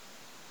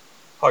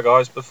Hi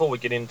guys, before we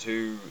get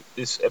into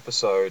this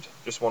episode,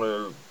 just want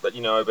to let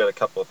you know about a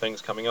couple of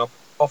things coming up.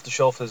 Off the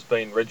Shelf has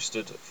been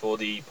registered for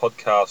the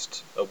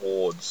Podcast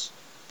Awards.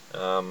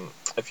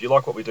 If you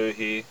like what we do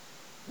here,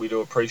 we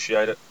do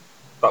appreciate it,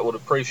 but would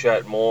appreciate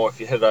it more if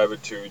you head over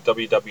to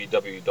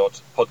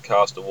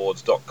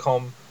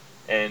www.podcastawards.com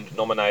and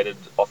nominated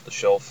Off the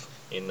Shelf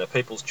in the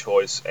People's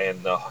Choice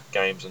and the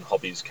Games and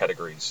Hobbies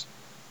categories.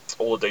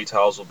 All the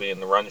details will be in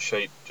the run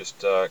sheet, just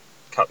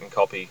cut and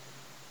copy.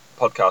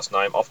 Podcast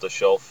name, Off the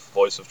Shelf,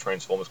 voice of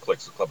Transformers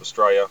Collectors Club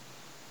Australia,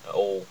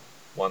 all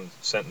one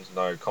sentence,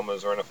 no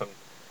commas or anything,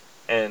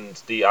 and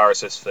the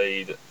RSS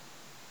feed,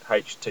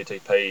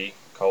 http://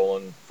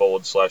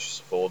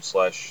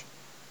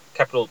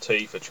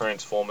 T for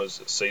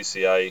Transformers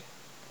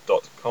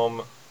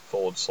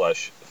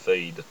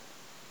CCA.com/feed/.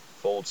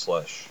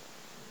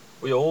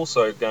 We are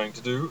also going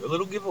to do a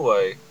little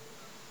giveaway.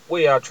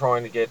 We are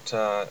trying to get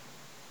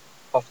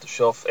Off the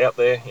Shelf out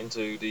there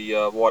into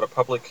the wider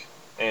public,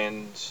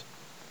 and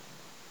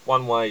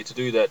one way to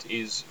do that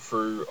is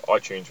through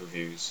iTunes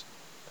reviews.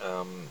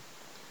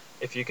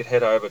 If you could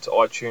head over to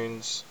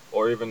iTunes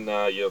or even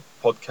your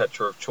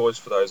podcatcher of choice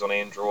for those on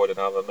Android and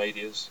other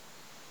medias,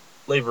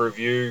 leave a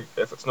review.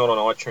 If it's not on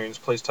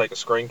iTunes, please take a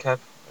screen cap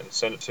and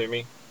send it to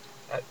me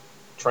at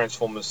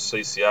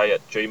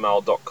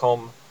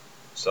transformerscca@gmail.com,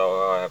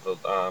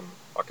 so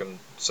I can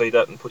see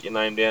that and put your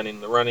name down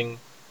in the running.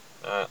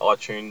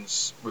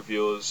 iTunes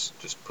reviewers,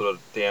 just put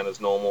it down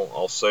as normal.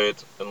 I'll see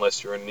it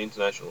unless you're in an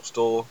international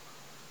store.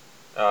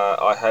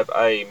 I have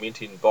a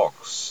mint-in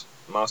box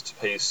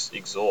Masterpiece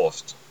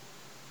exhaust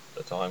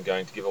that I'm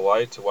going to give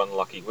away to one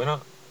lucky winner.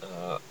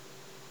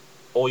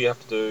 All you have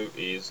to do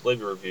is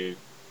leave a review.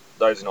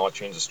 Those in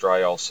iTunes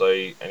Australia I'll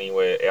see.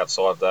 Anywhere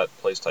outside of that,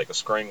 please take a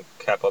screen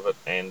cap of it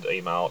and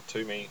email it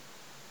to me.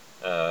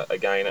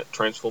 Again at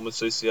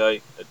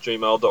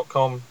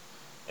transformerscca@gmail.com,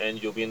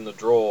 and you'll be in the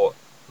draw.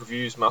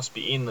 Reviews must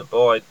be in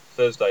by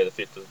Thursday the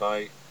 5th of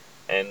May,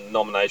 and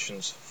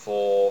nominations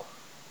for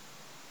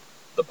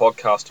the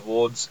Podcast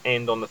Awards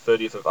end on the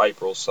 30th of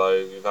April, so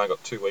we've only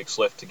got 2 weeks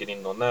left to get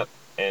in on that,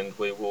 and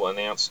we will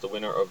announce the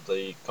winner of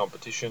the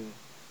competition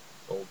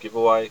or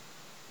giveaway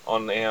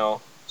on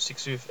our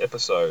 60th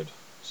episode.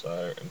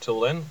 So until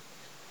then,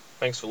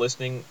 thanks for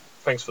listening,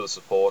 thanks for the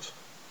support,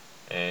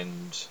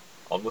 and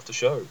on with the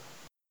show.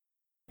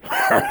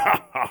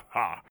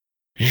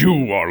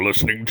 You are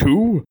listening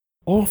to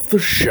Off the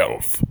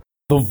Shelf,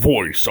 the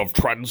voice of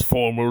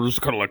Transformers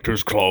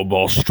Collectors Club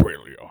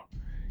Australia.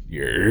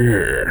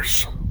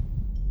 Yes.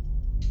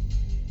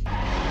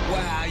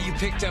 Wow, you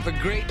picked up a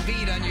great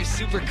beat on your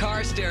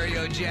supercar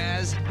stereo,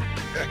 Jazz.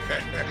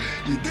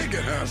 You dig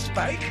it, huh,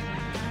 Spike?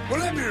 Well,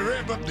 let me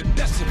ramp up the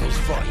decibels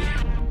for you.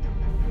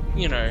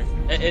 You know,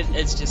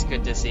 it's just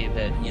good to see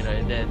that, you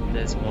know,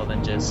 there's more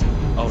than just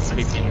old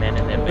creepy men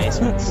in their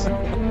basements. I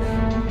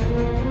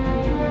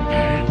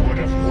would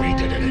have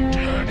waited an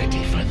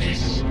eternity for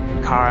this.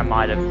 Kara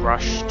might have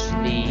rushed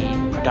the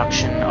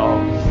production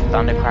of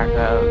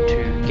Thundercracker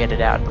to get it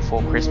out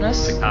before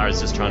Christmas. Takara's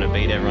just trying to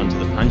beat everyone to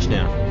the punch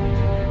now.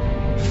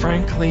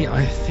 Frankly,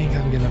 I think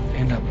I'm going to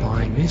end up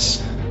buying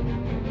this.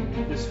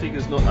 This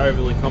figure's not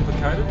overly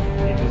complicated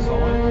in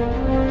design.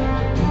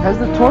 Has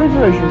the toy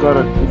version got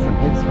a different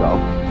head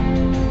sculpt?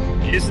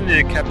 Isn't there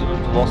a captain of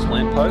the Lost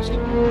Lamppost?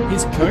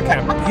 He's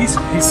co-captain. He's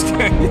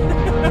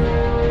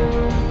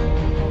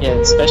Yeah,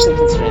 especially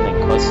considering they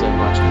cost so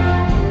much.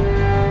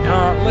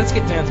 Let's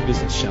get down to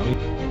business, shall we?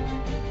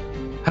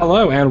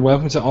 Hello and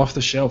welcome to Off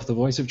the Shelf, the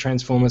voice of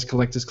Transformers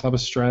Collectors Club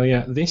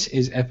Australia. This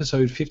is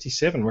episode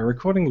 57. We're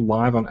recording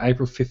live on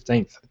April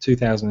 15th,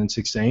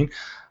 2016.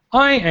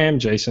 I am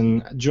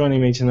Jason.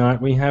 Joining me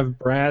tonight we have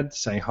Brad.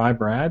 Say hi,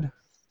 Brad.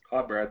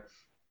 Hi, Brad.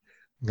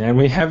 And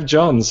we have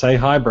John. Say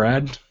hi,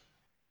 Brad.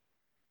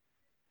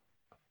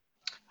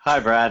 Hi,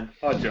 Brad.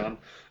 Hi, John.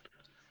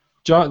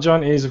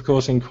 John is, of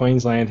course, in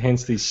Queensland,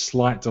 hence the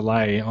slight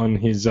delay on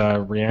his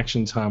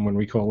reaction time when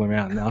we call him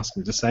out and ask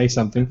him to say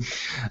something.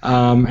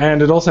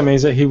 And it also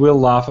means that he will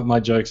laugh at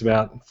my jokes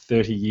about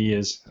 30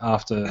 years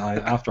after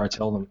I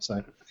tell them.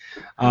 So,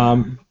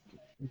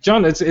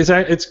 John, it's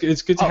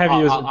good to have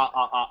you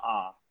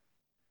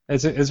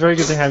as it's very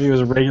good to have you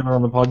as a regular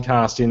on the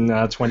podcast in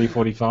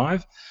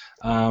 2045.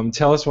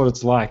 Tell us what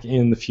it's like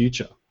in the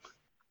future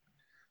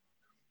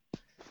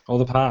or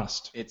the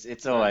past.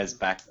 It's always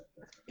back.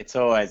 It's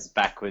always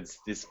backwards.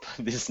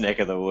 This neck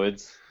of the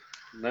woods.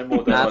 No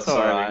more That's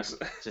daylight all right.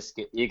 savings. Just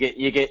you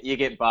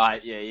get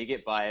by. Yeah, you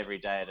get by every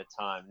day at a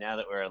time. Now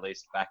that we're at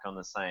least back on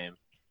the same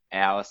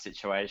hour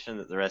situation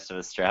that the rest of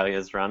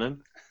Australia's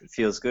running, it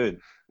feels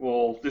good.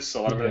 Well, this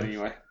side of it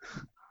anyway.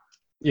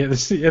 Yeah,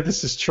 this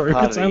is true.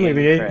 Part It's of the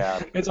only in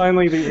crowd. it's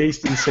only the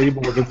eastern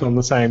seaboard that's on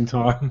the same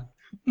time.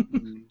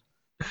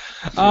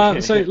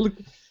 So look,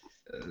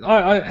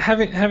 I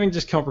having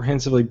just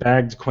comprehensively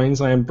bagged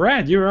Queensland.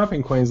 Brad, you were up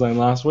in Queensland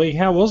last week.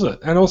 How was it?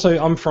 And also,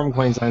 I'm from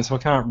Queensland, so I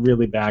can't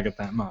really bag it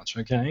that much.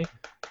 Okay.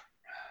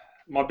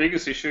 My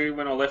biggest issue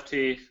when I left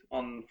here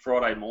on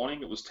Friday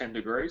morning, it was 10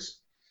 degrees,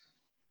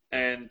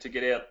 and to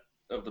get out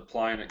of the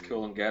plane at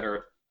Coolangatta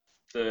at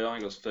I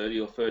think it was 30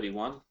 or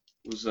 31.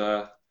 Was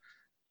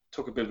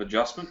took a bit of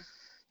adjustment.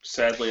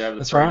 Sadly, over the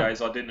That's 3 right.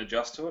 days, I didn't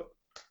adjust to it.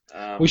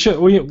 We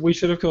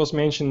should of course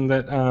mention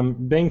that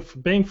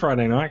being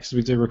Friday night, because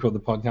we do record the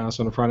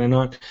podcast on a Friday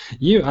night,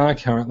 you are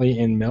currently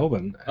in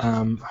Melbourne,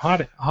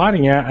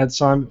 hiding out at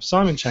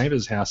Simon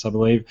Chambers' house, I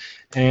believe,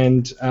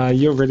 and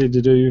you're ready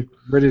to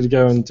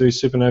go and do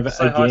Supernova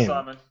Say again. hi,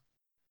 Simon.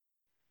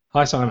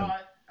 Hi, Simon. Hi,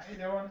 how you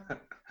doing?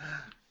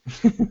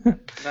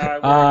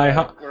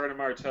 No, we're in a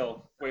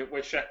motel.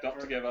 We're shacked up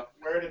together.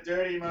 We're at a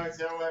dirty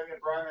motel having a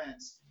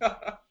bromance.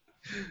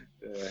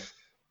 Yeah.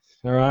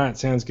 All right,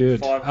 sounds good.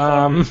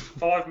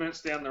 5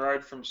 minutes down the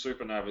road from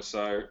Supernova,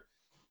 so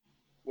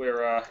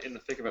we're in the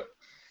thick of it.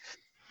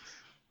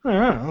 All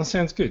right, well,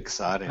 sounds good.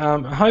 Exciting.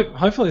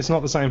 Hopefully it's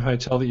not the same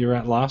hotel that you were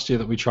at last year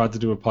that we tried to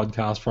do a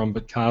podcast from,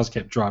 but cars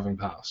kept driving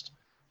past.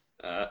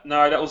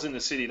 No, that was in the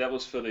city. That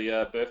was for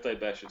the birthday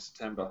bash in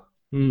September.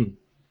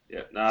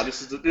 Yeah, no,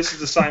 this is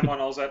the same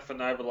one I was at for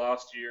Nova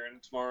last year,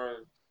 and tomorrow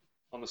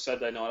on the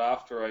Saturday night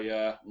after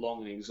a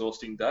long and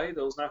exhausting day,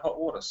 there was no hot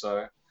water,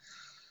 so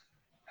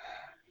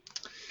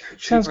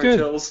sounds good.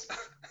 Hotels.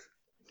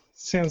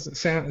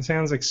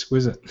 Sounds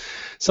exquisite.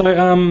 So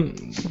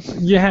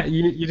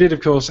you did,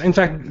 of course. In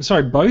fact,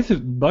 sorry, both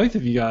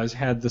of you guys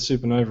had the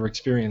Supernova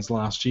experience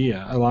last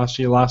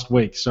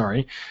week.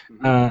 Sorry,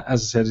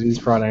 as I said, it is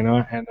Friday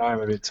night, and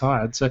I'm a bit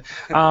tired. So,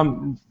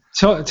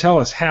 tell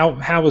us how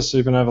was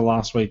Supernova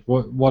last week?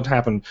 What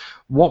happened?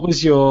 What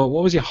was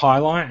your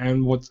highlight,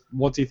 and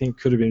what do you think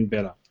could have been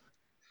better?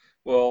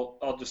 Well,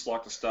 I'd just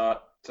like to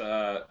start.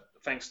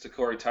 Thanks to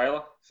Corey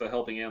Taylor for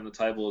helping out on the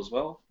table as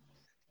well.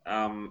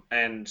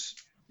 And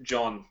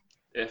John,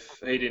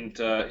 if he didn't,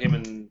 him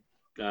and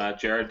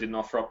Jared didn't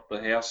offer up the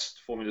house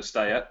for me to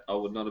stay at, I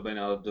would not have been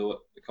able to do it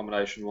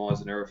accommodation-wise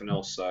and everything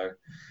else. So,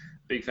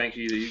 big thank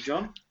you to you,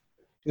 John.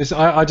 Yes,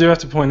 I do have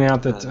to point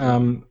out that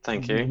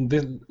thank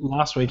you.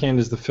 Last weekend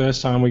is the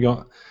first time we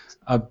got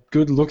a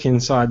good look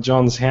inside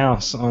John's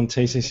house on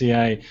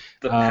TCCA.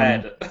 The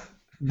pad.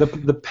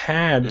 The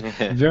pad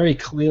very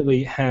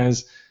clearly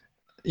has.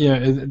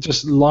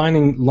 Just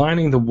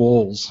lining the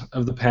walls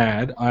of the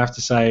pad. I have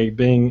to say,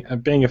 being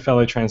a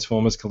fellow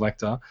Transformers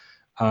collector,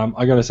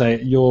 I got to say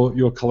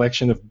your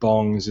collection of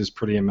bongs is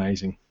pretty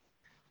amazing.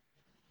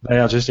 They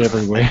are just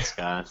everywhere. Thanks,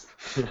 guys.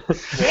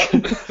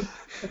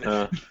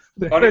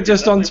 They're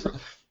just on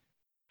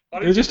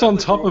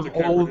top of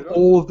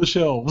all of the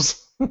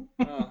shelves.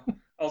 I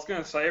was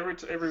going to say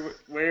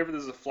wherever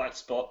there's a flat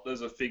spot,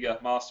 there's a figure,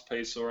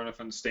 masterpiece, or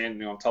anything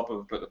standing on top of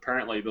it. But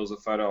apparently there was a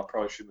photo I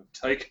probably shouldn't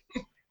have taken.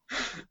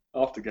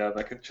 I'll have to go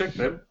back and check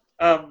them.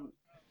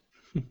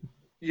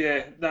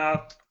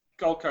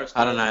 Gold Coast.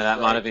 I don't know. That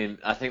might have been.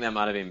 I think that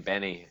might have been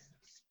Benny.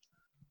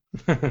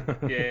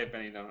 Yeah,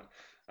 Benny done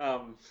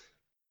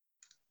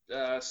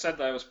it.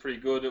 Saturday was pretty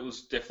good. It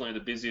was definitely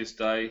the busiest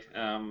day.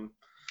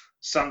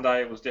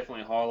 Sunday was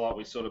definitely a highlight.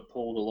 We sort of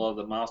pulled a lot of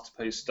the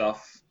masterpiece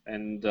stuff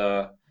and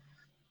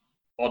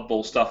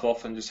oddball stuff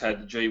off, and just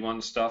had the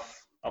G1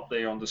 stuff up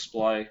there on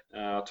display.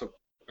 I took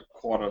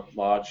quite a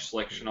large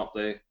selection up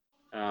there.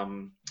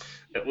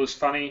 It was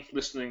funny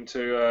listening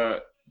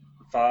to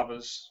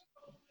fathers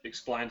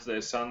explain to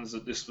their sons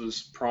that this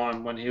was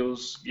Prime when he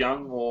was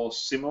young or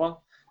similar,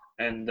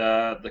 and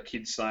the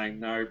kids saying,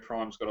 no,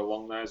 Prime's got a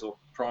long nose, or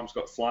Prime's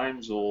got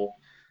flames, or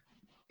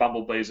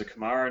Bumblebee's a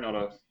Camaro, not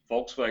a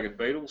Volkswagen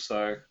Beetle.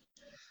 So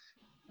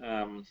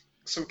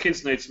some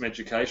kids need some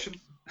education.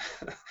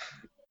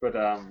 But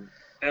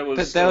it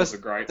was a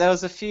great... There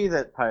was a few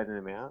that pointed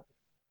him out.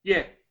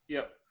 Yeah,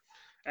 yep.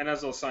 And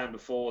as I was saying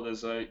before,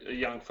 there's a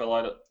young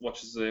fellow that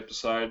watches the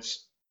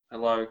episodes.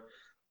 Hello.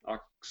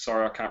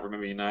 Sorry, I can't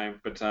remember your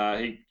name, but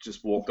he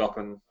just walked up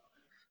and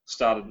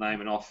started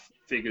naming off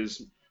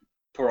figures.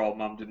 Poor old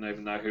mum didn't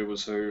even know who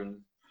was who. And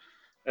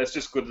it's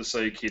just good to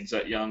see kids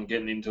that young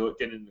getting into it,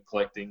 getting into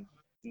collecting,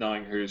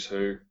 knowing who's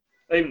who.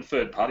 Even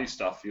third-party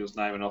stuff, he was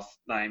naming off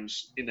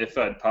names in their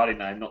third-party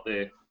name, not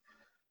their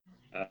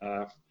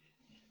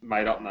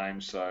made-up name.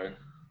 So,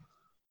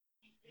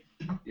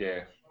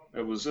 yeah.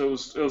 It was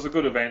a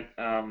good event.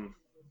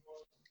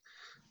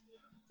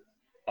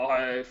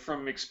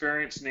 From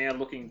experience now,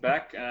 looking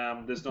back,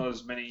 there's not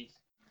as many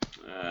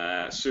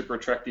super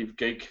attractive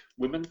geek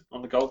women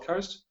on the Gold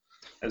Coast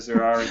as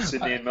there are in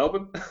Sydney and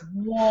Melbourne.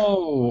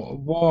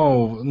 Whoa!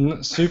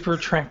 Super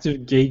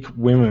attractive geek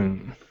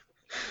women.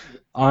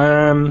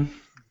 I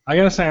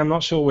gotta say, I'm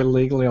not sure we're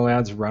legally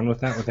allowed to run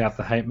with that without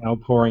the hate mail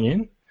pouring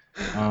in.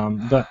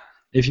 But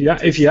if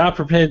you are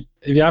prepared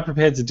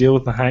to deal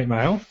with the hate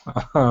mail,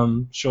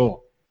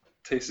 sure.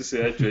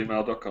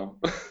 tcc@gmail.com.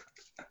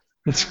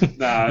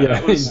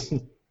 It was.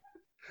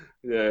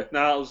 Yeah,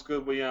 no, it was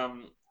good. We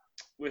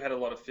had a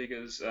lot of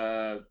figures.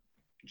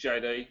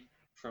 JD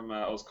from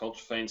Oz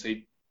Culture Fiends,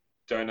 he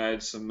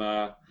donated some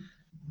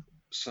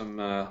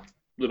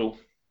little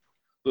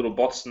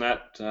bots and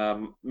that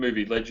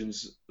movie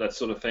legends, that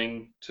sort of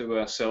thing,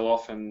 to sell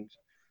off, and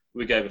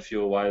we gave a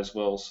few away as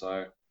well.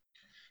 So.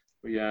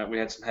 We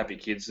had some happy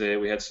kids there.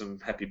 We had some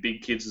happy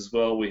big kids as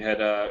well. We had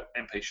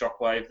MP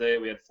Shockwave there.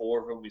 We had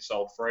 4 of them. We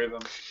sold 3 of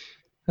them.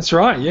 That's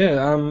right,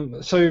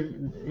 yeah. So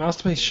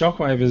Masterpiece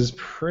Shockwave is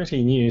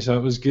pretty new, so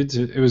it was good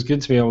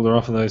to be able to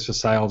offer those for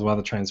sale to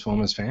other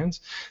Transformers fans.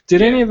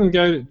 Did any of them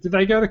did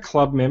they go to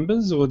club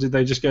members, or did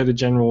they just go to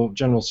general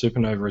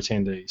Supernova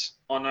attendees?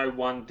 I know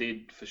one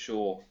did for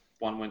sure.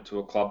 One went to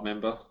a club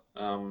member.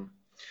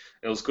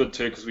 It was good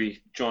too because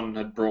John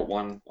had brought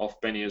one off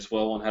Benny as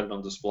well and had it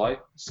on display.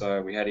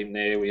 So we had him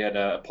there. We had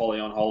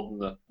Apollyon holding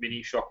the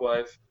mini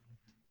Shockwave.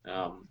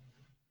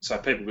 So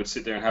people could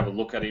sit there and have a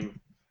look at him,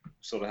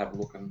 sort of have a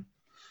look and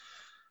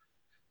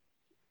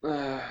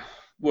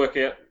work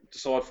out,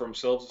 decide for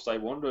themselves if they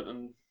wanted it,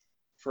 and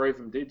 3 of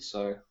them did.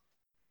 So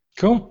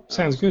cool,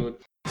 sounds good.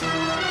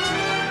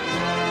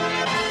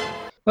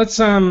 Let's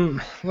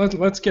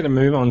get a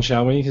move on,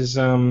 shall we? Because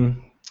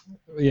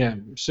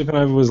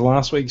Supernova was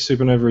last week.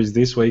 Supernova is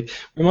this week.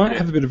 We might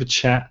have a bit of a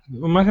chat.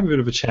 We might have a bit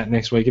of a chat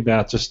next week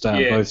about just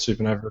both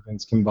Supernova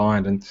events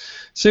combined and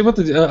see what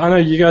I know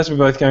you guys were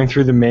both going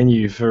through the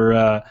menu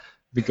for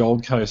the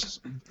Gold Coast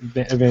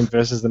event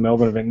versus the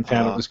Melbourne event and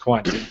found it was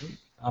quite different.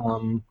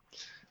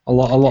 A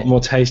lot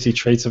more tasty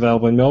treats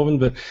available in Melbourne,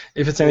 but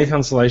if it's any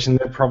consolation,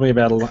 they're probably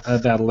about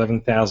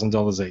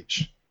 $11,000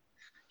 each.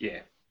 Yeah.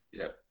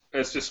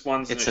 It's just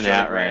one's It's in a an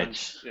showground.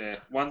 outrage. Yeah,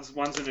 one's in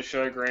a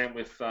showground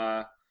with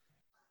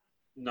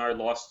no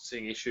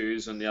licensing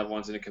issues, and the other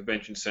one's in a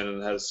convention centre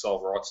that has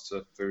sole rights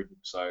to food.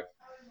 So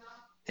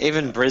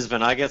Even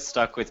Brisbane, I get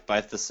stuck with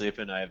both the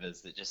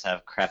Supernovas that just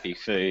have crappy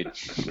food.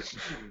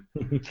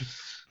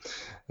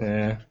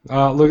 Yeah.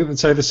 Look,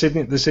 so the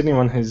Sydney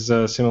one is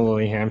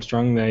similarly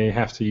hamstrung. They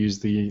have to use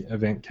the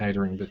event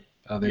catering, but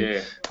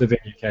the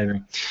venue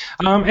catering.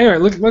 Anyway,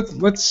 look,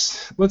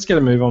 let's get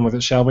a move on with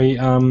it, shall we?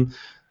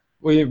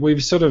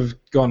 We've sort of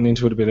gotten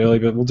into it a bit early,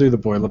 but we'll do the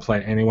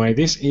boilerplate anyway.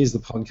 This is the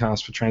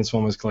podcast for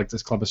Transformers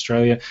Collectors Club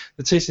Australia.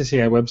 The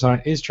TCCA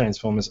website is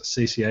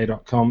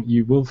transformerscca.com.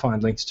 You will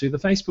find links to the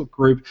Facebook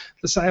group,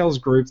 the sales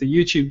group, the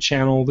YouTube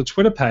channel, the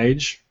Twitter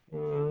page.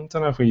 Don't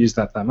know if we use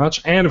that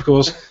much, and of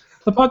course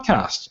the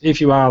podcast.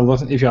 If you are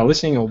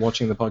listening or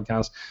watching the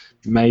podcast,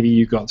 maybe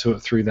you got to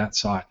it through that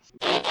site.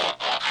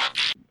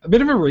 A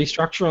bit of a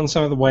restructure on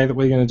some of the way that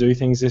we're going to do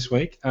things this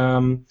week.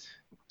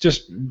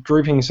 Just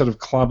grouping sort of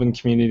club and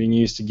community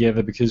news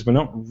together because we're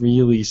not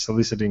really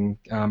soliciting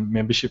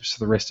memberships for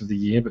the rest of the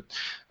year, but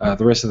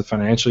the rest of the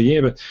financial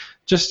year. But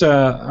just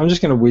I'm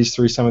just going to whiz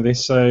through some of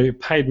this. So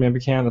paid member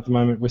count at the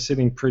moment, we're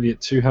sitting pretty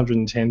at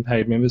 210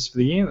 paid members for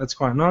the year. That's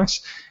quite nice.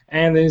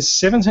 And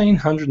there's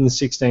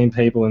 1,716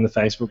 people in the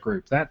Facebook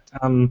group. That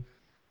I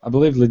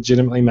believe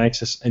legitimately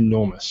makes us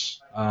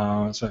enormous.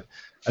 So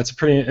it's a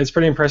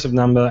pretty impressive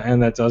number,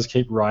 and that does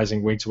keep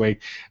rising week to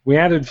week. We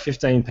added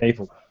 15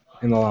 people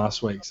in the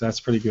last week, so that's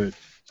pretty good.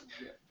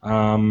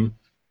 I do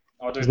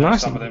know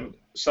nice. some of them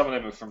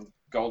are from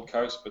Gold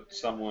Coast, but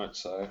some weren't,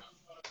 so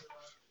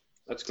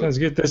that's good. Sounds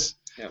good. There's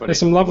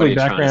some lovely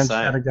background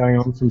chatter going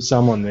on from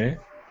someone there.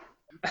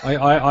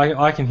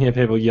 I can hear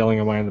people yelling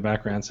away in the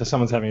background, so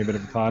someone's having a bit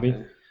of a party.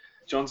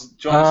 John's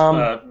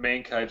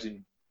man cave's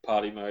in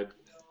party mode.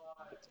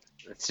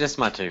 It's just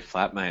my two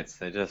flatmates.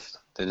 They're just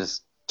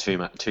too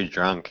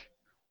drunk.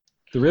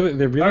 They're really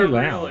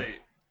loud. Really?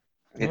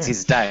 It's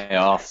his day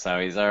off, so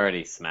he's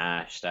already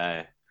smashed.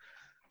 We're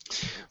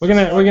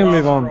gonna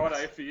move on.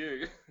 Friday for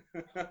you.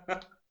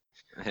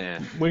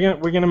 Yeah.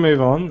 We're gonna move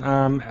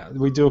on.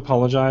 We do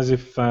apologise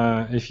if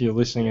you're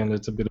listening and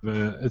it's a bit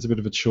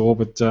of a chore,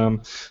 but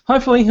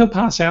hopefully he'll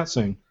pass out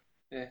soon.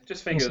 Yeah,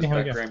 just think of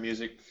background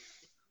music.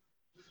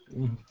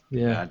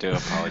 Yeah, I do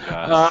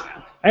apologise.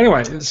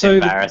 Anyway, so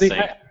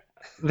embarrassing.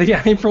 The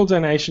April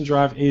donation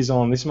drive is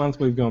on. This month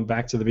we've gone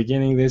back to the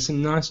beginning. There's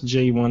some nice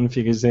G1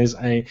 figures. There's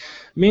a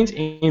mint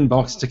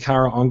in-box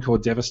Takara Encore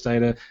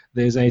Devastator.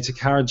 There's a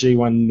Takara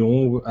G1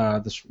 Nor,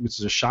 which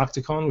is a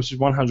Sharkticon, which is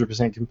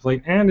 100%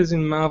 complete and is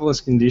in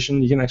marvellous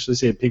condition. You can actually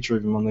see a picture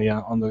of him on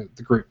the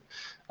group.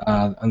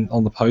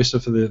 On the poster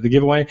for the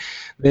giveaway.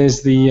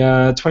 There's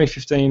the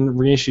 2015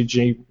 reissue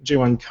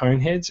G1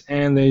 Coneheads,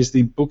 and there's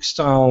the book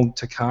style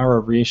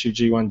Takara reissue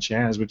G1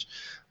 Jazz, which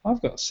I've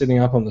got sitting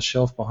up on the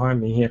shelf behind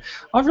me here.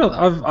 I've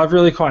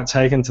really quite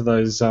taken to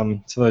those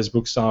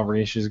book style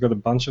reissues. I've got a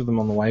bunch of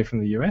them on the way from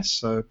the US,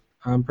 so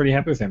I'm pretty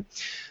happy with them.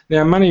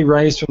 Now, money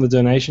raised from the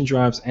donation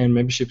drives and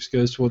memberships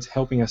goes towards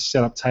helping us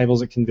set up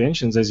tables at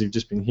conventions, as you've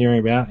just been hearing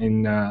about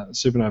in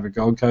Supernova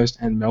Gold Coast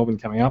and Melbourne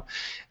coming up.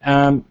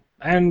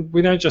 And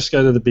we don't just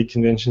go to the big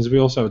conventions, we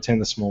also attend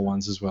the small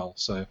ones as well.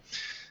 So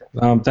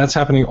that's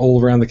happening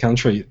all around the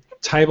country.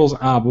 Tables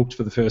are booked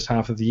for the first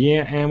half of the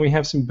year, and we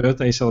have some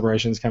birthday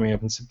celebrations coming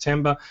up in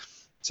September.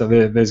 So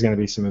there's going to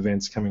be some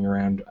events coming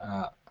around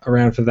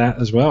for that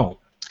as well.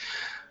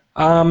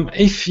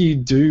 If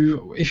you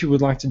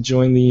would like to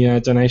join the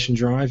donation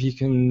drive, you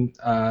can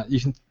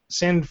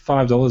send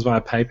 $5 via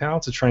PayPal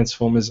to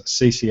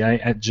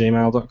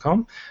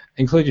transformerscca@gmail.com.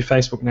 Include your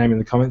Facebook name in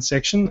the comments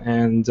section,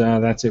 and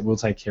that's it. We'll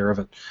take care of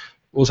it.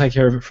 We'll take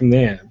care of it from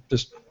there.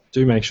 Just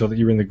do make sure that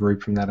you're in the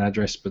group from that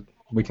address, but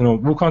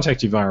we'll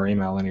contact you via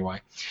email anyway.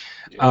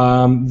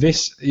 Yeah.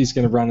 This is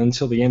going to run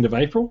until the end of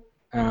April,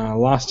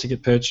 Last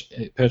ticket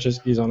purchase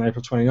is on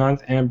April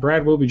 29th, and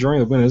Brad will be drawing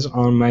the winners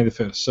on May the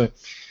 1st. So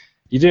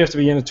you do have to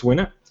be in it to win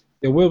it.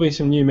 There will be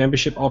some new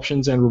membership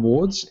options and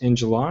rewards in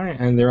July,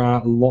 and there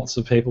are lots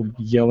of people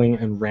yelling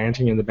and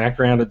ranting in the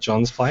background at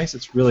John's place.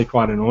 It's really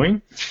quite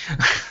annoying.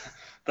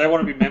 They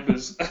want to be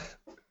members.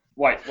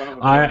 Wait, one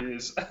of them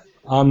is.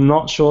 I'm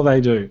not sure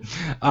they do.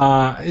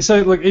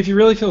 So look, if you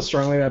really feel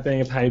strongly about being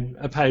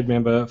a paid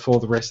member for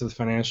the rest of the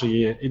financial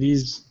year, it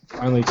is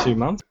only 2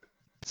 months.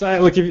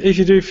 So look, if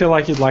you do feel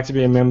like you'd like to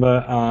be a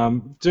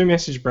member, do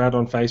message Brad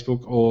on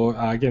Facebook or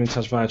get in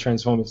touch via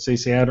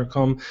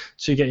transform@ccr.com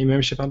to get your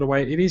membership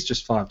underway. It is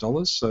just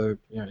 $5. So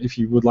if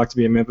you would like to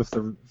be a member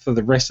for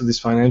the rest of this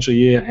financial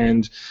year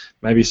and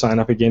maybe sign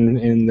up again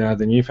in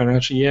the new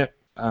financial year,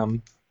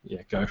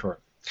 go for it.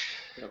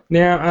 Yep.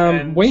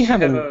 Now we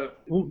haven't.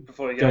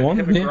 Before you go on.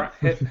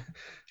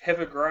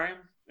 Heather Graham,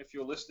 if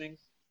you're listening,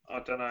 I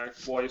don't know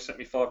why you sent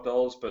me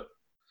 $5, but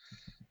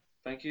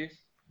thank you.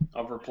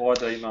 I've replied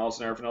to emails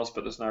and everything else,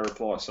 but there's no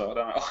reply, so I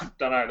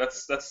don't know.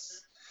 That's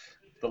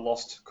the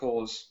lost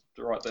cause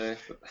right there.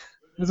 But.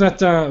 Is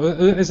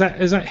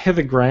that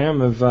Heather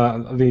Graham of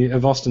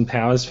of Austin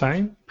Powers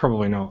fame?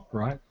 Probably not,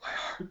 right? I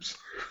hope so.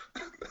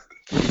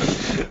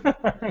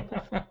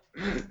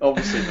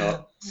 Obviously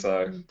not.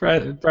 So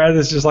Brad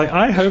is just like,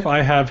 I hope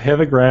I have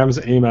Heather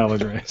Graham's email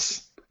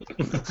address.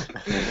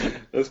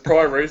 There's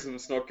probably a reason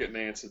it's not getting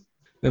answered.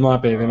 There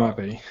might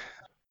be.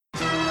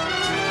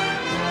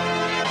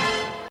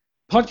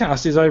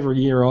 Podcast is over a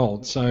year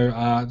old,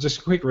 so just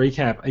a quick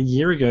recap. A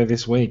year ago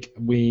this week,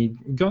 we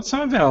got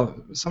some of our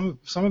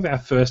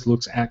first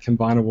looks at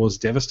Combiner Wars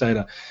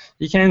Devastator.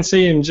 You can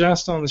see him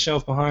just on the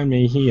shelf behind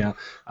me here.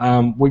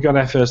 We got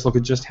our first look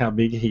at just how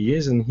big he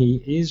is, and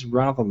he is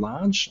rather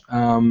large.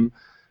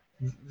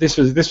 This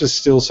was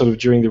still sort of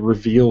during the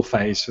reveal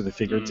phase for the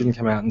figure. It didn't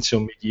come out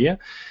until mid-year.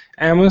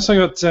 And we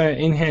also got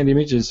in-hand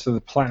images for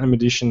the Platinum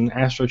Edition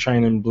Astro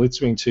Train and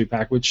Blitzwing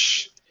 2-pack,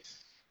 which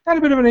had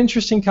a bit of an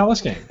interesting colour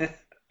scheme.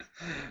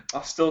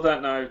 I still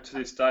don't know to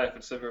this day if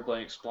it's ever been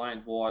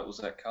explained why it was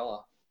that colour.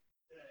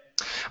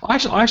 I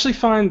actually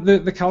find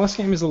the colour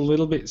scheme is a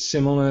little bit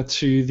similar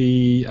to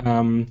the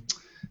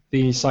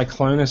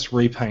Cyclonus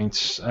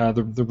repaint,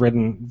 the red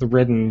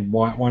and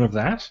white one of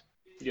that.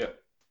 Yeah.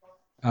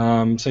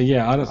 So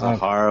yeah, It's a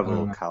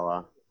horrible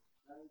colour.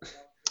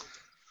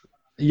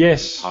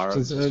 Yes.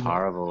 It's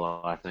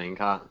horrible, I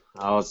think. I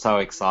was so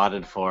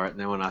excited for it, and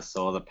then when I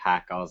saw the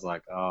pack, I was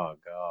like, oh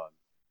god.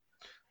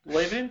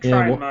 Leave in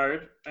train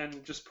mode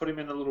and just put him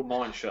in a little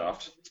mine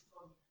shaft.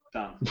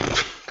 Done.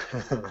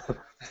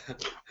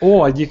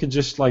 Or you could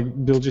just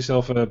build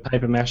yourself a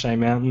paper mache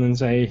mountain and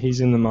say he's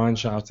in the mine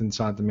shaft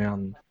inside the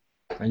mountain,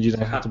 and you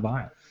don't have to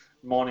buy it.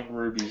 Mining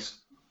rubies.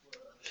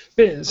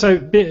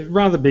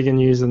 Rather bigger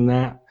news than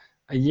that.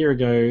 A year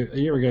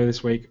ago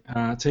this week,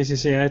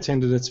 TCCA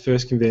attended its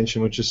first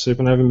convention, which is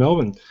Supernova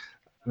Melbourne.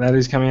 That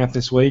is coming up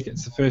this week.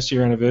 It's the first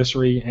year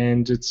anniversary,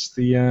 and it's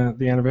the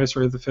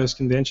anniversary of the first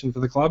convention for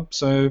the club.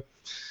 So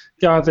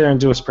go out there and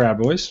do us proud,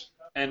 boys.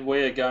 And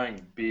we are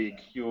going big.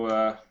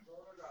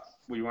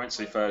 We won't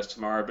see photos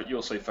tomorrow, but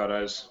you'll see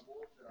photos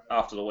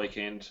after the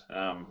weekend.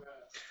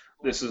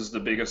 This is the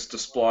biggest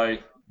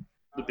display,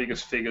 the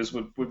biggest figures.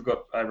 We've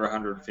got over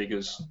 100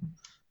 figures,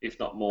 if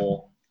not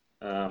more,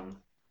 on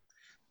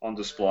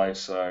display.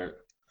 So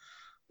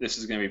this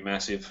is going to be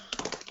massive.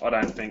 I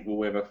don't think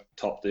we'll ever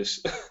top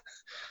this.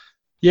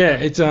 Yeah,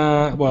 it's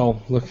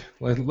well. Look,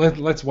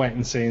 let's wait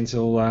and see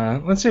until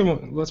let's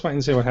wait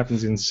and see what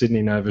happens in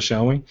Sydney Nova,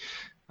 shall we?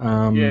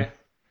 Yeah.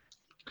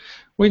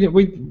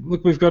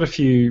 We've got a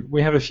few.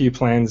 We have a few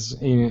plans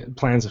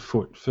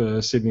afoot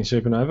for Sydney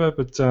Supernova,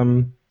 but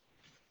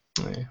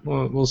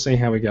we'll see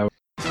how we go.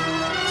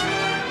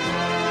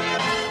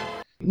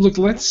 Look,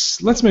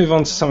 let's move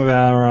on to some of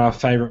our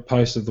favourite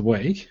posts of the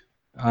week.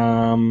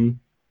 I'm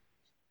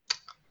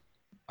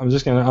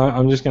just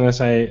gonna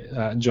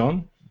say,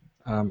 John.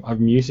 I've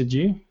muted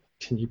you.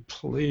 Can you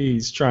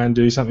please try and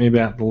do something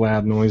about the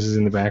loud noises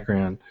in the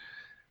background?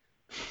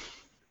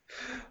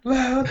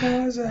 Loud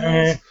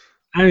noises.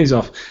 And he's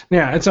off.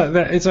 Now it's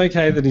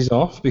okay that he's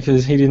off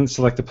because he didn't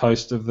select a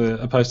post of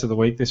the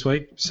week this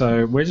week.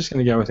 So we're just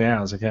going to go with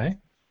ours, okay?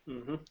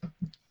 Mhm.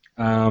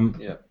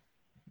 Yeah.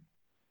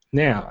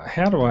 Now,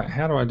 how do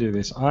I do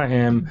this? I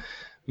am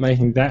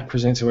making that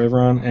present to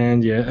everyone,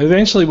 and yeah,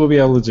 eventually we'll be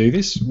able to do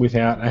this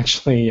without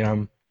actually.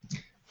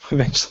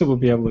 Eventually we'll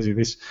be able to do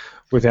this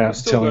without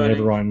telling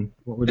everyone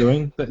what we're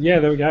doing. But yeah,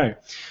 there we go.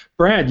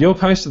 Brad, your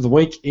post of the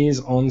week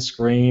is on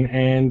screen,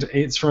 and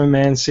it's from a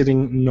man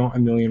sitting not a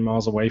million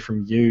miles away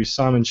from you.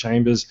 Simon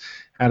Chambers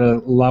had a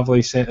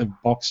lovely set of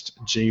boxed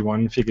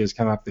G1 figures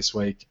come up this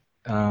week.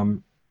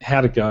 How'd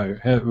it go?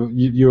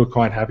 You were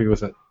quite happy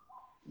with it?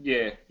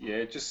 Yeah.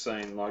 Just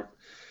seeing the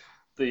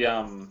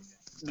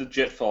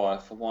Jetfire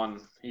for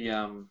one.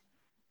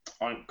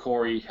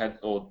 Corey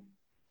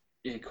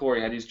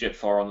had his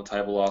Jetfire on the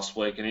table last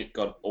week, and it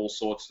got all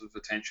sorts of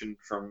attention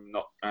from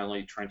not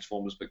only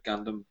Transformers but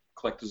Gundam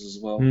collectors as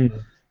well.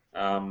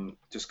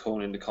 Just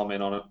calling in to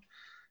comment on it.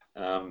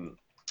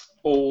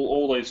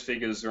 all these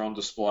figures are on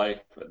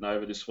display at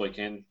Nova this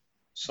weekend.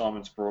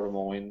 Simon's brought them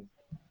all in.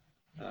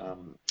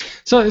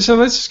 So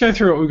let's just go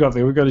through what we've got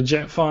there. We've got a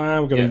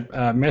Jetfire, we've got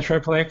a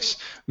Metroplex,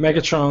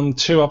 Megatron,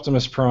 2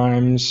 Optimus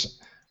Primes,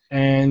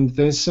 and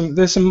there's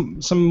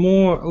some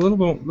more a little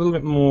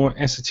bit more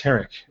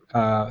esoteric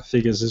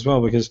figures as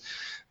well, because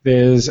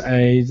there's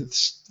a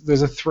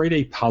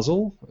 3D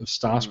puzzle of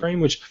Starscream,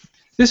 which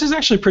this is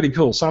actually pretty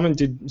cool. Simon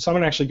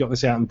actually got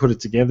this out and put it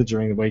together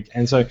during the week,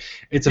 and so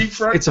it's a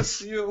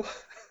seal.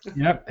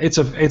 Yep, it's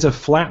a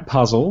flat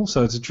puzzle,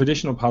 so it's a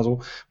traditional puzzle,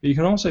 but you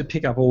can also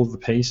pick up all of the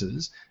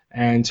pieces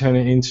and turn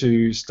it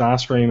into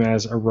Starscream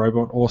as a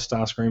robot or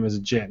Starscream as a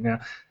jet. Now,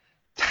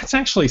 that's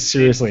actually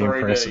seriously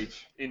impressive.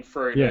 In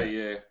 3D,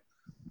 yeah.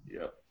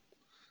 Yep.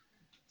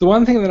 The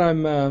one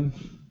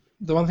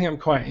thing I'm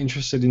quite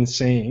interested in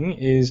seeing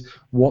is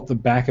what the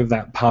back of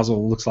that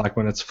puzzle looks like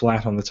when it's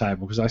flat on the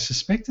table, because I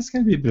suspect it's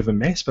going to be a bit of a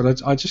mess, but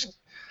I just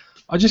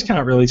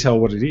can't really tell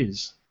what it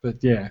is.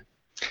 But yeah.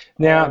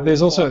 Now,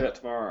 there's also... Find out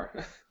tomorrow.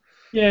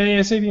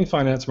 Yeah, see if you can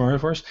find out tomorrow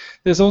for us.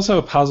 There's also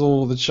a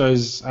puzzle that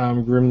shows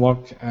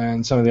Grimlock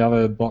and some of the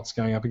other bots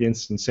going up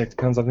against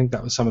Insecticons. I think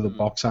that was some of the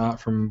box art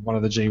from one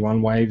of the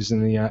G1 waves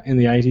in the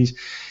 80s.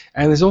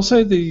 And there's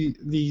also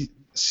the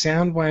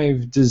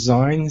Soundwave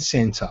Design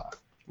Center,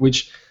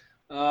 which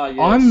yes.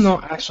 I'm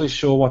not actually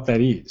sure what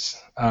that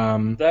is.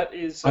 That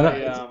is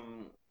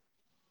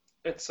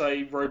it's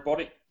a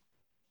robotic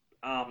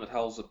arm that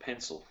holds a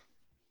pencil.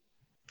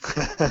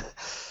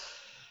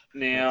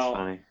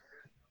 Now,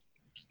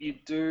 you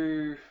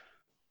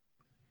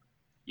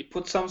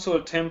put some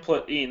sort of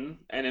template in,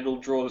 and it'll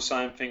draw the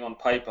same thing on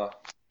paper.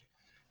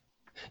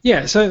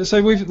 Yeah,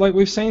 so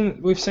we've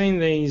seen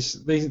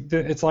these.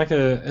 It's like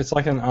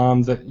an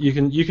arm that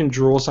you can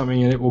draw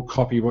something and it will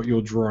copy what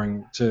you're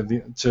drawing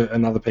to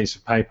another piece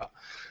of paper.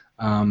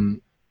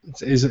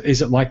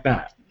 Is it like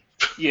that?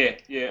 Yeah.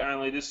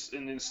 Only this,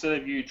 and instead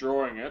of you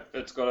drawing it,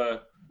 it's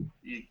got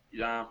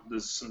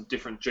there's some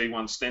different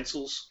G1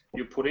 stencils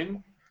you put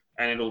in,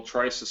 and it'll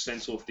trace the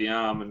stencil of the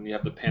arm, and you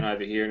have the pen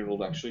over here, and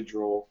it'll actually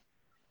draw.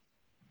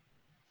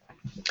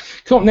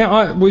 Cool.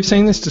 Now we've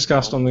seen this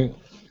discussed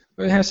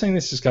we have seen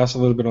this discussed a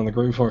little bit on the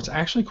group before. It's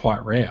actually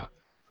quite rare.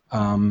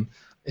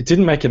 It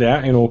didn't make it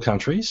out in all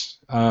countries.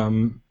 I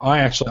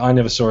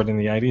never saw it in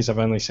the 80s. I've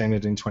only seen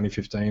it in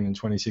 2015 and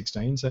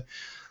 2016. So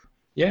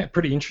yeah,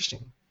 pretty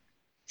interesting.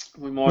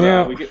 We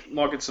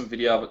might get some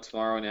video of it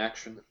tomorrow in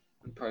action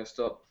and post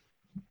up.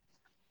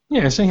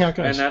 Yeah, see how it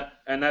goes. Don't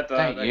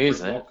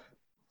use Grimlock.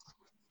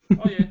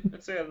 Oh yeah,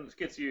 that's how it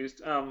gets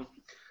used.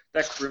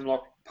 That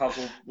Grimlock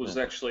puzzle was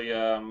actually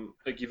a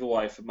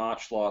giveaway for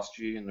March last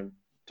year in the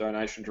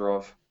donation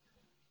drive.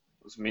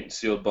 It was a mint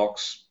sealed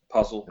box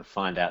puzzle.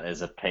 Find out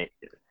there's a piece.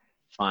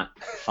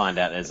 Find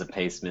out there's a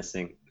piece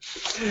missing.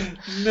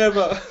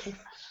 Never.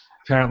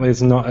 Apparently,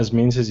 it's not as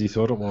mint as you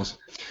thought it was.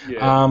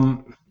 Yeah.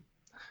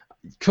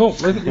 Cool.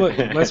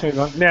 Let's move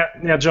on.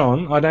 Now,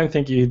 John, I don't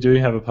think you do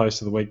have a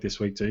post of the week this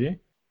week, do you?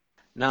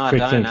 No, I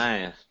don't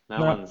know. No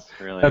one's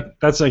really.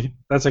 That's okay.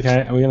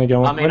 Are we going to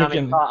go on? I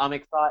mean,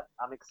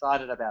 I'm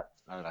excited about.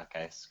 Oh,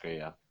 okay, screw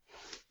you.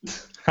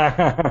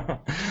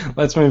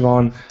 Let's move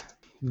on.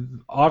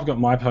 I've got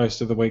my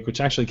post of the week, which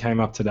actually came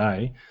up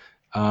today.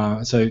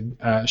 Shane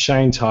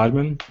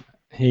Tideman,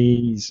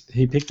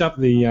 he picked up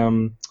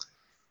the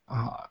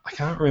I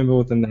can't remember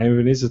what the name of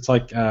it is. It's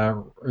like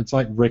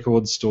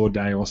Record Store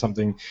Day or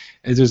something.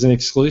 It was an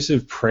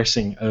exclusive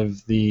pressing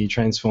of the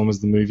Transformers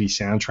the movie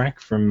soundtrack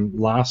from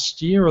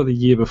last year or the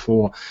year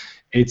before.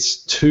 It's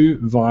 2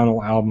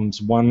 vinyl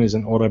albums. One is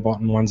an Autobot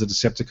and one's a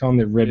Decepticon.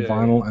 They're red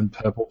vinyl and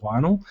purple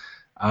vinyl.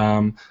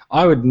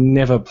 I would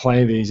never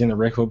play these in a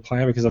record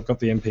player because I've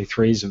got the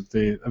MP3s of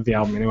the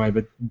album anyway.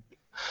 But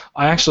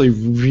I actually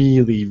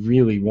really,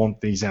 really want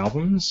these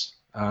albums.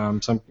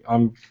 So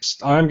I'm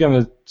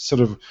going to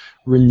sort of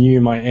renew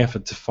my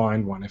effort to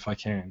find one if I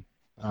can.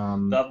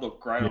 That'd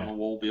look great on the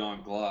wall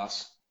behind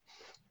glass.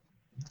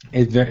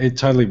 It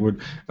totally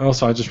would. And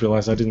also, I just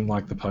realised I didn't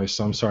like the post,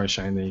 so I'm sorry,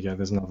 Shane. There you go.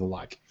 There's another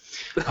like.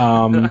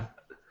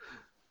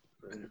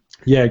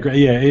 Yeah, great.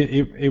 Yeah,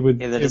 it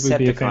would. Yeah, the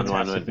Decepticon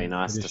one would be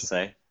nice to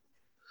see.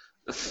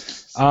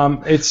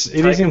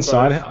 It is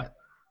inside.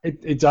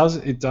 It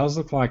does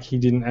look like he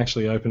didn't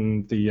actually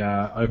open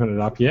it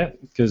up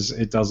yet, because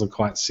it does look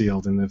quite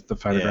sealed in the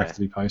photograph to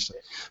be posted.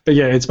 But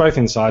yeah, it's both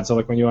inside. So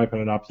like when you open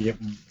it up, you get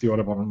the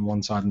Autobot on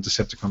one side and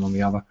Decepticon on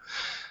the other.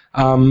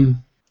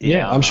 I'm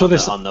sure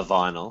there's on the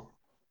vinyl.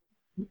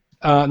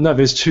 No,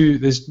 there's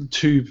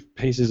two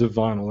pieces of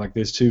vinyl. Like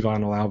there's 2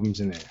 vinyl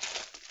albums in there.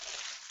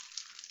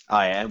 Oh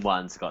yeah, and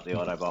one's got the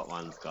Autobot,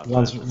 one's got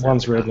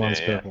one's red,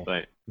 one's purple.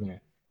 But, yeah.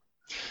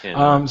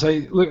 Yeah,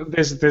 So look,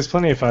 there's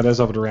plenty of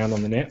photos of it around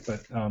on the net,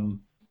 but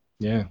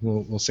yeah,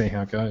 we'll see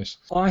how it goes.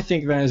 I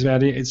think that is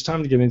about it. It's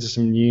time to get into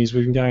some news.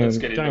 We've been going a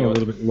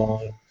little bit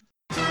long.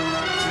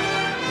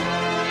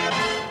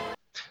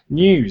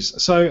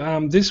 News.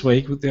 So this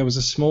week there was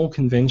a small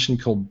convention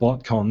called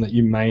BotCon that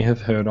you may have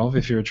heard of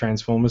if you're a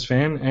Transformers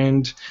fan,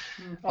 and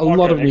a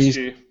lot of news.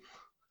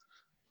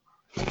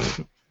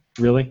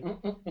 Really?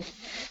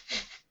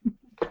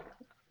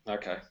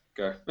 Okay,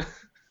 go.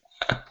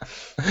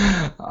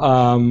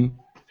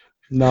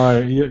 No,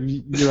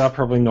 you are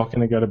probably not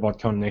going to go to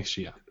BotCon next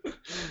year.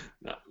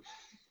 No.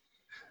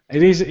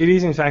 It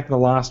is in fact the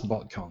last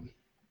BotCon.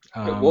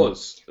 It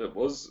was.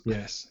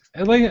 Yes,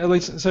 at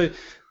least. So,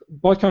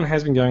 BotCon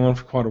has been going on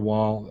for quite a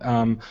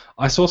while.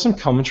 I saw some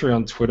commentary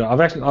on Twitter.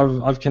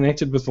 I've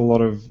connected with a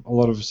lot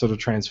of sort of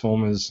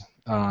Transformers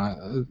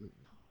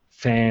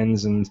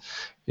fans and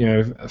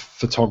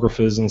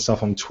photographers and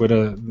stuff on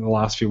Twitter in the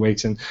last few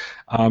weeks, and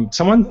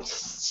someone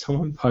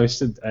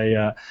posted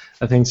a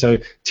thing. So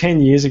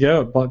 10 years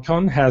ago at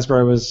BotCon,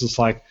 Hasbro was just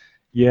like,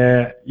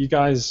 yeah, you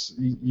guys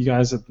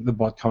at the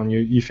BotCon,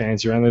 you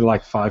fans, you're only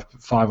like 5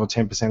 or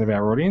 10% of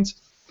our audience,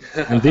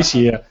 and this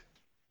year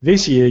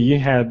you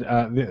had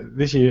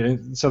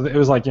so it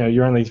was like,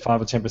 you're only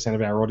 5 or 10%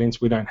 of our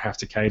audience. We don't have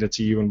to cater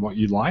to you and what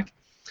you like.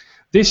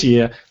 This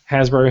year,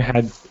 Hasbro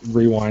had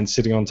Rewind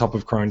sitting on top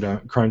of Chrome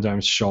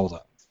Dome's shoulder.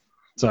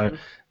 So,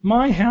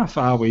 how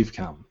far we've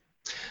come.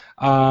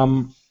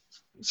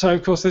 So,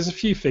 of course, there's a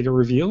few figure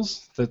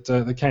reveals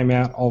that came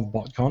out of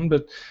BotCon,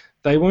 but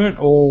they weren't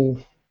all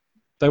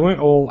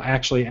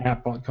actually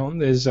at BotCon.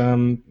 There's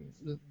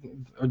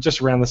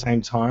just around the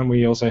same time,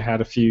 we also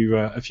had a few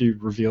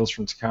reveals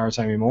from Takara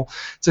Tomy Mall.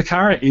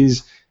 Takara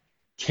is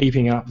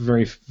keeping up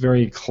very,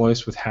 very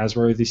close with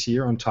Hasbro this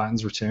year on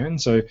Titan's Return.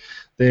 So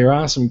there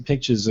are some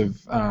pictures of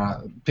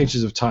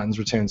Titan's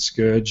Return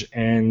Scourge,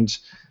 and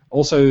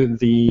also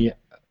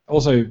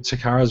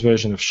Takara's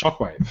version of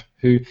Shockwave,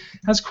 who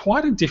has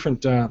quite a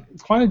different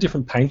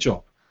paint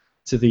job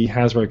to the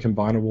Hasbro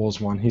Combiner Wars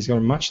one. He's got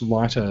a much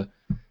lighter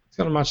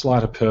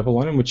purple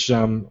on him, which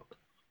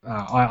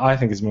I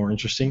think is more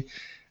interesting,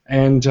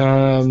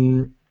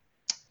 and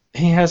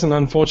he has an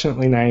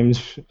unfortunately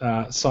named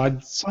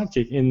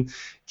sidekick in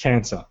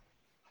Cancer.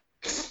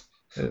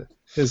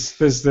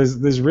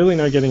 There's really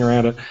no getting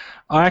around it.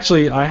 I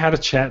had a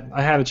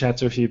chat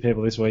to a few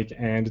people this week,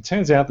 and it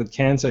turns out that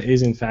Cancer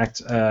is in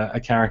fact a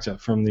character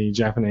from the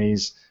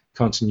Japanese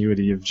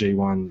continuity of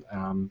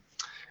G1,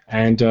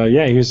 and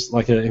he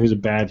was a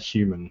bad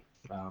human.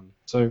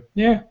 So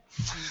yeah,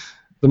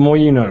 the more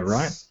you know,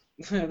 right?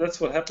 Yeah,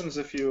 that's what happens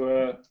if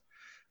you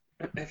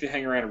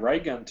hang around a ray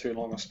gun too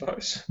long, I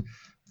suppose.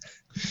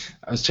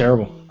 That was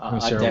terrible. I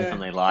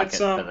definitely like it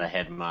for the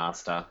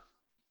headmaster.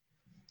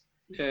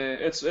 Yeah,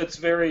 it's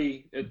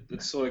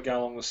sort of going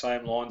along the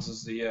same lines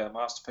as the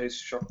Masterpiece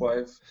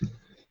Shockwave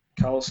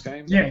colour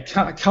scheme. Yeah,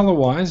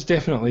 colour-wise,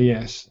 definitely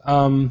yes.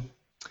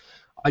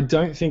 I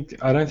don't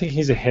think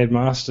he's a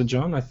headmaster,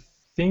 John. I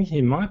think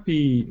he might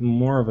be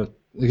more of a,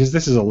 because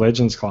this is a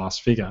Legends class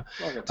figure.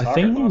 Like a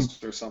Target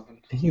Master or something.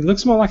 He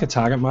looks more like a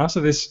Target Master.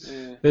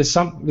 There's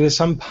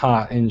some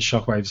part in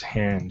Shockwave's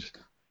hand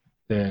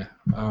there,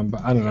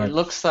 but I don't know. It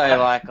looks though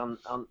like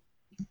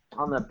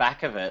on the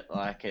back of it,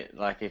 like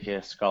if you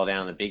scroll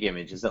down the big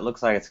images, it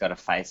looks like it's got a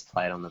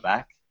faceplate on the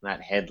back.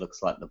 That head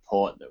looks like the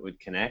port that would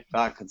connect.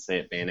 I could see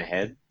it being a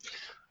head.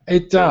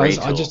 It does.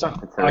 I just don't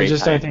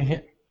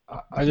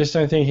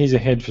think he's a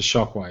head for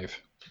Shockwave.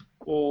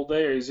 Well,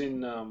 there he's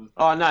in. Oh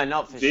no,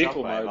 not for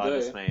vehicle Shockwave. mode. I there.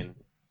 just mean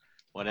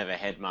whatever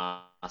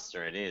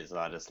headmaster it is.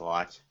 I just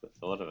liked the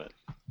thought of it.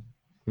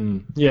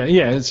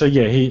 Yeah. So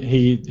yeah,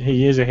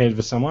 he is a head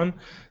for someone.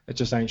 It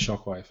just ain't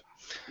Shockwave.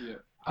 Yeah.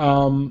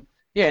 I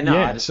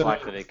just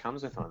like that it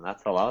comes with one.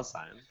 That's all I was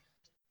saying.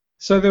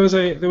 So there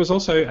was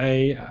also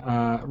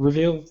a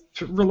reveal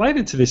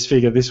related to this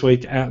figure this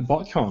week at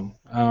BotCon,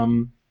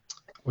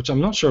 which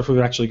I'm not sure if we've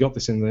actually got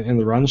this in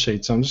the run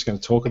sheet, so I'm just going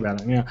to talk about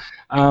it now.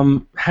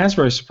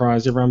 Hasbro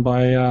surprised everyone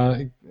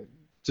by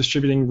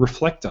distributing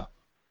Reflector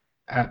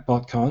at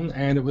BotCon,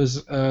 and it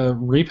was a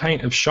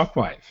repaint of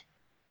Shockwave,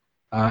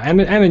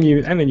 and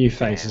a new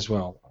face as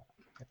well.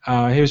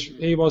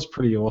 He was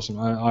pretty awesome.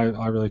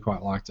 I really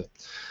quite liked it.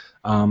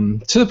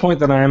 To the point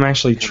that I am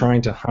actually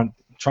trying to hunt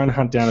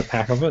down a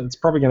pack of it. It's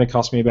probably going to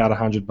cost me about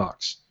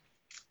 $100.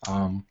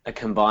 A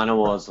Combiner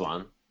Wars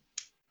one.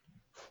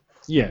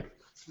 Yeah.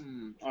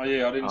 Oh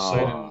yeah, I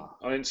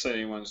didn't see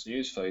anyone's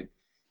newsfeed.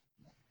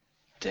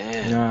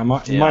 Damn. No, I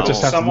might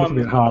just have to look a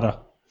bit harder.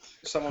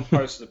 Someone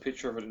posted a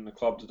picture of it in the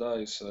club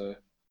today, so.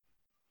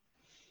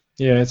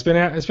 Yeah, it's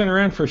been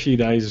around for a few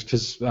days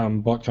because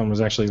BotCon was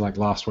actually like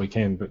last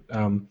weekend, but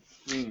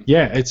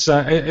yeah,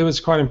 it was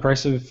quite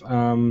impressive.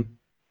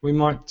 We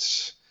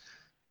might.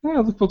 Yeah,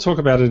 look, we'll talk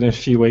about it in a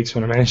few weeks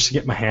when I manage to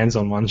get my hands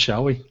on one,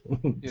 shall we?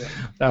 Yeah.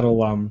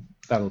 That'll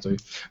do.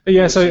 But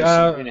yeah,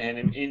 so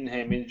in-hand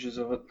images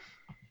of it.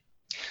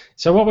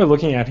 So what we're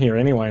looking at here,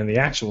 anyway, in the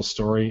actual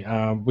story,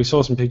 we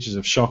saw some pictures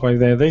of Shockwave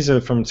there. These are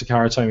from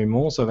Takara Tomy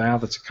Mall, so they are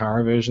the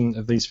Takara version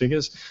of these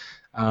figures.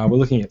 We're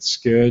looking at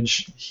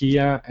Scourge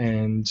here,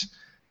 and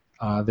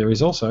there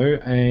is also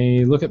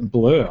a look at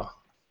Blur.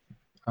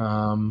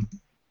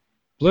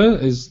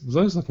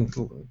 Blur's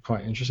looking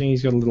quite interesting.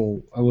 He's got a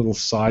little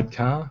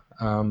sidecar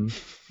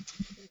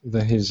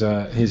that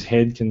his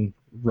head can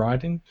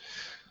ride in.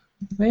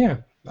 But yeah.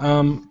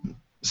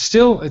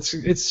 Still,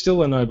 it's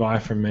still a no buy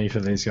from me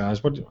for these guys.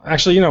 But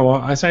actually, you know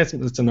what? I say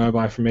it's a no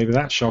buy from me, but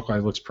that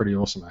Shockwave looks pretty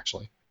awesome,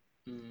 actually.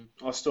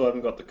 I I still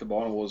haven't got the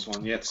Combiner Wars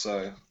one yet,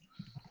 so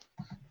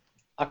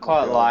I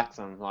quite Okay. like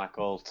them, like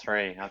all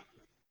three.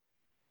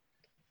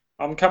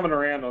 I'm coming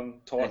around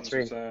on Titan's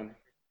three. Return.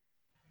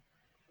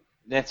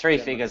 They're three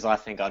Yeah, figures I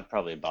think I'd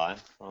probably buy.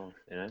 Well,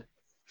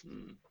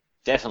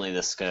 definitely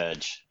the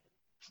Scourge.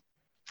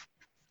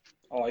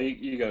 Oh,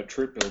 you got to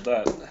troop build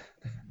that.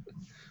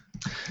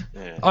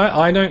 Yeah.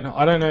 I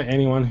don't know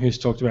anyone who's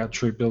talked about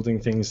troop building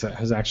things that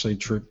has actually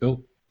troop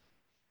built.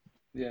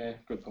 Yeah,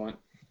 good point.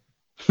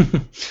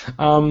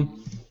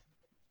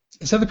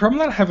 So the problem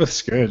that I have with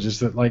Scourge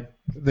is that like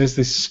there's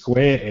this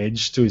square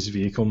edge to his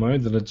vehicle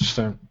mode that I just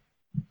don't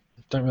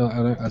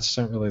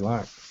really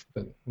like.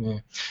 But yeah.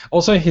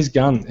 Also, his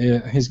gun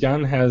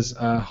has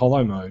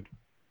hollow mode.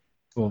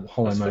 Well,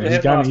 hollow That's mode. for His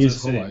the gun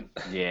headmasters, is hollow.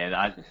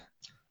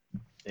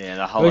 Yeah,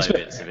 the hollow Looks a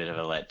bit- bit's a bit of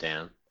a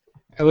letdown.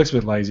 It looks a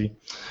bit lazy.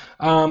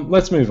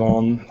 Let's move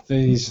on.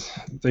 These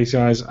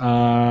guys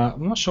are.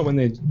 I'm not sure when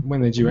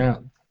they're due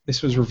out.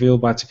 This was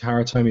revealed by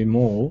Takara Tomy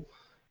Mall.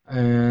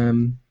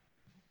 Didn't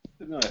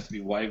it have to be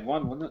Wave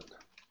 1, wouldn't it?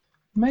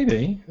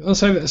 Maybe.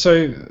 So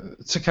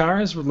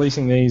Takara's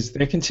releasing these.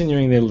 They're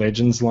continuing their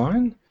Legends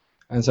line,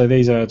 and so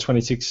these are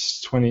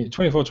 26, 20,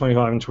 24,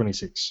 25, and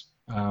 26.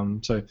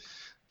 So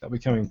they'll be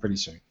coming pretty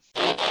soon.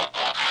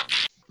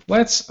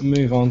 Let's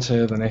move on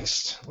to the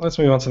next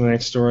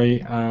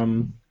story.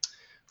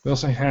 We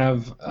also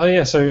have. Oh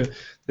yeah. So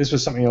this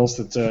was something else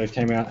that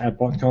came out at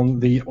BotCon.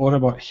 The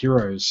Autobot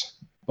Heroes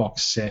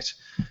box set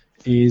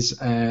is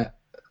a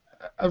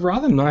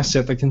rather nice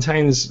set that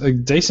contains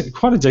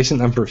quite a decent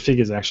number of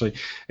figures actually.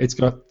 It's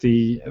got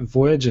the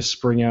Voyager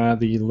Springer,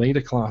 the Leader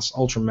Class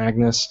Ultra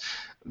Magnus,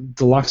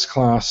 Deluxe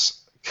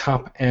Class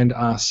Cup and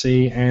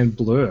RC, and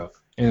Blur.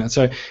 And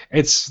so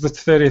it's the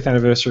 30th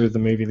anniversary of the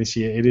movie this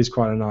year. It is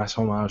quite a nice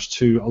homage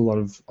to a lot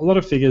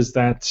of figures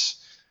that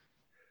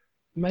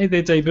made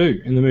their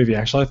debut in the movie.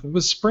 Actually,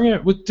 did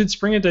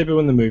Springer debut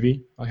in the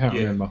movie? I can't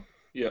remember.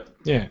 Yeah.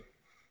 Yeah.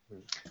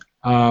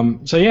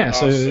 So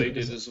RC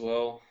did as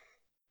well.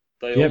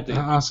 They all did.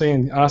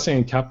 RC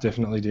and Cup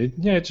definitely did.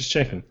 Yeah, just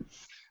checking.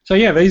 So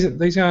yeah,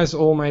 these guys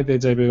all made their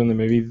debut in the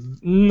movie,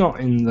 not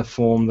in the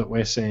form that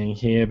we're seeing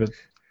here, but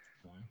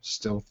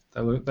still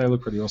they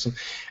look pretty awesome.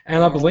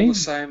 And I believe the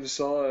same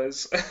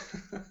size.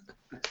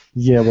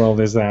 Yeah, well,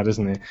 there's that,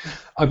 isn't there?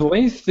 I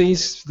believe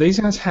these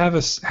guys have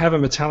a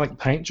metallic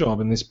paint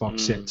job in this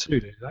box set too,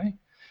 do they?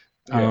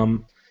 Yeah.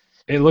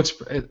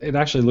 It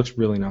actually looks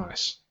really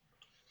nice.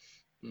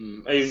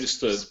 Even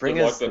just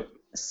the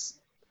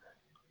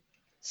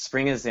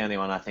Springer's the only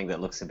one I think that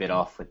looks a bit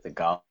off with the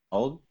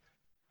gold.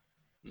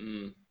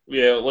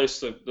 Yeah, at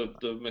least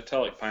the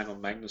metallic paint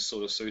on Magnus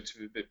sort of suits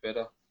him a bit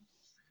better.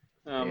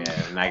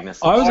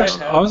 Magnus. I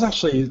was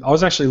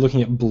actually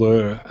looking at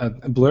Blur.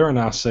 Blur and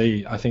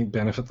RC, I think,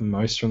 benefit the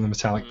most from the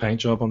metallic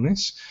paint job on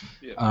this.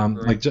 Yeah,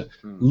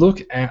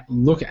 look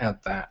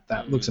at that.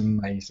 That looks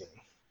amazing.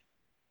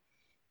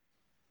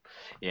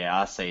 Yeah,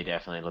 RC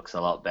definitely looks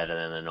a lot better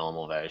than the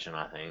normal version,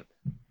 I think.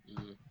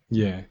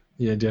 Yeah,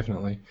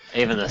 definitely.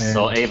 Even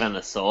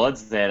the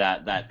swords, they're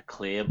that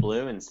clear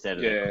blue instead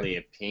of the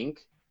clear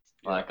pink.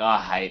 Like I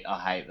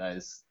hate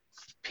those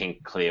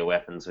pink clear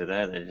weapons with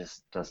it. It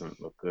just doesn't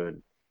look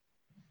good.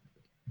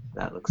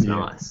 That looks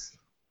nice.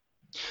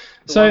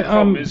 The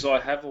problem is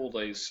I have all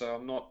these, so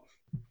I'm not.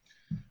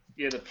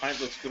 Yeah, the paint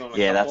looks good on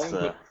a couple of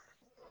them.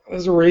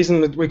 There's a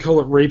reason that we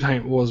call it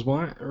Repaint Wars,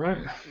 right?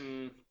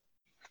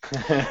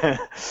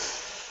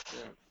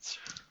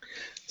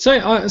 So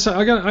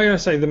I gotta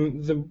say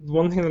the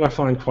one thing that I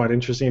find quite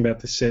interesting about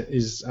this set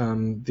is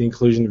the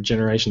inclusion of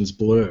Generations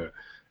Blur.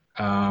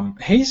 I'm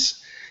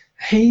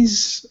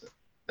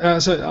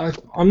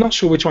not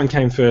sure which one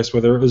came first,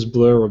 whether it was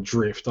Blur or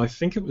Drift. I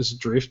think it was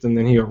Drift, and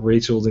then he got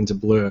retooled into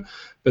Blur.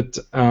 But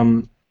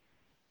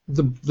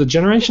the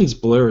Generations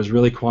Blur is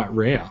really quite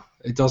rare.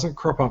 It doesn't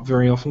crop up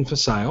very often for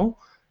sale,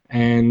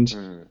 and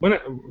when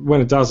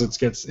it does,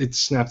 it's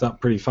snapped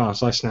up pretty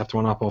fast. I snapped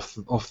one up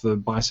off the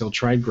buy sell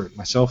trade group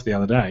myself the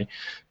other day.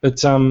 But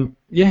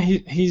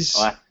he's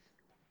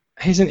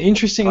an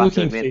interesting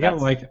looking figure.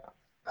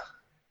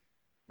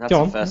 That's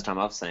the first time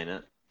I've seen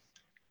it.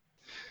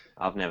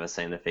 I've never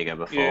seen the figure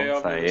before,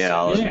 I've never seen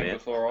I'll it admit.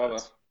 before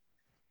either.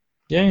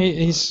 Yeah,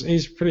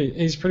 he's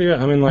pretty rare.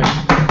 I mean, like,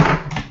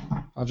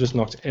 I've just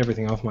knocked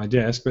everything off my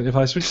desk. But if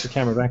I switch the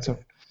camera back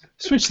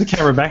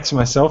to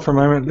myself for a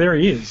moment, there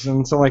he is.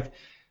 And so, like,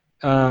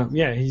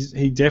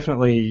 he's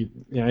definitely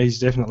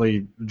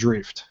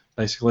Drift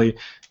basically,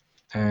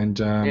 and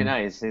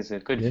he's a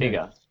good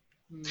figure.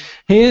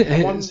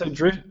 So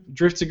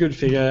Drift's a good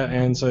figure,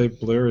 and so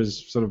Blur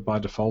is sort of by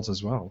default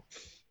as well.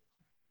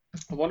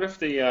 I wonder if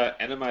the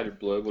animated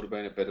Blur would have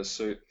been a better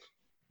suit.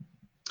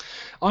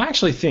 I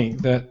actually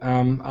think that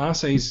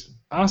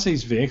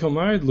RC's vehicle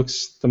mode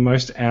looks the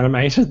most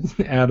animated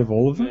out of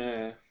all of them.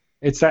 Yeah.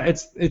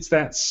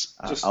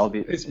 I'll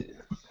be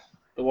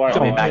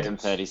back in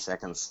 30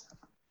 seconds.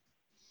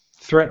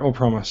 Threat or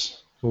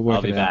promise? We'll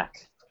work it out.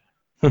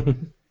 I'll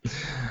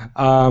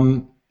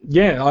be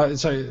back.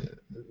 So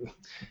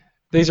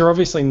these are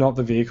obviously not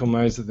the vehicle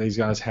modes that these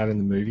guys had in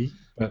the movie,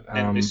 But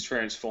and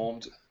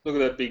mistransformed. Look at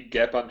that big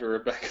gap under her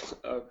back,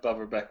 above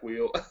her back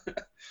wheel.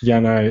 Yeah,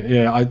 no,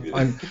 yeah, I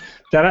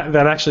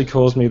that actually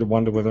caused me to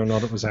wonder whether or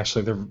not it was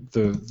actually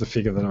the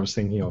figure that I was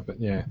thinking of. But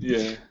yeah.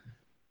 Yeah.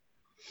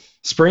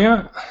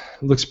 Springer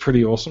looks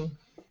pretty awesome.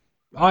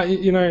 I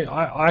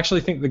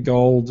actually think the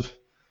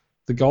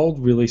gold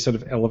really sort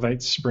of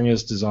elevates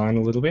Springer's design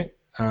a little bit.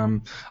 I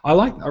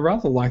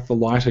rather like the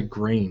lighter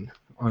green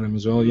on him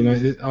as well. You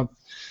know,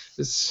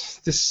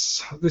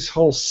 this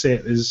whole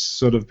set is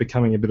sort of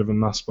becoming a bit of a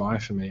must-buy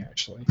for me,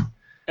 actually.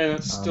 And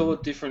it's still a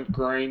different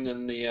green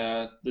than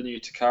the new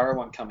Takara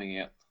one coming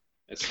out.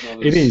 It's not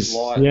as It is,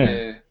 light.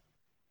 yeah.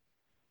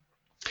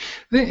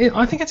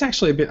 I think it's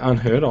actually a bit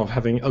unheard of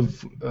having a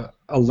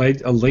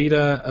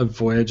leader, a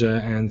Voyager,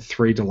 and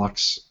 3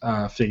 deluxe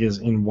figures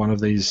in one of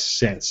these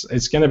sets.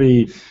 It's going to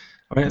be,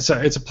 it's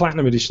a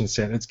Platinum Edition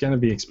set. It's going to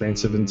be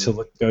expensive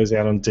until it goes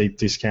out on deep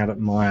discount at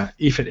Myer,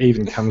 if it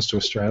even comes to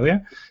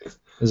Australia.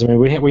 Because, I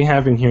mean, we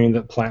have been hearing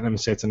that Platinum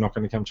sets are not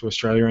going to come to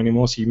Australia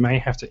anymore, so you may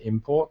have to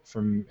import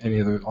from any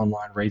of the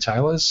online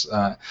retailers.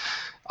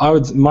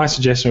 My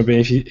suggestion would be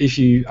if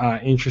you are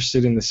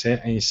interested in the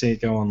set and you see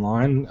it go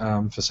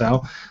online for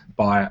sale,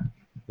 buy it.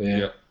 Yeah.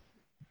 Yep.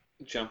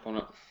 Jump on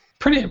it.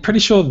 Pretty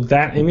sure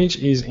that image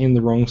is in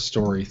the wrong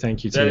story.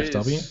 Thank you,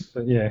 TFW.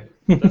 But yeah.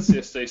 That's the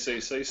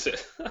SDCC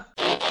set.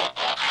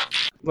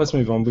 Let's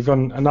move on. We've got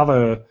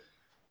another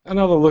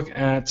look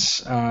at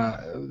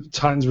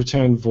Titan's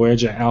Return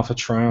Voyager Alpha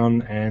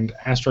Trion and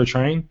Astro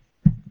Train.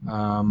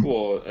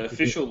 Well, an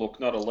official look,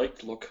 not a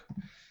leaked look.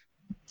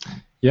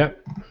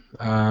 Yep.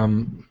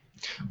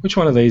 Which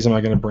one of these am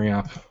I going to bring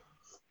up?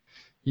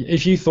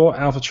 If you thought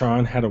Alpha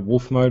Trion had a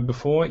wolf mode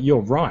before,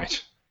 you're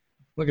right.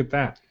 Look at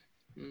that.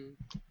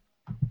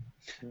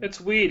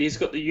 It's weird. He's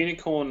got the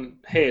unicorn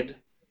head,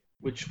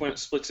 which when it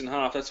splits in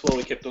half, that's why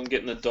we kept on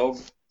getting the dog.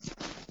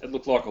 It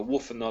looked like a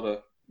wolf and not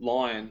a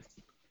lion,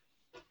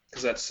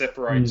 because that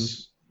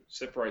separates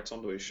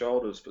onto his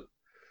shoulders. But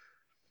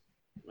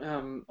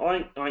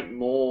I think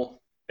more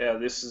out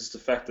of this is the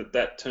fact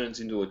that turns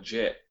into a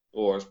jet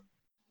or a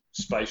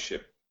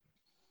spaceship.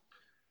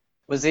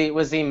 Was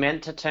he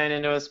meant to turn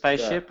into a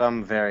spaceship? Yeah.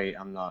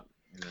 I'm not.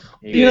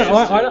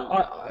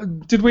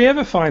 Did we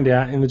ever find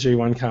out in the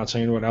G1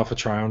 cartoon what Alpha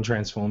Trion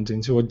transformed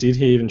into, or did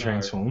he even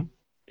transform?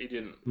 He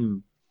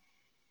didn't.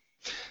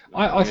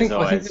 I think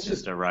it's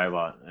just a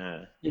robot.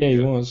 Yeah, he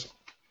was.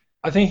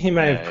 I think he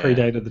may have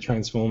predated the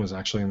Transformers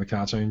actually in the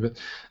cartoon, but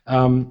they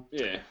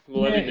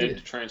didn't need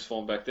to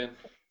transform back then.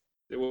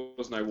 There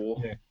was no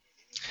war. Yeah.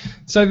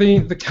 So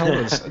the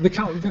colours,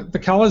 the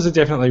colours are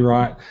definitely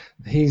right.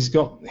 He's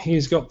got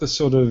the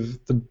sort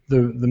of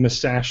the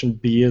moustache and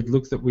beard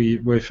look that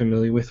we're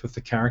familiar with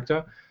the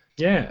character.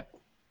 Yeah,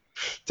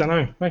 don't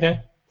know.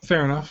 Okay,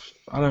 fair enough.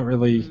 I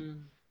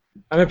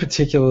don't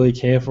particularly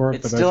care for it.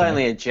 It's still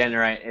only a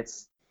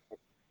It's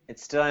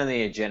still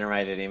only a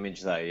generated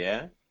image though.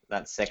 Yeah,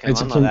 that second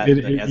one,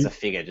 as a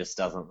figure, just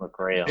doesn't look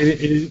real.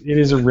 It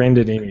is a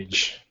rendered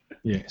image.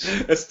 Yes.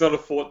 It's not a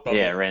thought bubble.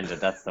 Yeah, rendered.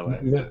 That's the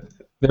word.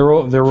 They're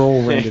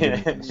all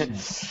rendered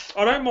images.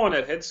 I don't mind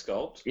that head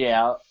sculpt.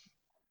 Yeah,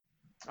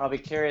 I'll be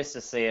curious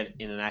to see it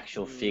in an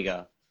actual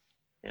figure.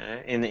 You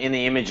know, in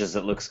the images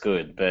it looks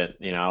good, but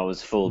I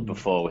was fooled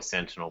before with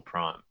Sentinel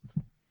Prime.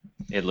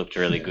 It looked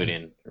really good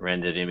in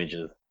rendered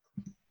images.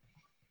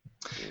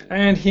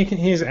 And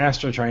here's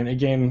Astro Train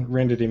again,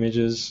 rendered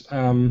images.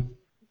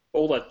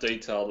 All that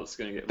detail that's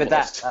going to get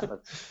lost.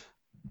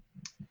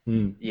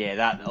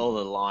 Yeah, all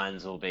the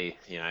lines will be,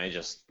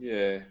 just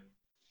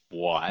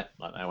white.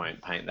 Like they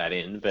won't paint that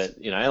in, but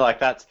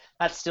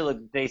that's still a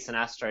decent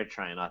Astro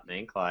Train, I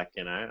think. I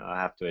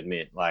have to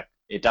admit,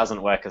 it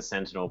doesn't work as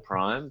Sentinel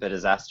Prime, but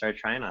as Astro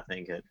Train, I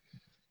think it's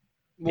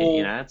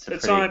a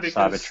pretty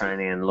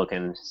Cybertronian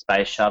looking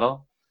space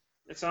shuttle.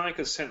 It's only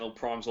because Sentinel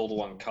Prime's all the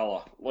one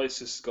colour. At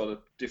least it's got a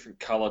different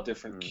colour,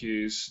 different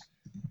cues.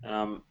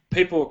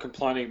 People are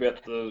complaining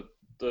about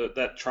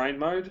that train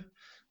mode.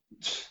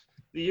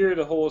 The Year of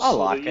the Horse,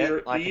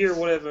 the year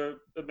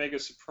whatever, Omega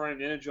Supreme,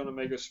 the Energon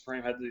Omega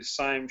Supreme had the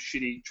same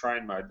shitty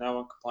train mode. No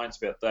one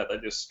complains about that. They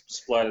just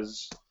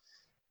splatters.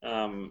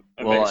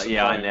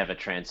 I never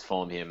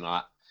transform him.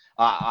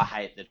 I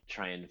hate the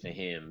train for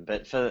him,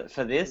 but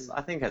for this,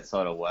 I think it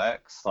sort of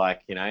works.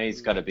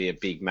 He's got to be a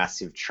big,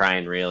 massive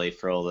train really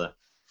for all the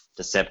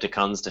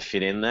Decepticons to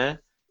fit in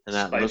there, and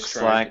that looks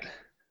train. Like.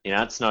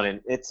 It's not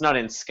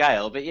in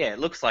scale, but yeah, it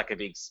looks like a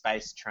big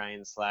space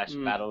train /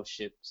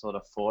 battleship sort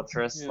of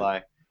fortress.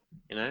 I'd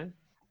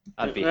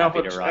be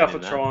happy to ride Alpha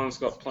in that. Trion's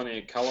got plenty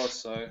of colour,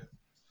 so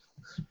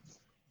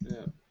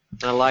yeah.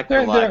 I like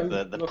the plow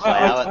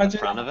at the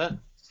front of it.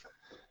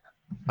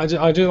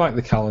 I do like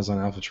the colours on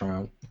Alpha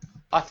Trion.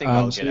 I think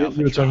I'll get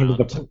Alpha Trion,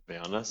 to be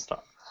honest.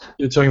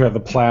 You're talking about the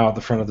plow at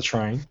the front of the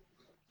train.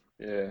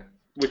 Yeah,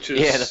 which is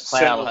the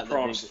plow Sentinel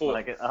Prime's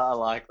foot. I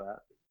like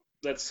that.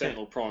 That's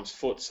Sentinel Prime's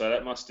foot, so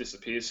that must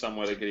disappear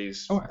somewhere to get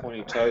his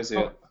pointy toes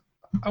out.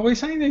 Are we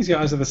saying these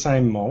guys are the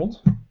same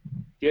mould?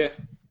 Yeah.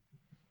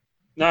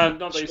 No,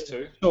 not these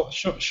two.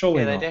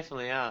 Surely not. They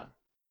definitely are.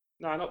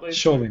 No, not these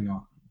Surely two.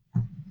 not.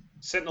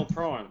 Sentinel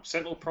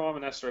Prime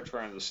and Astro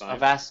Train are the same.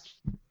 I've asked.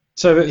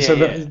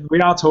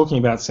 We are talking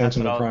about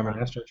Sentinel what I was Prime and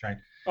wondering. Astro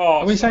Train. Oh,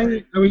 Are we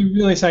sorry.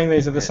 really saying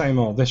these are the same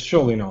mold? They're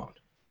surely not.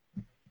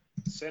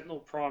 Sentinel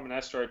Prime and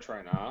Astro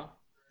Train are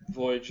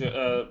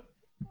Voyager.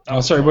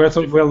 Oh, sorry,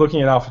 we're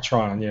looking at Alpha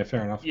Trion. Yeah,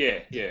 fair enough. Yeah.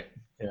 Yeah.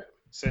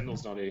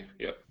 Sentinel's not here.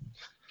 Yep.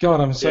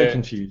 God, I'm so Yeah.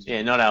 confused.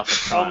 Yeah, not Alpha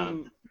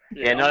Trion.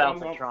 Yeah, not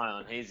I'm- Alpha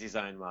Trion. He's his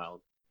own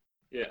mold.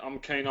 Yeah, I'm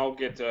keen. I'll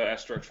get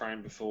Astro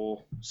Train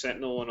before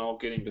Sentinel, and I'll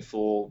get him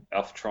before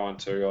Alpha Trion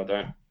too.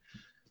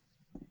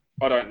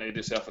 I don't need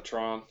this Alpha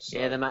Trion. So.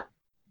 Yeah,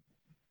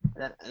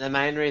 the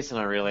main reason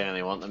I really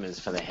only want them is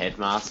for the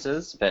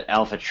headmasters, but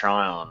Alpha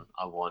Trion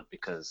I want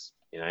because,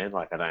 I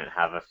don't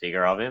have a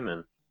figure of him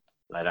and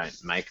they don't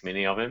make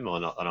many of him, or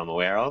not that I'm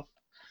aware of.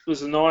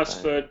 There's a nice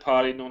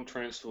third-party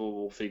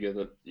non-transferable figure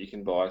that you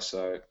can buy.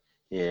 So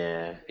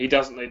Yeah. he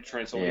doesn't need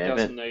transform. Yeah, he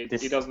doesn't but need.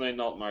 this- He doesn't need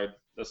Night Mode.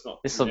 That's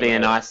not. This will be a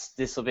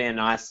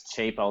nice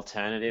cheap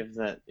alternative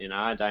that,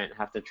 I don't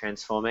have to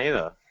transform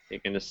either. You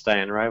can just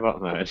stay in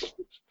robot mode.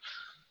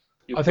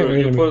 You'll I think put, we're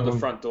you'll gonna put it move at the on.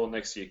 front door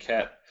next to your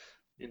cat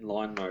in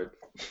line mode.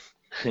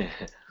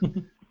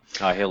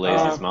 Oh, he'll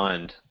lose his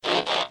mind.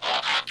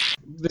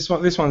 This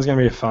one's going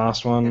to be a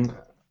fast one.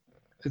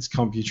 It's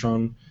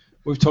Computron.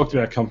 We've talked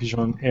about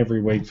Computron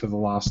every week for the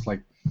last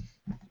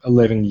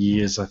 11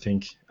 years, I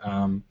think.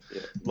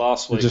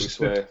 Last week, we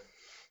swear.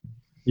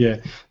 Yeah,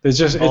 there's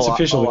just it's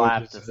official. All I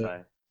have to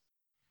say.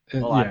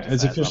 All I have to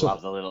it's say is official. I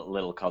love the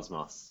little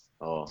Cosmos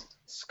or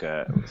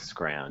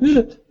Scrounge.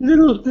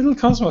 Little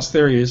Cosmos.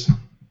 There he is.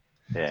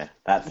 Yeah,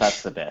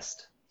 that's the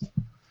best.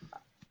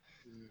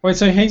 Wait,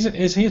 so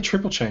is he a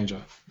triple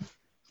changer?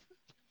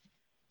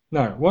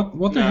 No.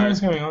 What the No. hell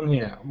is going on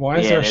here? Why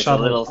is Yeah, there a there's a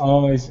shuttle?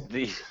 little- It's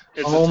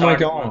Oh a my target,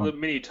 God. the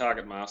mini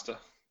target master.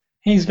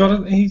 He's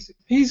got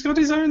he's got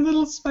his own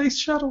little space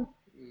shuttle.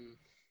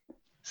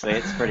 See,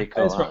 it's pretty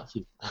cool. That's Huh?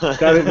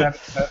 quite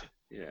cute.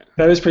 Yeah.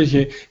 That is pretty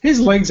cute.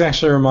 His legs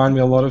actually remind me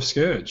a lot of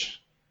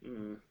Scourge.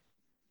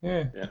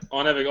 Yeah. Yeah.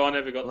 I never got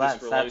Well,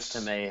 this release. that's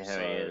to me who so,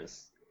 he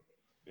is.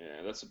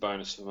 Yeah, that's a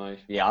bonus for me.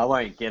 Yeah, I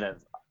won't get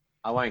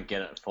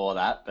it for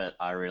that, but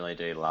I really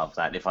do love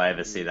that. If I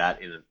ever see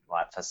that in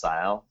for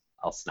sale,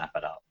 I'll snap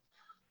it up.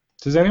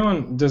 Does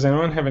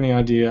anyone have any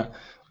idea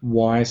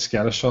why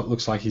Scattershot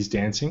looks like he's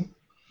dancing?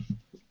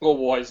 Or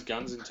why his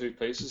gun's in two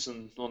pieces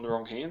and on the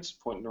wrong hands,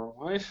 pointing the wrong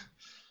way.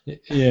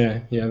 Yeah.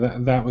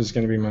 That was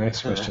going to be my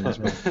next question as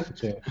well.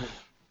 Yeah.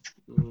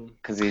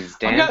 Because he's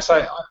I gotta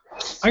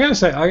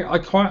say, I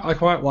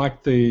quite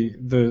like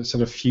the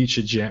sort of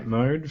future jet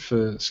mode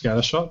for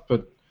Scattershot,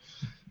 but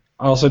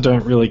I also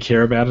don't really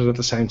care about it at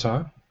the same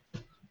time.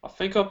 I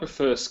think I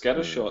prefer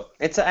Scattershot.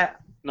 It's a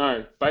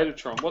No,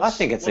 Betatron. I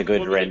think it's a good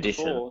what did it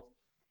rendition. before?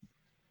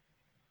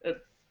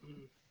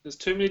 There's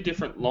too many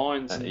different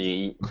lines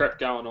and crap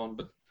going on.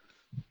 But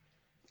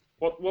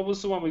what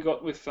was the one we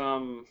got with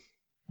Onslaught?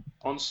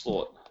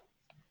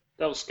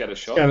 That was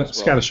Scattershot.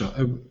 as well. Scattershot.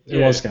 It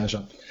was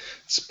Scattershot.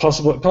 It's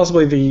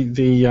possibly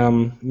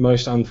the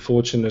most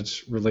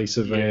unfortunate release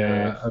of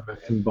a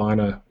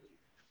combiner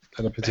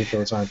at a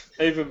particular time.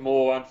 Even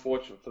more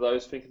unfortunate for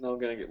those thinking they were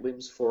going to get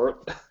limbs for it.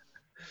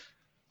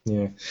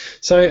 Yeah.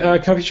 So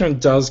Computron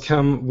does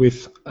come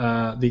with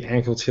the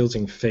ankle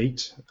tilting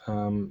feet,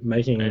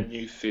 making And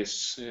new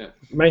fists, yeah.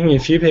 making a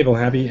few people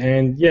happy,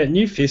 and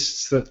new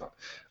fists that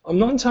I'm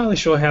not entirely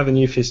sure how the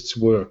new fists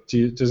work.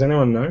 Does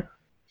anyone know?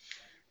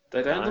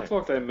 They don't look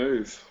like they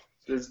move.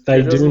 They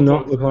it doesn't do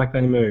not look like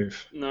they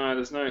move. No,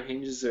 there's no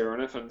hinges there or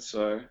anything,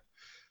 so...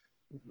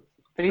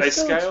 But he They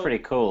still looks scale- pretty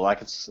cool.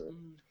 Like it's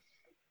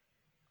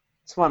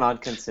one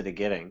I'd consider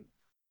getting.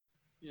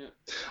 Yeah.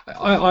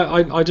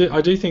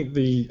 I do think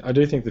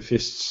the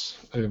fists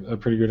are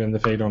pretty good and the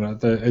feet on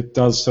it. It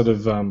does sort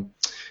of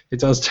it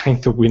does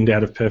take the wind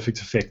out of Perfect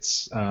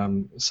Effects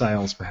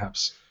sales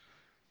perhaps.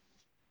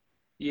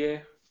 Yeah.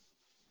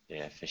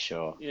 Yeah, for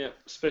sure. Yeah,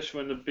 especially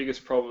when the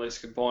biggest problem with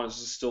these combiners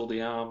is still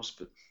the arms,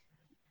 but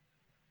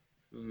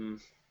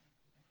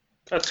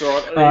that's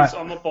all right. These,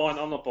 I'm not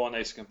buying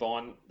these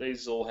combined.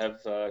 These all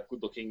have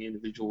good-looking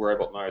individual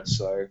robot modes,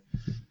 so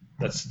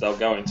they'll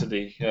go into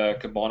the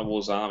Combiner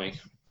Wars army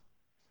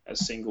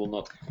as single,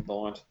 not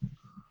combined.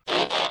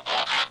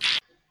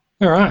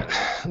 All right,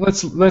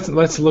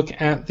 let's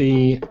look at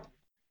the.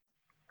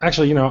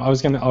 Actually, I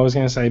was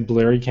gonna say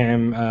blurry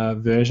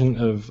cam version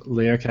of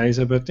Leo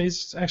Kaiser, but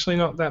it's actually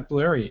not that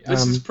blurry.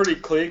 This is pretty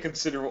clear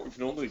considering what we've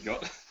normally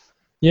got.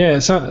 Yeah,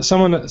 so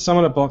someone at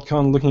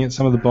BotCon looking at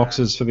some of the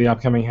boxes for the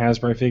upcoming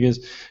Hasbro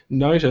figures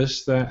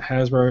noticed that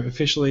Hasbro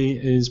officially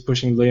is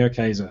pushing Leo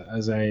Kaiser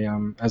as a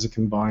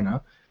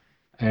combiner,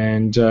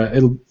 and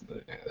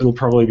it'll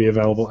probably be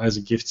available as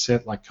a gift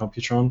set like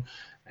Computron,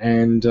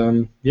 and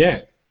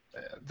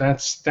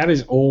that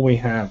is all we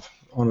have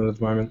on it at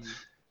the moment.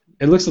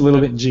 It looks a little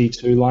bit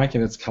G2-like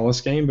in its color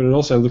scheme, but it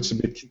also looks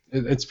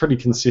it's pretty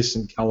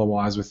consistent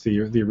color-wise with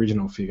the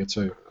original figure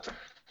too.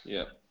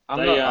 Yeah.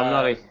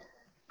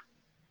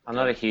 I'm I'm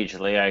not a huge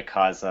Leo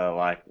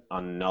Kaiser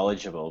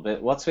knowledgeable,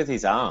 but what's with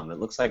his arm? It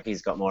looks like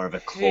he's got more of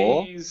a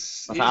claw.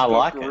 He's I got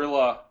like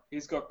gorilla.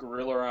 He's got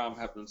gorilla arm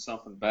happening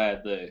something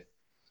bad there.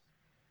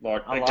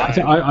 Like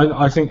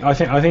I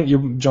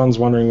think John's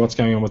wondering what's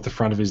going on with the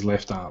front of his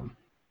left arm.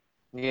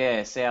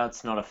 Yeah, see how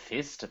it's not a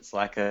fist? It's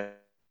like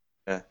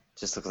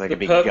just looks like the a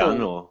big purple,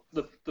 gun or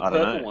the I don't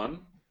purple know. one.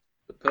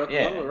 The purple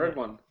one or the red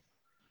one?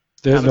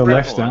 The the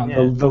left red one,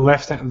 hand,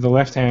 the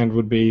left hand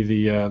would be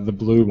the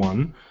blue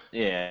one,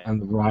 Yeah. and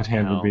the right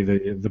hand would be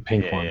the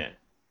pink Yeah, one. yeah.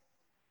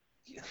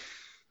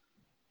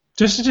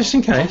 Just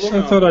in case,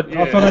 I thought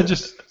I'd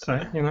just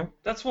say, you know.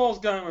 That's why I was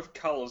going with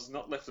colours,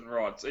 not left and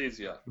right. It's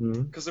easier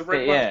Mhm. because the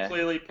red But yeah, one's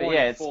clearly but pointing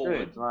yeah, it's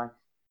forward. good. Like,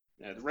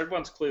 Yeah, the red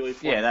one's clearly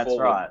pointing yeah, that's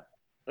forward. right.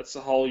 That's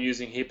the whole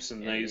using hips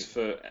and knees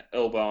for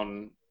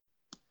elbow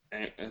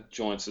and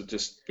joints. Are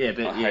just Yeah,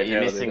 but you're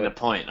missing the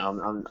point.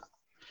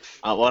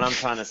 What I'm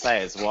trying to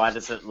say is, why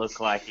does it look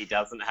like he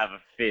doesn't have a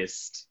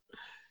fist?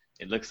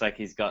 It looks like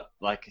he's got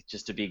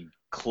just a big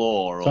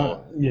claw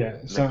or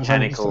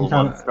mechanical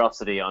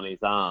monstrosity on his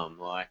arm.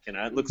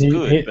 It looks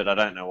good, but I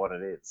don't know what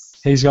it is.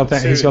 He's got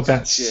that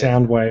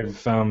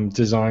Soundwave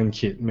design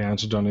kit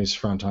mounted on his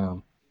front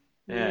arm.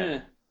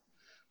 Yeah.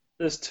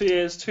 There's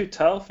two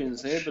tail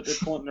fins there, but they're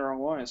pointing the wrong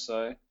way.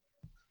 So.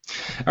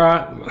 All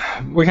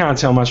right, we can't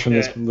tell much from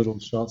this little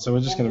shot, so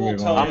we're just going to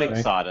move on. I'm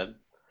excited.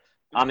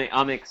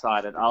 I'm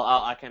excited.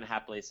 I can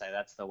happily say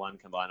that's the one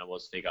Combiner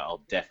Wars figure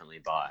I'll definitely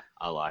buy.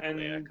 I like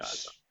Leo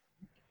Kaiser.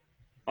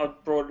 I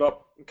brought it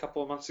up a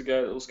couple of months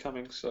ago that it was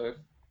coming, so.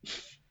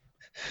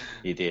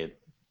 You did.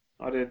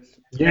 I did.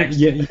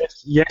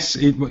 Yes,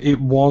 it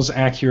was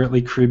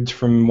accurately cribbed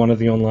from one of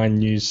the online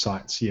news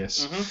sites,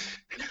 yes.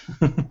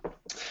 Mm-hmm.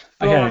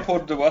 Okay.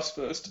 Reported to us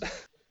first.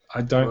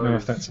 I don't know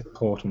if that's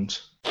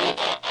important.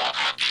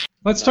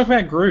 Let's talk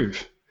about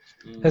Groove.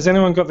 Has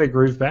anyone got their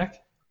Groove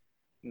back?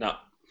 No.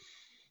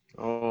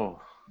 Oh,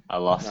 I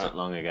lost it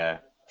long ago.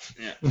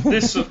 Yeah.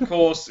 This, of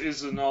course,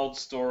 is an old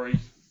story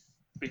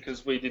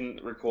because we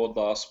didn't record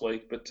last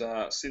week, but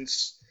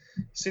since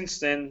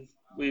then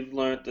we've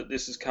learnt that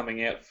this is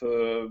coming out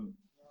for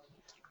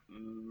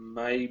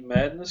May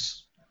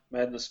Madness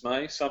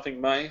May, something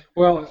May.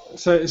 Well,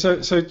 so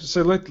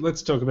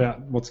let's talk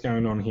about what's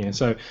going on here.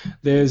 So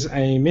there's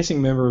a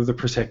missing member of the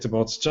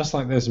Protectobots, just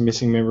like there's a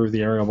missing member of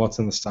the Aerialbots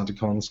and the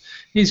Stunticons.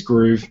 He's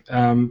Groove.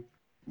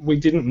 We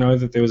didn't know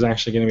that there was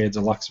actually going to be a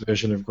deluxe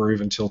version of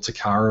Groove until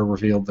Takara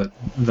revealed that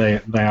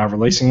they are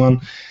releasing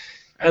one.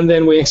 And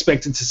then we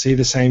expected to see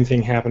the same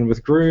thing happen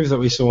with Groove that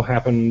we saw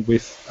happen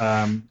with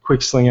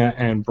Quickslinger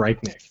and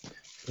Breakneck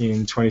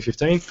in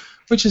 2015,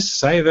 which is to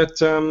say that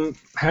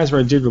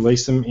Hasbro did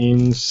release them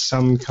in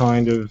some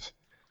kind of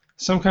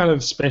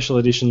special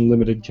edition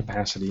limited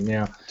capacity.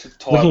 Now,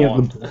 looking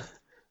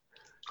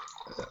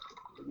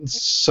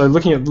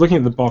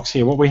at the box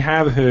here, what we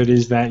have heard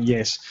is that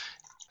yes.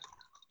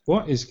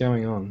 What is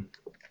going on?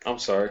 I'm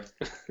sorry.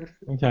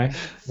 Okay,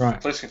 right.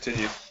 Please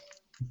continue.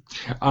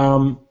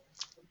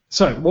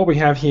 So what we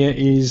have here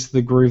is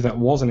the Groove that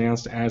was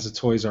announced as a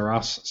Toys R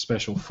Us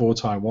special for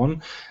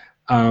Taiwan.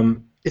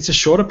 It's a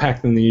shorter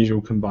pack than the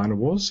usual Combiner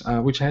Wars,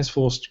 which has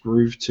forced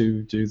Groove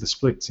to do the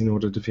splits in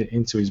order to fit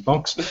into his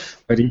box.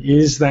 But he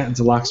is that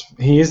deluxe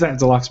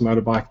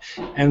motorbike,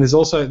 and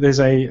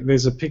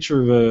there's a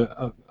picture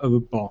of a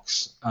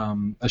box,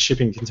 a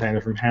shipping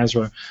container from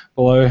Hasbro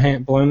below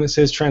him that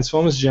says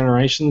Transformers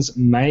Generations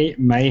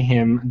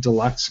Mayhem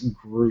Deluxe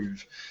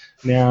Groove.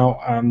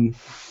 Now,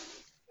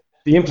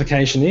 the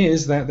implication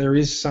is that there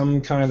is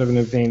some kind of an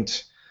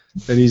event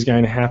that is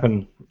going to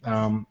happen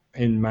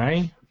in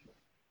May.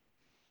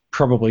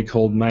 Probably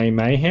called May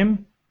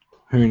Mayhem,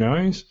 who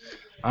knows?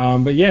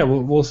 But yeah,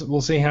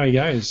 we'll see how he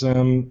goes.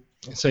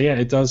 So yeah,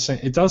 it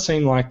does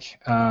seem like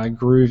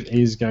Groove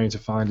is going to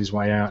find his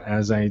way out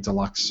as a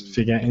deluxe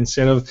figure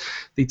instead of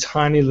the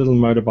tiny little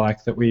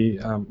motorbike that we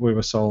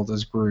were sold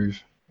as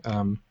Groove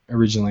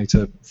originally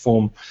to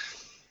form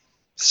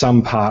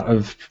some part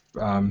of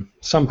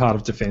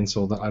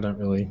Defensor that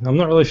I'm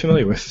not really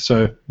familiar with.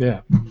 So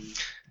yeah.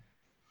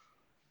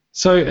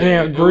 So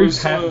now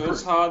Groove it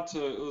was hard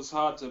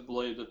to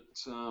believe that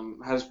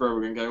Hasbro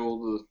were going to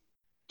go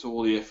to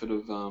all the effort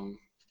of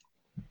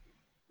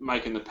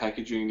making the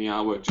packaging and the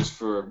artwork just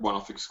for a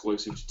one-off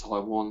exclusive to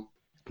Taiwan.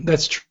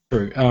 That's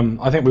true.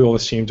 I think we all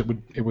assumed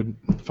it would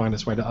find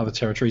its way to other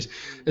territories,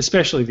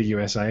 especially the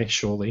USA.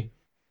 Surely.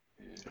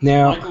 Yeah.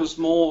 Now, I think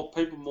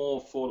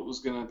people thought it was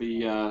going to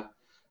be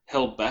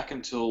held back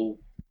until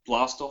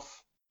Blastoff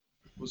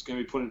was going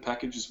to be put in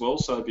package as well,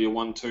 so it'd be a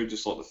 1-2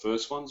 just like the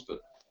first ones,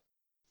 but.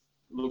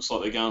 Looks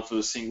like they're going for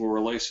the single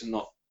release and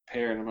not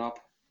pairing them up.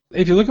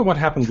 If you look at what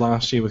happened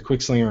last year with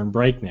Quickslinger and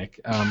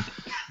Breakneck,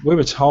 we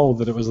were told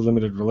that it was a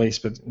limited release,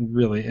 but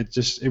really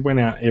it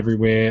went out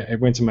everywhere. It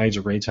went to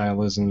major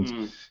retailers,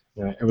 and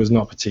it was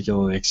not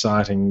particularly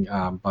exciting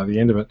by the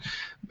end of it,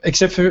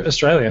 except for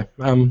Australia.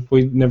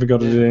 We never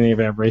got it at any of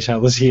our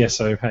retailers here.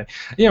 So hey,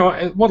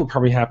 what'll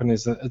probably happen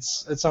is that at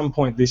some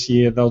point this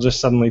year they'll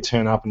just suddenly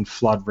turn up and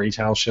flood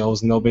retail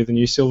shelves, and they'll be the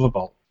new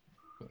Silverbolt.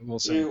 we'll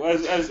see. Yeah,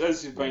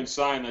 as you've been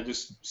saying, they're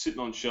just sitting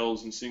on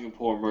shelves in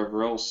Singapore and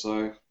wherever else.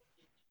 So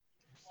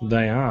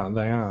They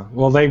are.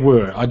 Well, they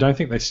were. I don't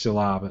think they still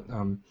are, but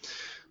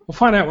we'll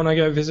find out when I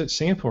go visit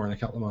Singapore in a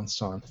couple of months'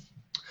 time.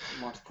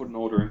 I might have to put an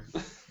order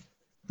in.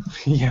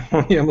 Yeah,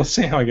 we'll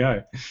see how I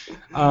go.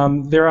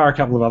 There are a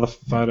couple of other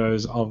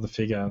photos of the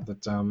figure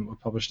that were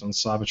published on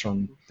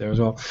Cybertron there as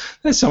well.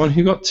 There's someone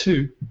who got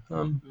two.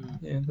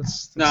 Yeah,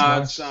 that's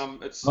nice.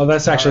 It's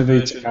that's actually the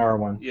version. Takara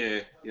one. Yeah,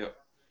 yep.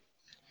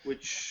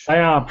 Which They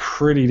are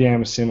pretty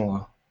damn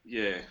similar.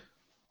 yeah.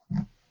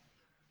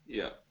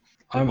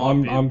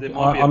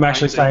 I'm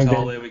actually saying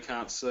that there we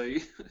can't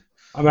see.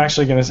 I'm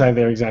actually going to say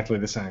they're exactly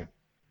the same.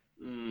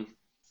 Mm.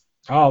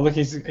 Oh, look,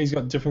 he's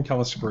got different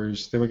colour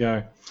screws. There we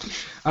go.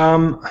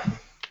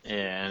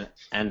 Yeah,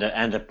 and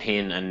a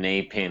pin, a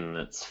knee pin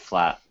that's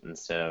flat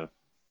instead of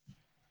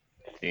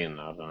thin.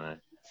 I don't know.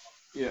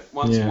 Yeah,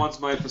 one's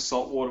made for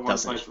salt water,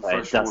 one's made for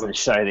fresh water. Doesn't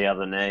show the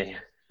other knee.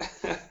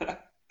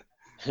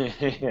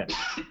 Yeah.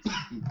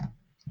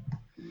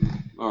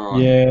 All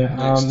right.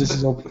 Yeah,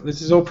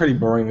 this is all pretty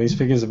boring. These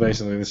figures are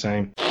basically the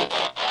same.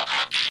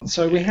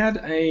 So we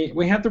had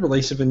the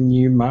release of a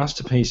new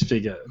Masterpiece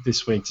figure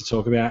this week to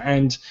talk about,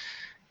 and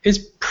it's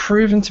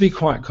proven to be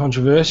quite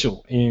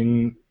controversial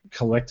in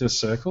collector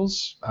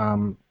circles,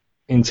 in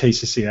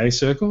TCCA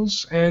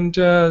circles, and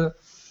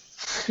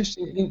just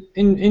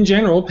in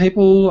general,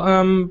 people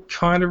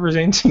kind of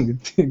resenting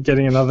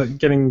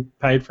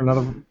paying for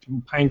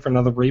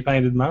another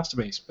repainted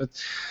Masterpiece. But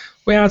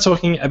we are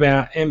talking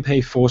about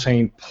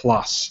MP14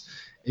 Plus.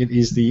 It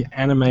is the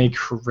anime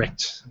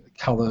correct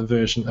color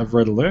version of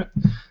Red Alert.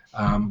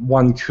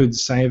 One could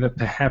say that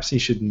perhaps he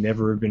should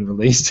never have been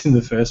released in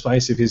the first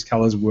place if his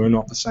colors were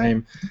not the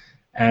same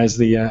as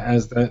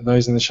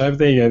those in the show. But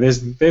there you go.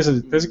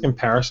 There's a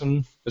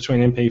comparison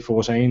between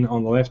MP14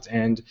 on the left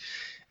and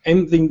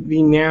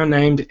the now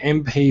named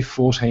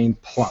MP14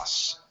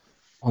 Plus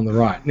on the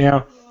right.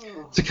 Now,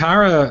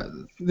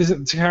 Takara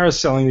is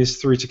selling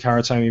this through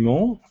Takara Tomy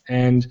Mall,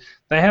 and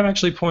they have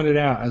actually pointed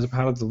out as a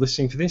part of the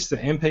listing for this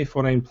that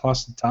MP14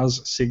 Plus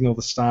does signal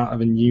the start of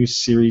a new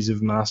series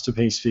of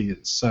Masterpiece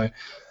figures. So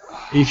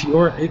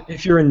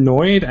if you're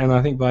annoyed, and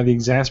I think by the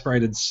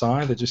exasperated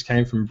sigh that just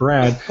came from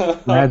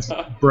Brad's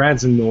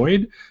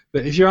annoyed,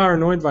 but if you are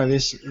annoyed by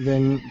this,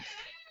 then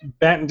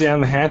batten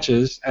down the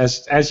hatches,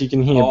 as you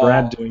can hear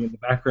Brad doing in the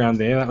background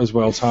there. That was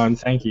well timed,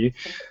 thank you.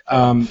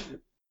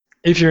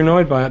 If you're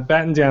annoyed by it,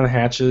 batten down the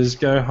hatches,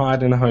 go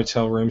hide in a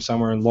hotel room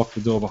somewhere and lock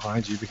the door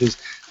behind you, because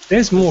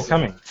there's more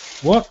coming.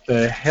 What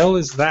the hell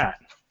is that?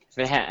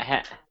 But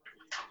how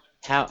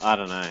I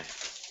don't know.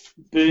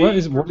 What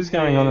is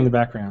going on in the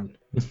background?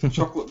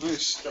 Chocolate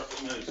mousse.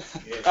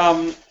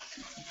 Yeah.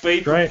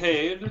 Be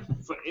prepared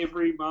for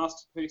every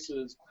Masterpiece that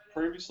has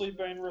previously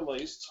been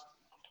released.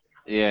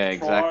 Yeah,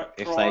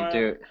 exactly. If they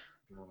do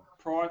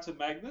prior to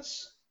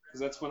Magnus,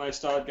 because that's when they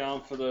started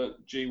going for the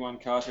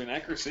G1 cartoon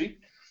accuracy,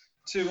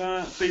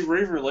 to be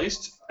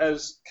re-released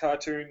as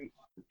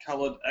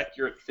cartoon-coloured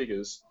accurate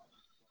figures.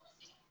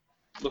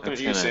 Looking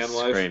That's at you,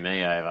 Soundwave. Screw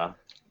me over.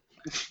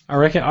 I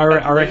reckon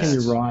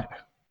you're right.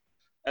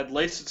 At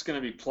least it's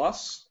going to be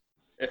plus.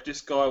 If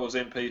this guy was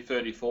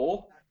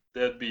MP34,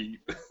 there'd be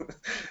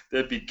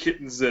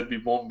kittens, there'd be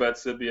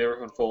wombats, there'd be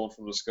everything falling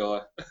from the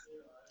sky.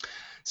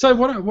 So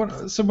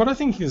what I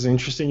think is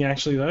interesting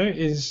actually though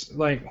is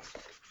like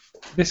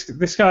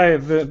this guy,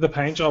 the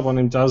paint job on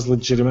him does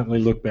legitimately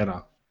look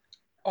better.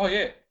 Oh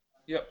yeah,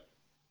 yep.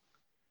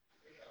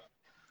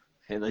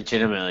 It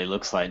legitimately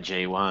looks like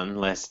G1,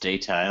 less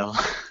detail.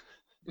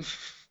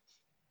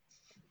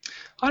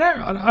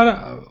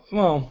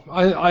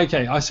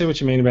 Okay, I see what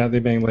you mean about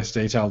there being less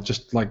detail,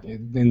 just like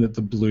in that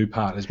the blue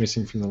part is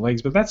missing from the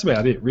legs, but that's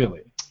about it,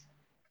 really.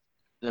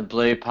 The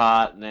blue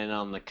part, and then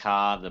on the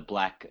car, the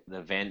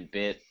vent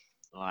bit,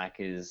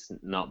 is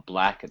not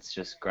black, it's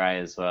just grey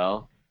as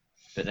well.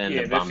 But then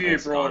the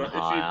bumper's gone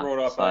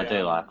higher, so I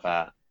do like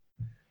that.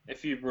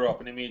 If you brought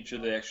up an image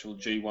of the actual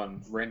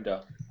G1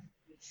 render,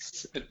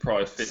 it'd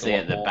probably fit See a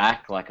lot at the more.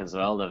 back, as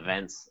well, the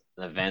vents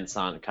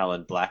aren't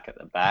coloured black at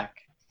the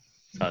back,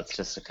 so it's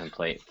just a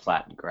complete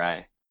flat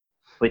grey.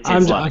 Which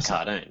is like the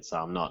cartoon, so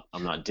I'm not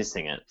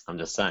dissing it. I'm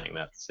just saying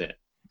that's it.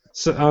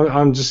 So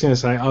I'm just going to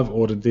say I've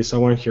ordered this. I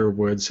won't hear a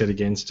word said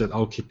against it.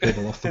 I'll kick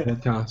people off the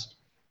podcast.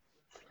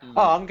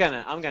 Oh, I'm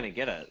gonna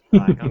get it.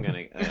 I'm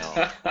gonna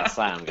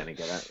say I'm gonna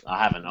get it.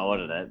 I haven't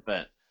ordered it,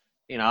 but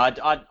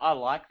I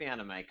like the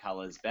anime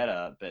colors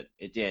better. But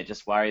it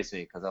just worries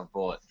me because I've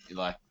bought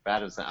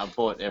I've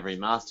bought every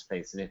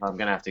Masterpiece, and if I'm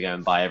gonna have to go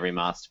and buy every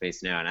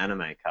Masterpiece now in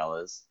anime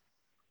colors,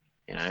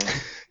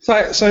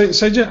 So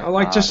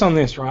just on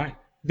this, right?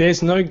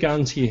 There's no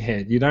gun to your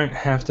head. You don't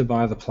have to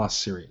buy the Plus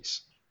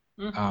series.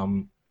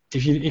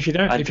 If you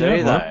don't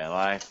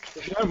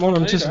want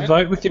them, just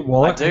vote with your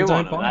wallet and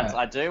don't buy it.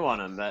 I do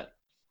want them, but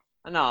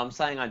no, I'm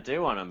saying I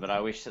do want them, but I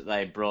wish that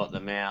they brought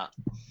them out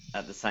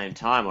at the same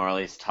time, or at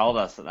least told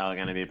us that they were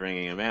going to be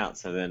bringing them out.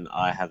 So then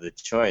I have the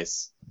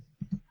choice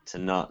to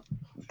not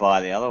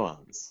buy the other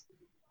ones.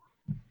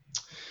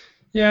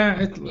 Yeah,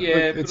 but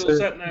it was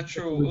that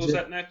natural.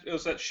 It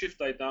was that shift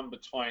they done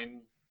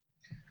between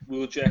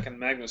Wheeljack and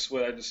Magnus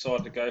where they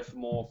decided to go for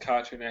more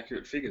cartoon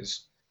accurate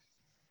figures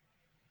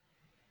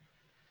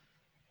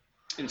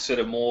instead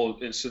of more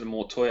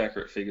toy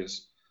accurate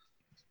figures.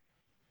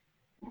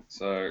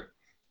 So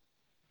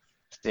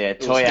yeah,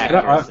 toy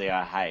accuracy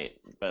I hate,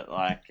 but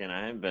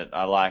but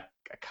I like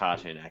a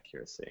cartoon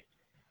accuracy.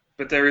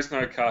 But there is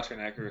no cartoon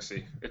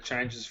accuracy. It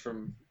changes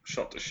from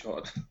shot to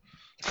shot.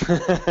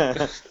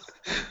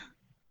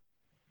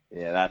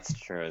 Yeah, that's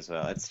true as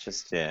well. It's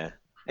just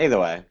Either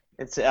way,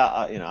 it's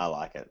I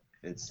like it.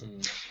 It's.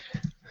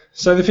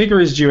 So the figure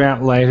is due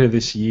out later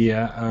this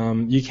year.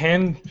 You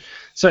can,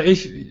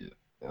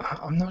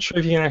 I'm not sure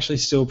if you can actually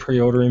still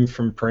pre-order him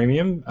from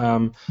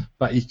Premium,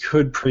 but you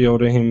could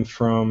pre-order him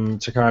from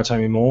Takara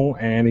Tomy Mall,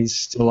 and he's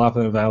still up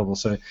and available.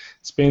 So I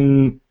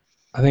think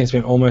it's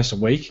been almost a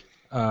week,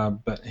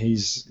 but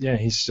he's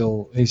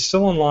still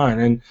online,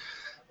 and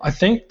I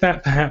think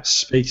that perhaps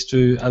speaks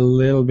to a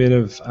little bit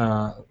of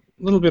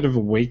a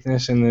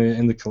weakness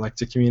in the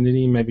collector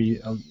community, maybe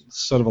a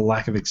sort of a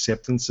lack of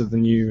acceptance of the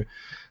new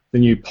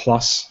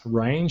Plus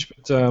range.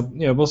 But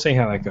we'll see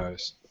how that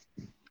goes.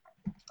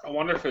 I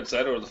wonder if it's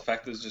that or the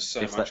fact there's just so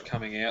much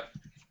coming out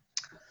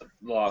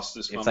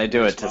this month. If they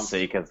do it to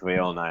Seekers, we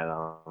all know that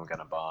I'm going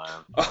to buy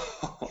them.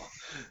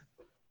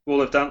 Well,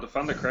 they've done it to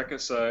Thundercracker,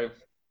 so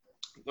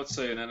let's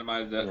see an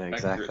animated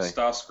accurate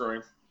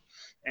Starscream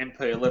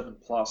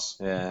MP11 Plus.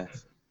 Yeah.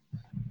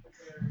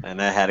 I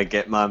know how to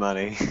get my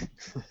money.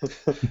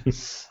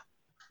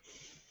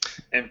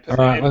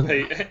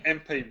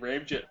 MP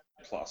Ramjet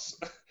Plus.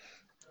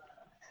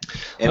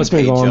 Let's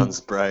move on.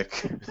 John's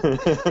broke.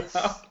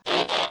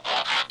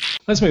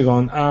 Let's move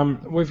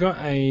on. We've got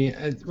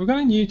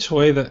a new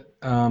toy that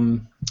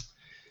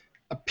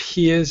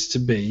appears to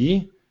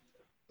be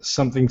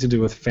something to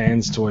do with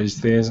fans toys.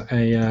 There's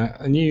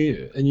a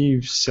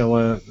new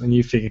seller, a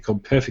new figure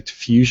called Perfect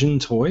Fusion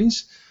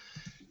Toys,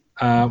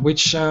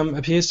 which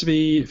appears to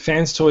be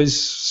fans toys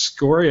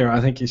Scoria.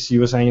 I think you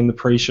were saying in the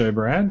pre-show,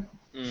 Brad.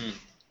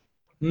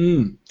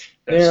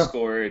 That's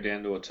Scoria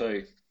down to a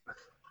T.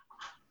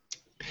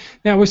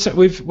 Now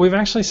we've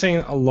actually seen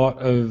a lot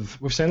of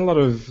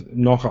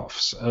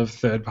knockoffs of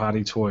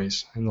third-party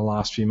toys in the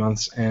last few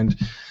months, and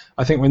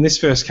I think when this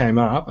first came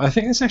up, I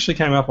think this actually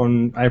came up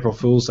on April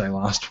Fool's Day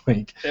last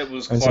week. It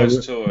was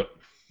close to it.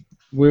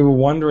 We were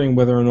wondering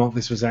whether or not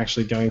this was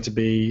actually going to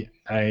be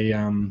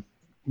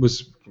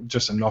was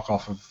just a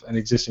knockoff of an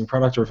existing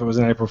product, or if it was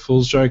an April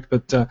Fool's joke.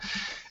 But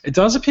it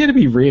does appear to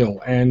be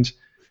real, and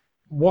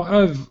what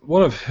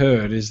I've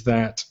heard is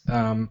that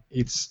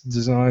it's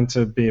designed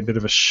to be a bit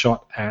of a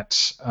shot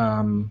at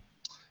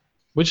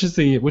which of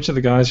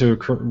the guys who are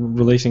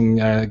releasing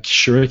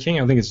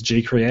Shuriken? I think it's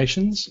G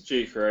Creations.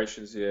 G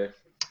Creations, yeah.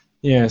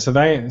 Yeah, so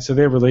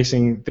they're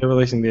releasing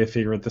their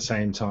figure at the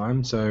same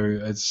time. So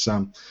it's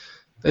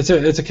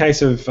a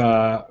case of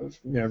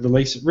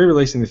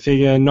re-releasing the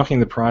figure, knocking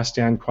the price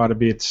down quite a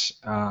bit.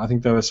 I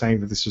think they were saying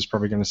that this was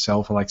probably going to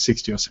sell for like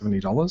 $60 or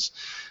 $70.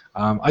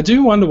 I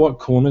do wonder what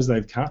corners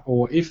they've cut,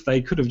 or if they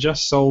could have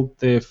just sold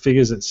their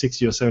figures at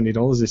 $60 or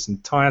 $70 this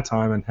entire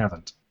time and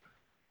haven't.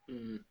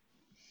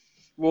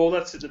 Well,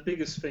 that's the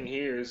biggest thing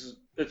here is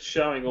it's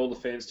showing all the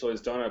Fans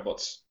Toys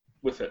Dinobots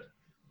with it,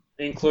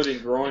 including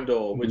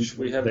Grindor, which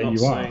we have not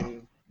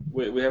seen.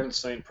 We haven't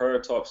seen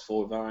prototypes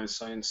for. We've only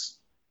seen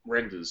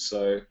renders.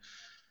 So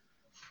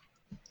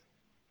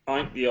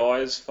I think the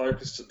eyes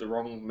focused at the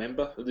wrong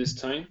member of this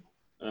team.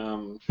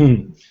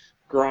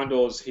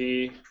 Grindor's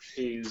here.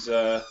 He's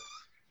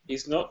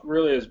not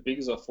really as big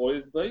as I thought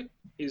he'd be.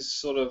 He's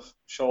sort of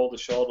shoulder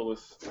to shoulder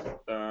with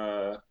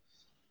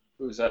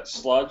who was that,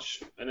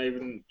 Sludge, and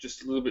even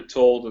just a little bit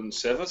taller than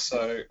Sever.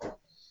 So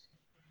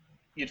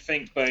you'd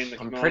think being the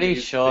I'm pretty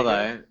sure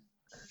bigger.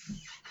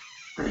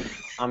 though.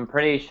 I'm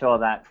pretty sure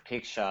that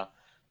picture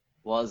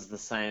was the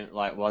same.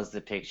 Was the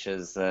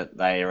pictures that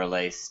they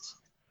released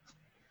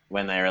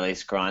when they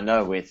released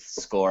Grindor with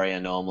Scoria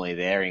normally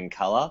there in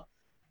color.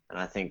 And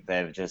I think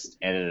they've just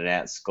edited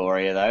out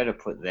Scoria, though, to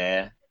put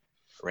their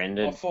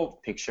rendered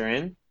picture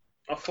in.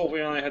 I thought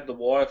we only had the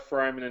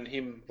wireframe and then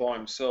him by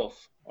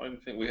himself. I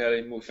didn't think we had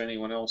him with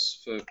anyone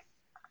else for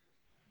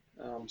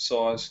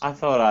size. I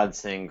thought I'd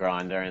seen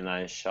Grindor in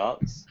those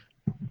shots.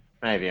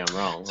 Maybe I'm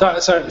wrong.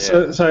 So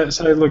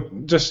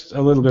look, just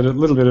a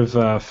little bit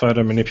of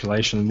photo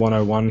manipulation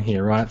 101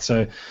 here, right?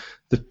 So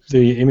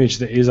the image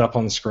that is up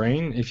on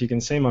screen, if you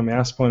can see my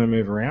mouse pointer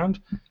move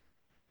around,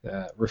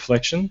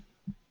 reflection.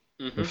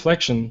 Mm-hmm.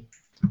 Reflection,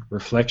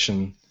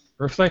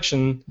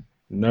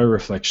 no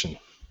reflection.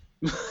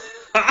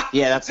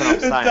 Yeah, that's what I'm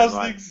saying. It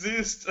doesn't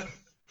exist.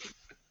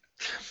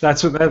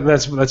 That's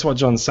what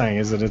John's saying,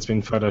 is that it's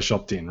been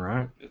photoshopped in,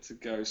 right? It's a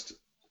ghost.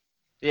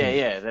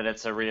 Yeah, that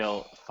it's a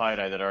real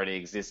photo that already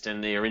exists,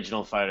 and the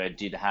original photo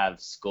did have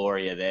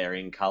Scoria there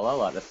in colour,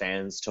 like the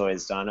Fans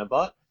Toys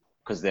Dinobot,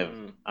 because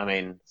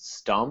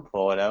Stomp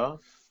or whatever.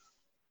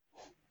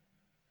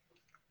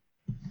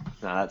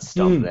 No, that's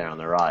Stomp there on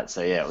the right.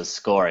 So yeah, it was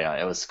Scoria.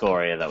 It was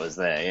Scoria that was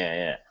there.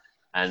 Yeah.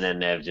 And then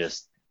they've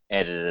just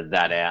edited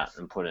that out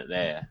and put it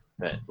there.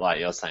 But like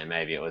you're saying,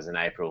 maybe it was an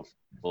April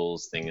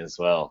Fool's thing as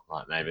well.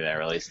 Like maybe they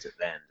released it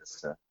then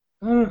just to.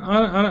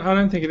 I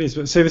don't think it is.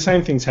 But see, the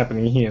same thing's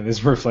happening here.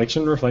 There's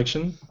reflection,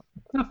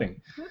 nothing.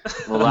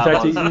 Well, In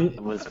fact, you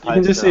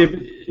can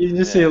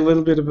just see a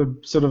little bit of a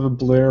sort of a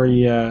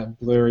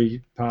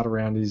blurry part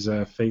around his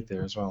feet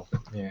there as well.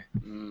 But, yeah.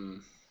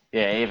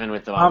 Yeah, even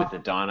with the one with the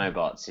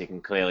Dinobots, you can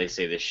clearly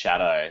see the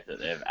shadow that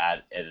they've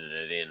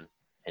edited in,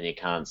 and you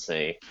can't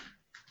see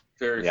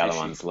Very the other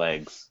fishy. one's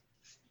legs.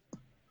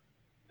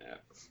 Yeah.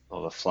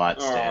 Or the flight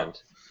All right.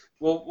 stand.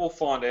 We'll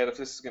find out if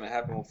this is going to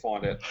happen. We'll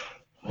find out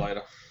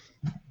later.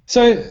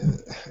 So,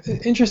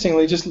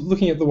 interestingly, just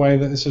looking at the way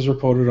that this is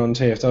reported on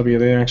TFW,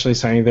 they're actually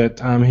saying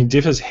that he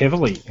differs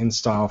heavily in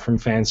style from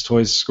Fans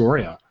Toys'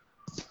 Scoria.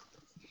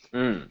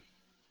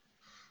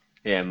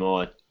 Yeah,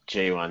 more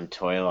G1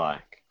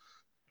 toy-like.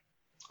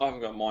 I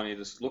haven't got mine here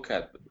to look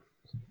at. But...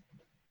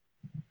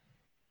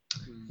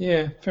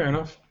 Yeah, fair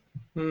enough.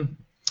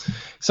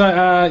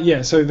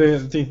 So, so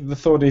the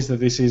thought is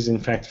that this is in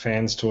fact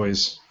Fans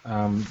Toys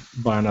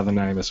by another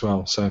name as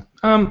well. So,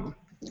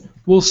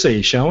 we'll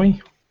see, shall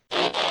we?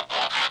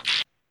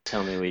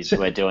 Tell me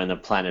we're doing the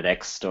Planet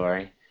X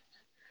story.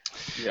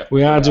 Yeah,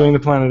 we are doing the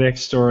Planet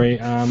X story.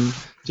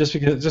 Just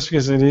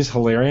because it is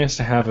hilarious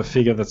to have a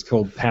figure that's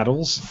called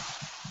Paddles.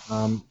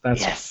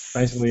 That's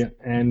basically it.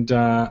 And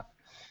there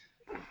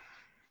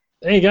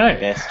you go.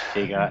 Best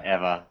figure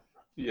ever.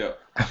 Yeah,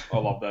 I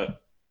love that.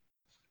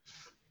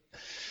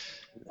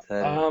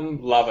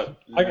 Love it.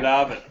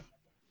 Love it.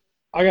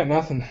 I got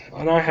nothing,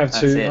 and I have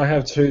two. I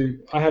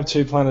have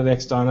two Planet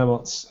X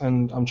Dinobots,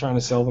 and I'm trying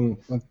to sell them.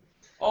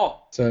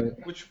 Oh, so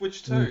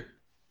which two?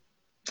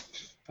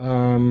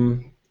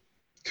 Kubra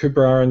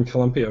and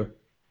Columpio.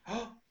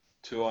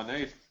 Two I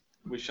need.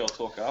 We shall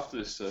talk after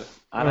this, sir.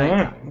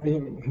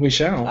 We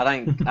shall.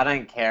 I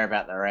don't care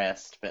about the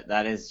rest, but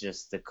that is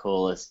just the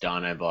coolest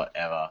Dinobot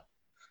ever.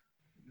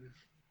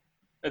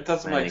 It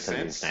doesn't Mainly make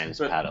sense. His name's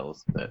but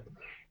Paddles, but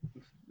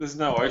there's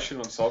no ocean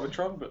on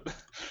Cybertron, but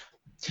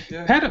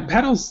yeah.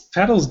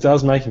 Paddles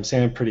does make him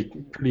sound pretty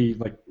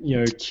like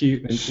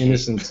cute and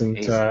innocent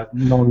and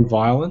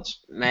non-violent.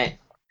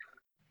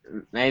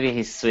 Maybe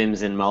he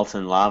swims in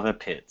molten lava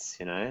pits.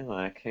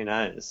 Like who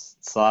knows?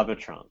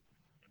 Cybertron,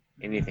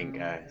 anything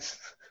goes.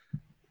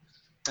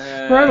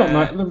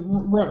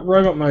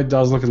 Robot mode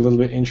does look a little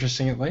bit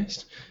interesting, at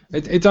least.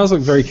 It does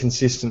look very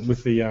consistent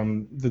with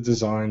the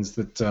designs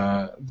that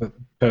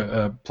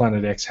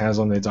Planet X has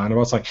on their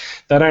Dinobots. Like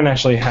they don't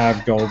actually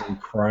have gold and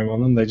chrome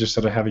on them; they just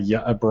sort of have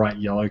a bright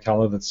yellow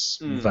color that's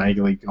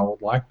vaguely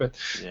gold-like. But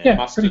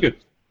yeah, pretty good.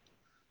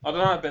 I don't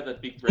know about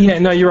that big red. Yeah,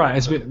 no, you're right.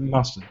 It's a bit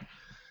mustard.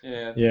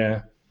 Yeah.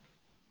 Yeah.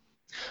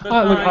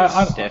 But Look,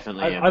 I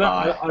definitely I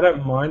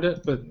don't mind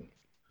it, but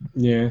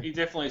yeah. He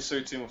definitely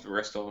suits in with the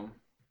rest of them.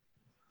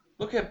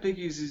 Look how big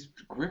is his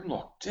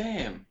Grimlock.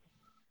 Damn.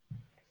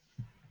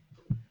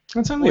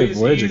 That's only a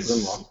Voyager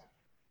Grimlock.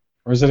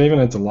 Or is it even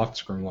a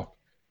deluxe Grimlock?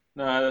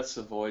 No, that's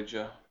the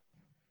Voyager.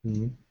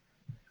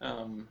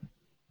 Mm-hmm.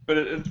 But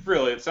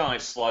it's only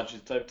sludge.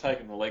 They've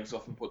taken the legs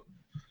off and put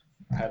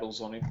paddles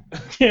on him.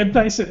 Yeah,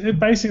 it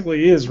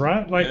basically is,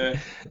 right? Like,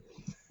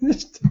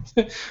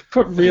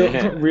 put real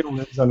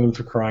legs on him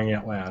for crying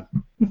out loud.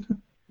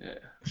 Yeah.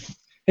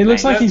 It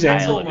looks like he's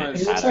angry. angry.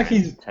 It looks like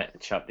he's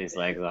chopped his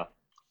legs off.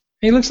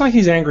 He looks like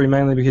he's angry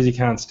mainly because he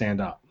can't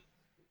stand up.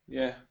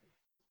 Yeah.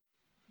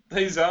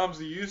 These arms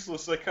are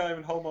useless. They can't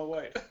even hold my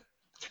weight.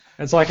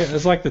 It's like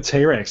the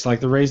T-Rex. Like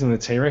the reason the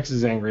T-Rex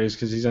is angry is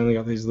because he's only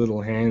got these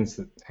little hands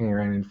that hang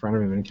around in front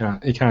of him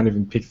and he can't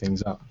even pick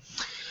things up.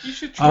 You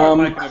should try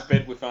making a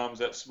bed with arms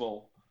that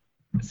small.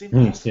 It's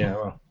impossible. Yeah,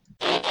 well.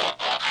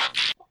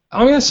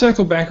 I'm going to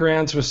circle back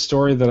around to a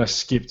story that I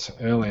skipped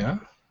earlier.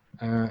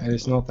 And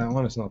it's not that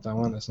one, it's not that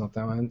one, it's not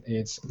that one,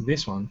 it's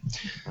this one.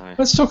 Right.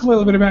 Let's talk a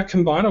little bit about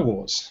Combiner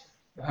Wars.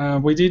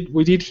 We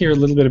did hear a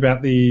little bit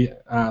about the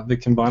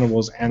Combiner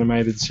Wars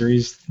animated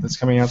series that's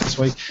coming out this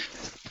week.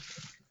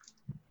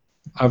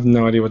 I have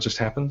no idea what just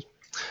happened.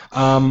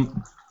 I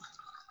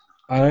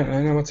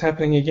don't know what's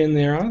happening again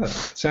there either.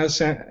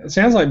 It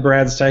sounds like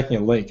Brad's taking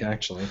a leak,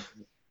 actually.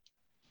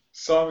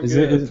 Simon, get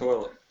out of the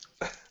toilet.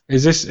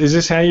 Is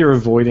this how you're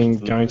avoiding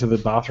going to the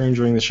bathroom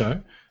during the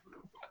show?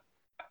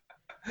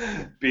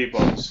 Beer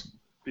bottles.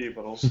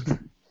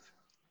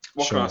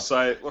 What Sure. can I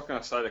say? What can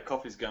I say? The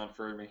coffee's going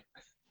through me.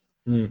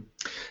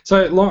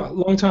 So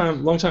long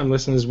time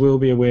listeners will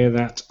be aware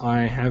that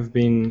I have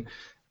been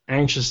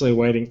anxiously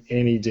awaiting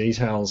any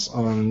details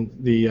on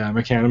the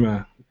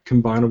Machinima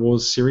Combiner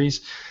Wars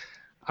series.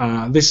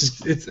 I've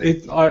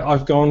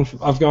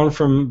gone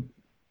from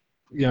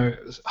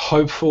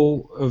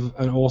hopeful of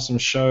an awesome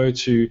show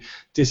to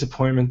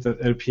disappointment that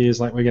it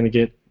appears like we're going to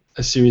get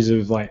a series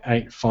of like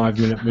 8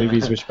 5-minute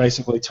movies, which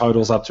basically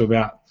totals up to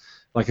about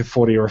like a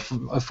 40 or a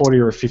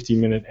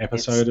 50-minute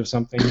episode of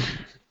something.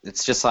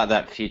 It's just like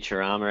that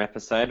Futurama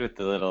episode with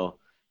the little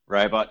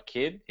robot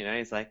kid.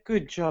 He's like,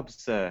 "Good job,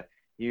 sir.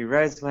 You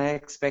raised my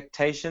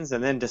expectations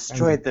and then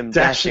destroyed them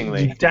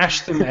dashingly." You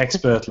dashed them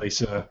expertly,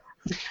 sir.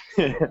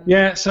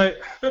 Yeah. So,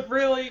 but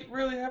really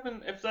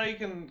haven't if they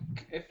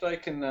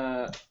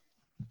can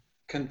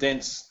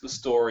condense the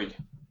story.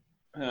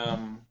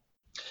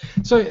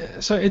 So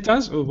it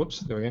does. Oh, whoops.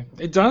 There we go.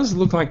 It does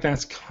look like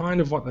that's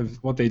kind of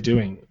what they're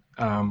doing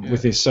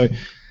with this. So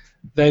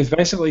they've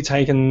basically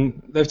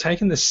taken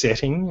the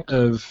setting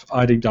of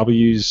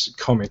IDW's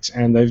comics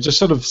and they've just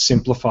sort of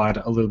simplified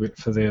it a little bit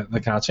for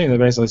the cartoon. They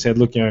basically said,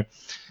 look,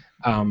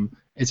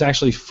 it's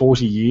actually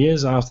 40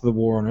 years after the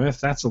War on Earth.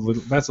 That's a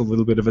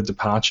little bit of a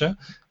departure.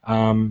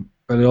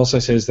 But it also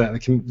says that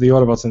the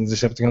Autobots and the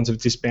Decepticons have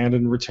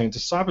disbanded and returned to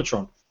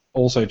Cybertron.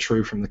 Also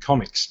true from the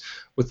comics.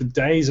 With the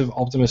days of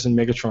Optimus and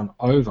Megatron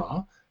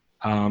over,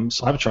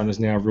 Cybertron is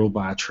now ruled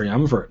by a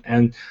triumvirate.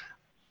 And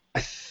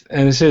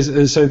it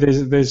says so.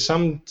 There's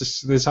some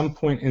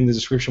point in the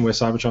description where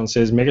Cybertron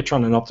says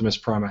Megatron and Optimus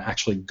Prime are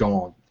actually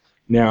gone.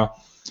 Now,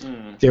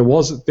 there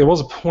was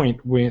a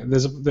point where in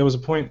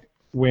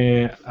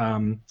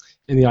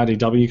the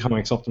IDW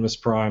comics, Optimus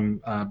Prime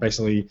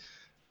basically,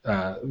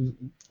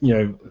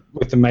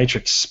 with the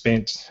Matrix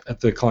spent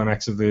at the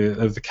climax of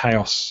the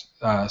Chaos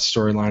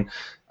storyline,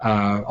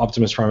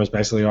 Optimus Prime is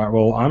basically like,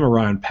 well, I'm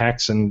Orion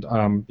Pax, and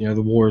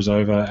the war is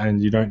over,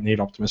 and you don't need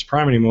Optimus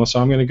Prime anymore, so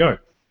I'm going to go.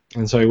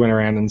 And so he went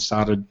around and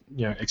started,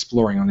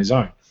 exploring on his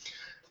own.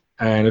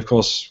 And of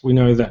course, we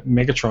know that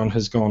Megatron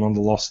has gone on the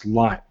Lost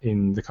Light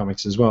in the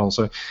comics as well.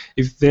 So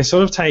if they're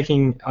sort of I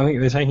think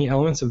they're taking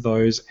elements of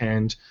those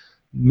and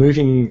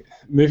moving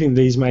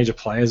these major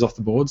players off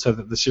the board so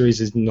that the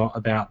series is not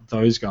about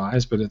those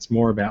guys, but it's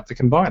more about the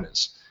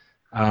Combiners.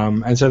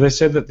 And so they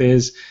said that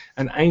there's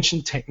an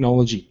ancient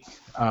technology,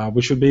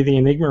 which would be the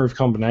Enigma of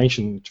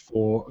Combination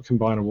for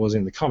Combiner Wars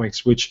in the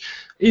comics, which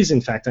is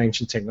in fact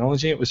ancient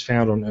technology. It was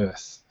found on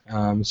Earth.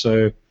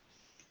 So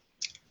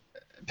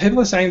people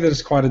are saying that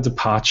it's quite a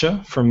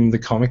departure from the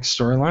comics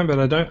storyline,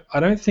 but I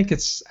don't think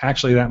it's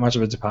actually that much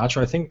of a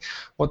departure. I think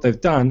what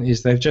they've done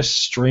is they've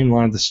just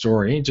streamlined the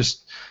story,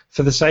 just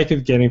for the sake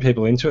of getting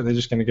people into it. They're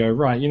just going to go,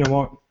 right, you know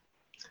what?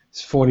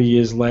 It's 40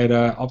 years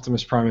later,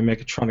 Optimus Prime and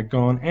Megatron are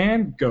gone,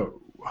 and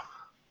go.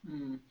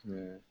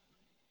 Yeah.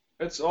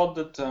 It's odd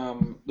that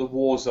the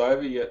war's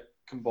over yet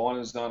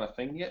Combiners aren't a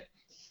thing yet.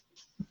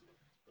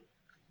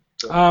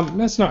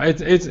 That's not.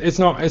 It's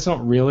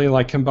not really.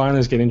 Like,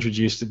 Combiners get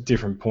introduced at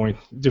different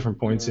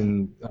points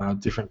in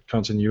different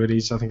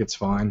continuities. I think it's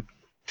fine.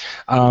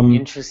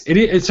 Interesting.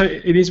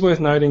 It is worth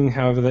noting,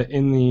 however, that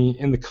in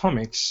the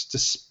comics,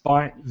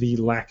 despite the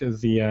lack of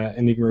the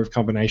Enigma of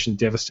Combination,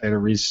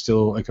 Devastator is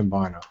still a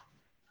Combiner.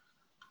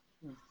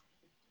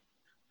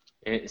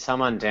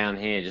 Someone down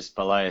here just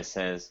below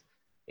says,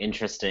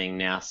 interesting,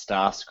 now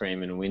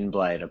Starscream and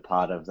Windblade are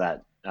part of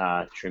that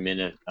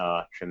Triumvirate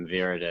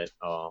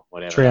or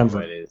whatever that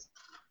word is.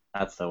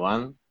 That's the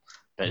one.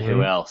 But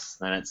who else?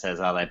 Then it says,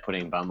 are they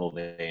putting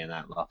Bumblebee in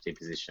that lofty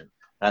position?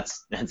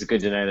 That's good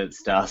to know that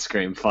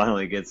Starscream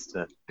finally gets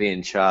to be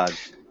in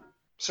charge.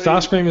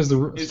 Starscream is the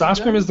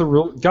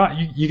rule.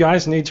 You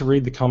guys need to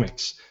read the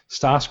comics.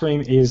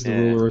 Starscream is the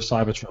ruler of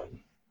Cybertron.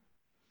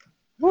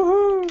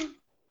 Woohoo!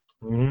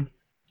 Mm-hmm.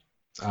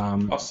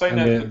 I've seen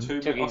that for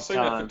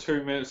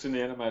 2 minutes in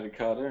the animated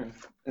cartoon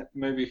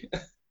movie.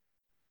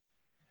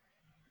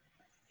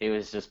 He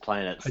was just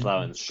playing it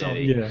slow and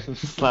steady. Yeah.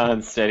 Slow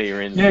and steady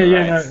wins the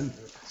race.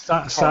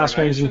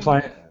 Starscream's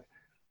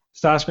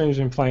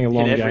been playing a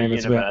long game.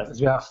 It's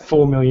about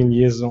 4 million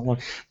years long.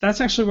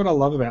 That's actually what I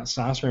love about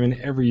Starscream. In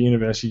every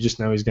universe, you just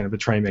know he's going to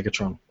betray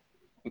Megatron.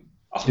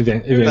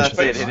 Eventually. That's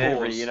it. In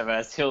every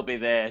universe, he'll be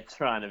there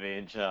trying to be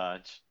in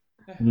charge.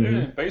 Even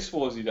in Beast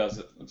Wars, he does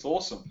it. It's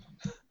awesome.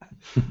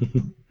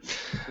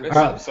 Best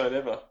episode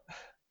ever.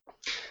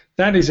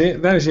 That is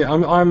it.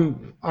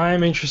 I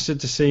am interested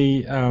to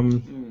see.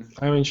 I'm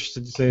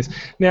interested to see this.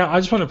 Now, I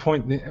just want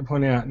to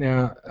point out.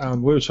 Now,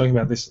 we were talking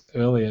about this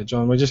earlier,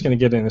 John. We're just going to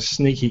get in a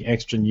sneaky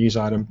extra news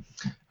item.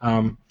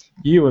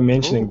 You were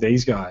mentioning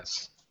these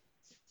guys.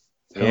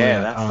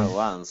 Yeah, that's the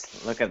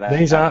ones. Look at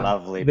that.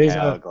 Lovely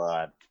Power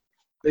Glide.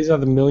 These are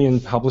the Million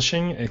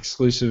Publishing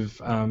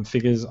exclusive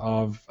figures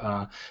of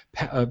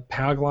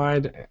Power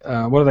Glide.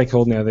 What are they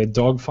called now? They're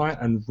Dogfight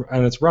and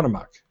it's Run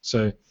Amok.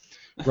 So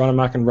Run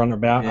Amok and Run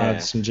About are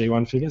some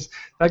G1 figures.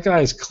 That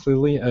guy is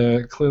clearly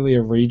a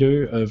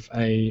redo of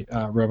a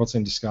Robots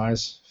in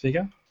Disguise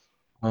figure.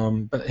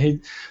 But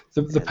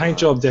the paint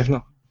job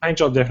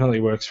definitely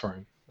works for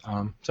him.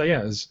 So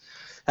yeah,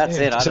 that's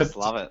it. I just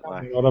love it.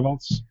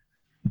 Autobots,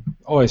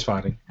 always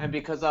fighting. And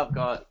because I've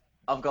got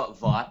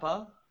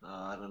Viper.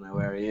 I don't know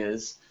where he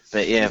is,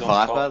 but yeah,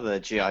 Viper,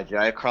 the G.I.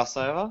 Joe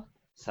crossover.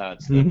 So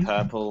it's the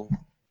purple,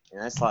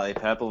 slightly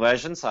purple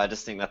version. So I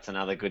just think that's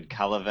another good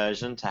color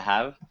version to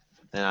have.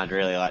 Then I'd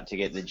really like to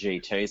get the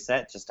G2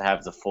 set just to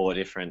have the 4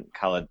 different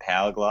colored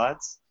Power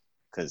Glides.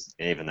 Because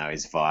even though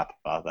he's Viper,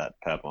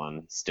 that purple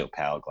one is still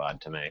Power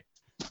Glide to me.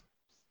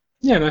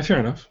 Yeah, no, fair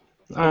enough.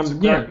 It's a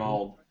great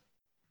mold.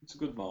 It's a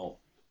good mold.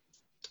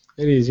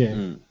 It is,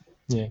 yeah.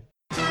 Yeah.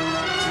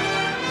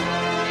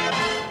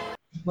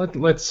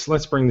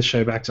 Let's bring the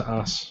show back to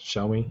us,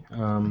 shall we?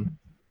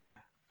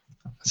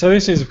 So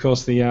this is, of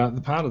course, the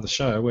part of the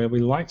show where we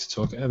like to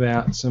talk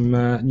about some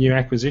new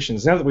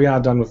acquisitions. Now that we are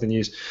done with the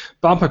news,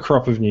 bumper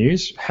crop of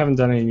news. Haven't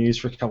done any news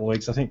for a couple of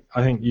weeks. I think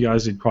you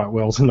guys did quite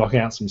well to knock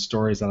out some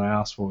stories that I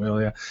asked for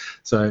earlier.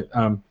 So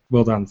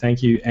well done,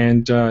 thank you.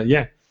 And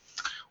yeah,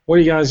 what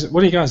do you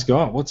guys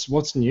got?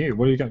 What's new?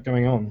 What do you got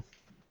going on?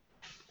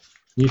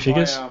 New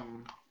figures?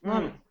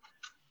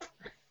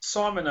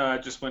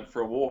 Simon just went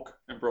for a walk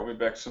and brought me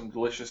back some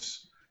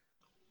delicious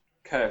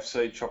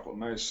KFC chocolate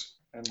mousse.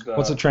 And,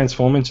 what's it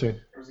transform into?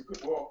 It was a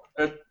good walk.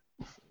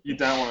 You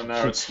don't want to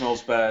know. It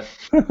smells bad.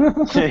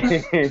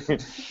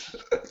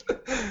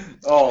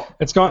 Oh,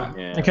 it's gone.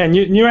 Yeah. Okay,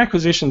 new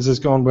acquisitions has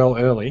gone well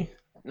early.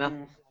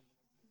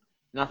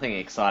 Nothing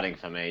exciting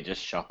for me.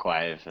 Just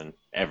Shockwave, and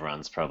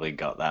everyone's probably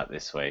got that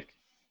this week.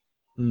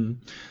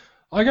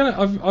 I've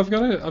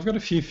got a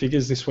few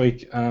figures this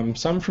week.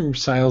 Some from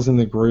sales in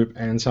the group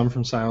and some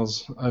from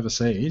sales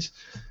overseas.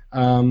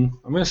 I'm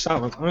going to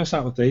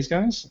start with these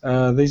guys.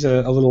 These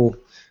are a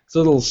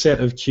little set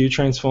of Q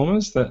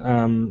transformers that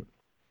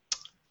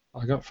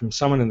I got from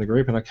someone in the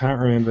group, and I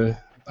can't remember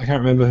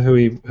who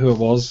it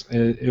was.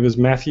 It was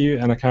Matthew,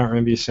 and I can't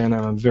remember your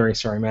surname. I'm very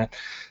sorry, Matt.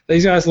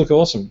 These guys look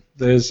awesome.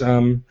 There's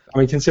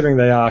considering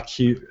they are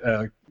Q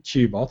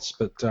bots,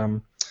 but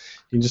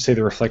you can just see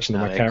the reflection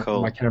of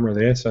my camera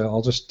there, so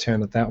I'll just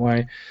turn it that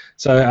way.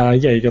 So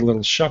yeah, you get a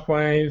little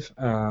Shockwave,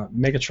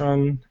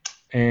 Megatron,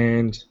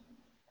 and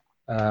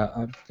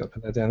I've got to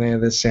put that down there.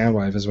 There's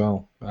Soundwave as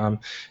well.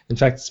 In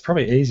fact, it's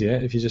probably easier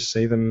if you just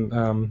see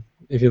them.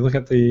 If you look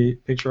at the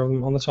picture of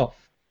them on the top,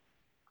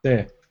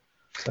 there.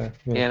 So,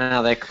 yeah,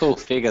 no, they're cool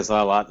figures.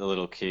 I like the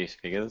little Q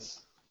figures.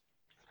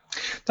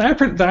 They are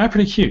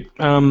pretty cute.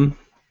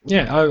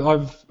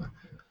 Yeah,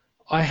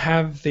 I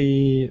have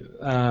the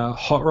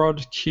Hot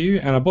Rod Q,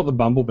 and I bought the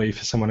Bumblebee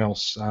for someone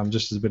else,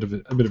 just as a bit of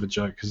a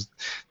joke, because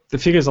the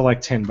figures are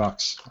like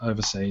 $10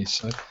 overseas.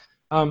 So,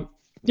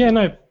 yeah,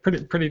 no,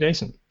 pretty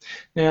decent.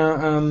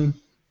 Now,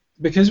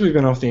 because we've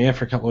been off the air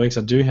for a couple of weeks,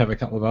 I do have a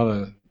couple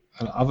of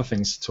other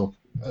things to talk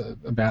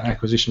about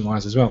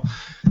acquisition-wise as well.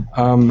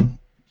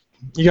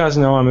 You guys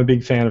know I'm a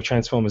big fan of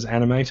Transformers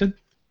Animated,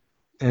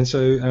 and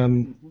so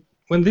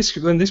when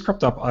this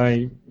cropped up,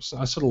 I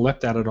sort of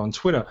leapt at it on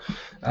Twitter.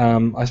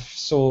 I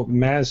saw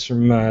Maz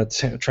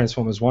from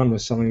Transformers 1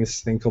 was selling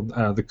this thing called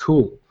the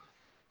Cool,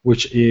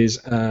 which is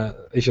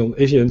if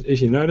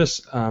you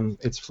notice,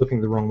 it's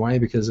flipping the wrong way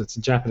because it's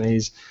a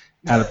Japanese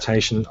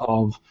adaptation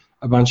of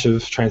a bunch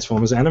of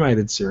Transformers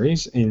animated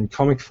series in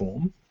comic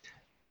form.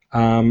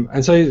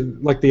 And so,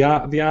 like, the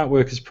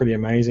artwork is pretty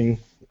amazing.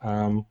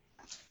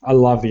 I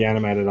love the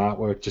animated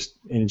artwork just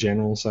in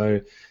general.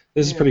 So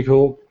this is pretty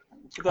cool.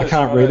 I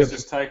can't read it.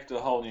 Just take it to a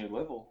whole new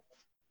level.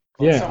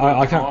 Like, yeah,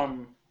 I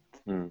can't.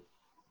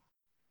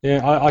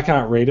 Yeah, I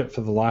can't read it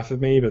for the life of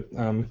me, but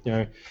you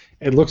know,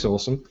 it looks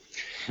awesome.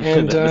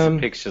 And the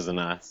pictures are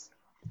nice.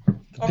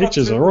 The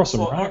pictures are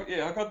awesome, right?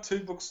 I got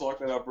 2 books like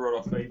that I brought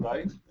off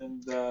eBay,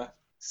 and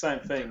same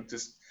thing.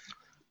 Just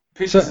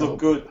pictures look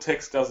good,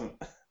 text doesn't.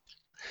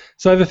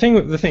 So the thing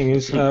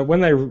is, when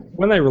they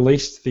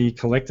released the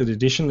collected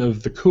edition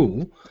of the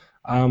Cool,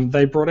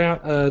 they brought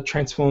out a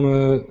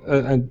Transformer,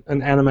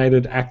 an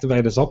animated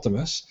Activators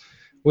Optimus,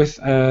 with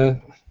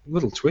a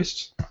little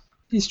twist.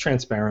 He's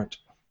transparent.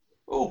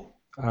 Oh.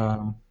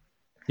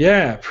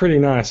 Yeah, pretty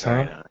nice,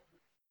 huh? Nice.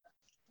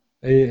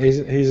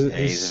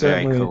 He's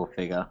certainly a very cool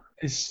figure.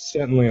 He's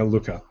certainly a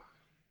looker.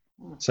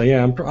 So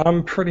yeah,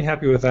 I'm pretty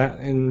happy with that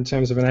in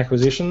terms of an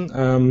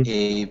acquisition.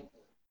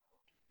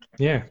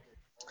 Yeah.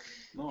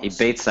 He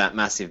beats that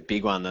massive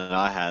big one that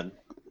I had.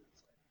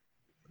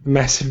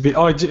 Massive big.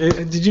 Oh,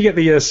 did you get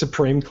the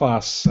Supreme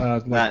class,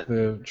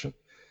 the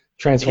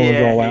Transformer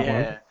rollout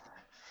one?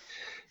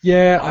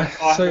 Yeah, and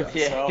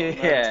he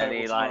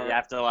you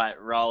have to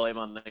roll him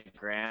on the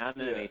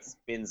ground and he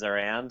spins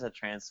around to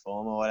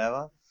transform or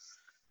whatever.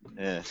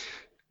 Yeah.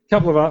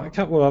 Couple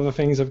of other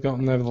things I've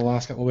gotten over the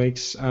last couple of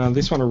weeks.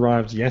 This one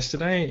arrived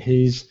yesterday.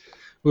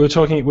 We were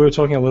talking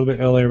a little bit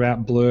earlier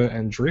about Blur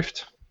and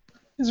Drift.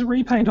 There's a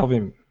repaint of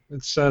him.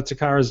 It's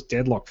Takara's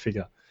Deadlock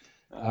figure.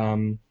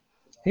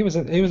 He was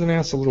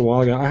announced a little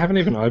while ago. I haven't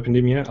even opened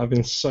him yet. I've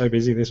been so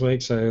busy this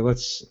week. So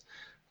let's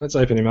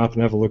open him up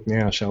and have a look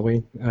now, shall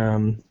we?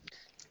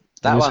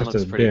 That one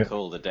looks pretty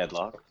cool. The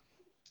Deadlock.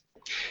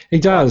 He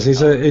does.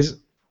 He's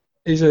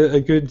a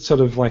good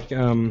sort of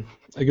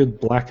a good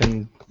black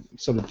and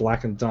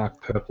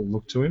dark purple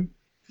look to him.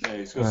 Yeah,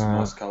 he's got some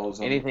nice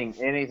colours on him.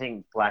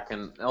 Anything black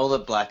and all the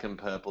black and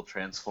purple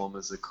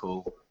Transformers are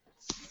cool.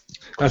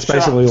 That's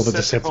basically all the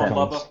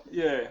Decepticons.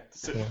 Yeah,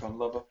 Decepticon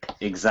lover.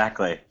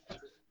 Exactly.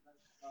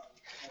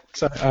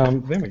 So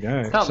there we go.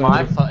 It's not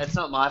my fault. It's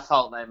not my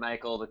fault they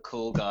make all the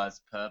cool guys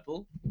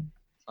purple.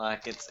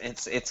 Like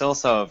it's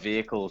also a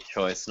vehicle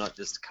choice, not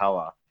just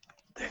color.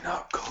 They're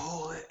not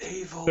cool. They're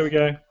evil. There we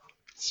go.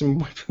 Some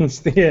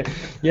weapons there.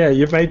 Yeah,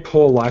 you've made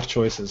poor life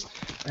choices,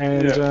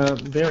 and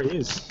there he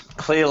is.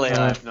 Clearly,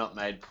 I've not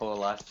made poor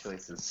life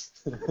choices.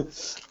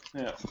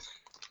 Yeah.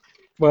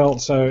 Well,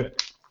 so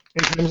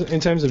in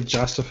terms of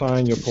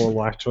justifying your poor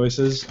life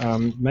choices,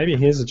 maybe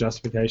here's a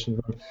justification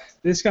for them.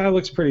 This guy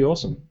looks pretty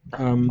awesome.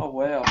 Oh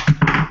wow.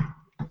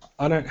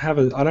 I don't have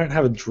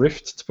a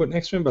drift to put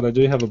next to him, but I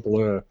do have a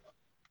blur.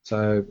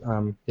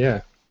 So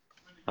yeah.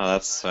 Oh,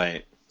 that's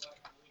sweet.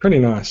 Pretty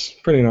nice.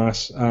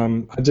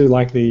 I do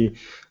like the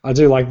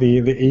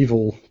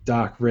evil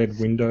dark red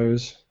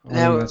windows.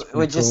 Now,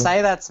 would you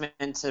say that's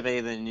meant to be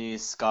the new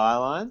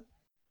Skyline?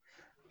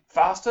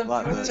 Fast and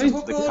Like Furious.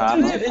 the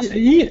car box?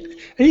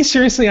 Are you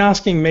seriously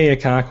asking me a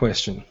car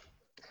question?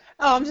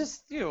 Oh, I'm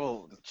just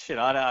well, shit.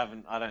 I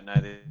don't know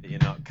that you're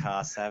not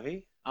car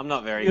savvy. I'm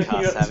not very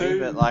car savvy,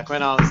 but like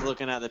when I was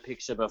looking at the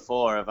picture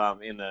before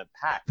of in the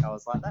pack, I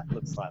was like, that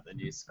looks like the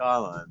new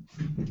Skyline.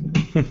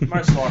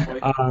 Most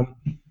likely.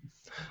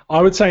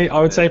 I would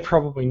say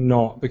probably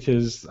not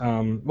because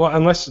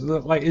unless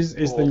like is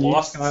the new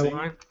licensing.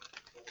 Skyline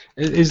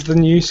is the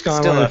new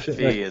Skyline Still a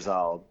few years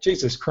old.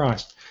 Jesus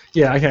Christ.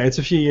 Yeah, okay, it's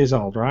a few years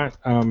old, right?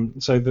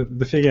 So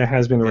the figure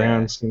has been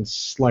around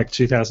since like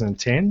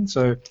 2010,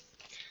 so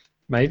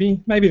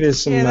maybe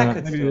there's some that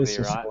could maybe still there's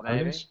be some right,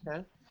 similarities. maybe.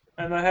 Yeah.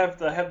 And they have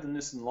the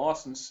Nissan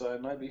license, so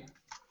maybe.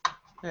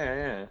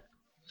 Yeah.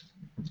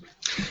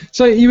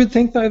 So you would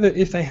think though that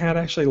if they had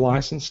actually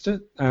licensed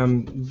it,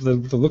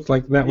 the look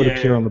like that would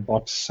appear on the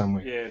box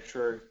somewhere. Yeah,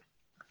 true.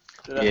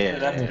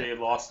 It'd have to be a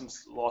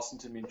licensed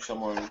image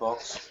somewhere in the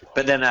box.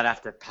 But then they'd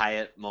have to pay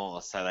it more,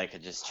 so they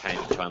could just change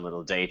one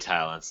little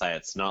detail and say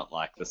it's not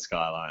like the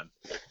Skyline,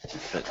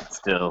 but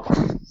still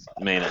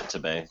mean it to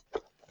be.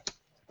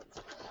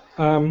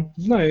 No,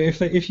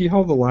 if you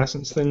hold the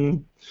license,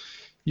 then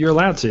you're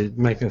allowed to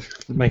make a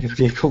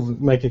vehicle,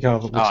 make a car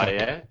that looks like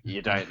yeah, that.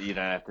 you don't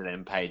have to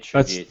then pay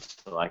tribute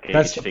to like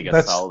each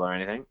figure sold or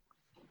anything.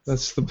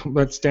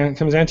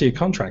 Comes down to your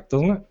contract,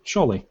 doesn't it?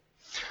 Surely.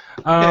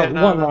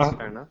 That's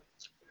fair enough.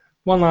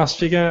 One last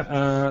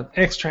figure,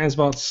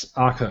 X-Transbots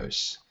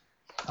Arcos.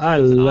 I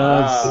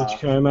loved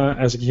Beachcomber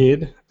as a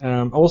kid.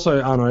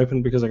 Also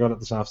unopened because I got it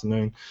this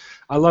afternoon.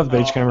 I loved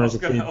Beachcomber as a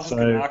kid. I was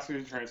going to ask you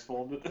who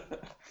transformed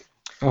it.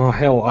 Oh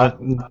hell,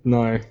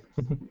 no.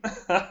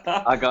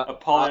 I got a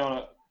poly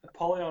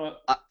on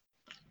it.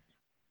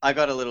 I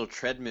got a little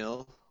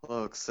treadmill.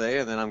 Look, see,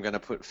 and then I'm going to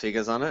put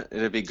figures on it.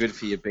 It'd be good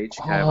for your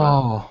Beachcomber.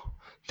 Oh,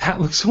 that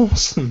looks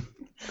awesome.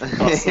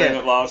 I seen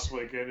it last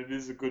weekend. It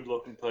is a good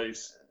looking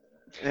piece.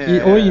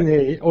 Yeah.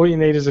 All you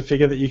need is a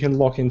figure that you can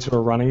lock into a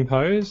running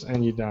pose,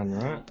 and you're done,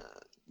 right?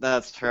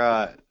 That's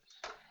right.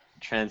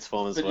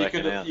 Transformers but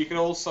working out. You could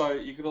also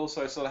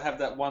sort of have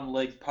that one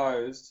leg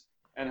posed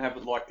and have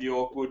it like the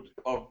awkward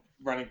of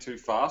running too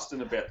fast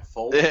and about to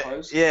fall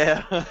pose.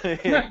 Yeah.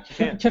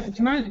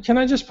 Can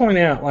I just point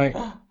out, like,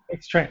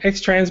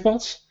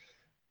 X-Transbots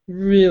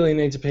really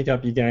need to pick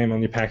up your game on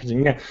your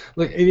packaging. Now,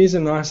 look, it is a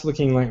nice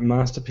looking like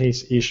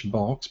masterpiece-ish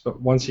box, but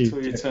once you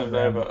turn it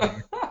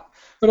over.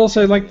 But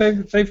also, like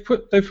they've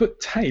put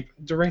tape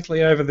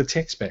directly over the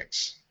tech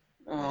specs.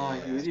 Oh,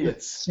 you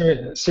idiots!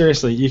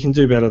 Seriously, you can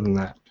do better than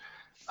that.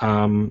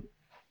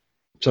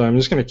 So I'm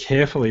just going to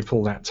carefully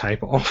pull that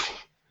tape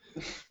off,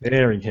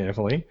 very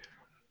carefully.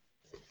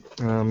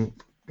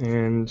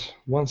 And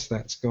once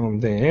that's gone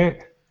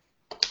there,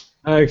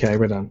 okay,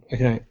 we're done.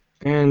 Okay,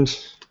 and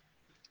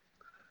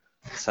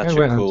such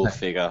a cool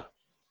figure.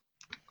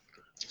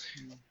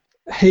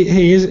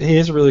 He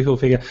is a really cool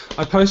figure.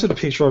 I posted a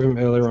picture of him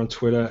earlier on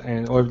Twitter,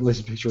 or at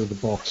least a picture of the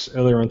box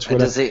earlier on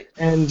Twitter,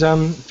 and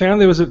found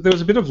there was a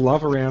bit of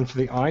love around for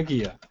the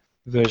iGear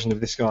version of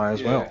this guy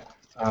as well.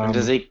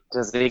 Does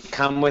he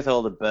come with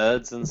all the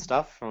birds and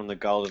stuff from the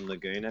Golden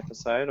Lagoon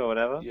episode or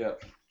whatever? Yeah.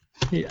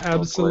 He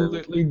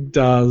absolutely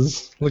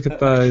does. Look at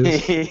those.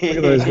 Look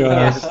at those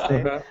guys.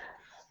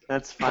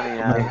 That's funny.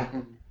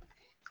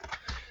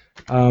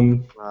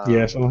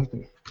 Yes, I'll have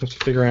to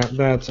figure out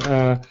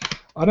that.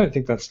 I don't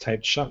think that's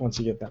taped shut once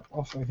you get that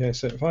off. Okay,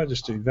 so if I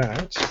just do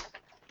that,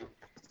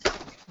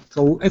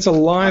 it's a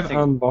live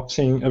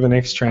unboxing of an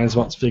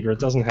X-Transbots figure. It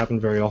doesn't happen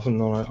very often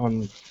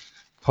on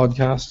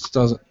podcasts,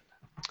 does it?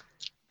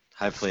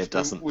 Hopefully it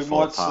doesn't. We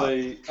fall might apart.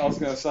 see. I was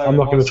going to say. I'm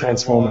not going to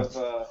transform it.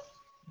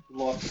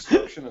 Live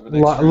description of an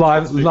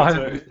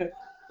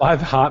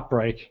live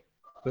heartbreak.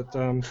 But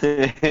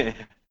there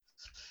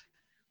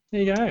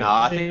you go. No,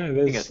 I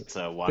think it's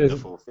a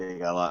wonderful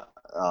figure. Like,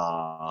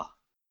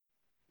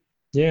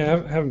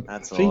 yeah,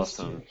 that's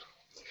awesome.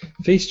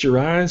 Feast your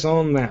eyes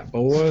on that,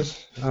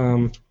 boys.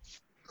 There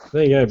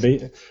you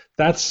go.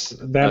 That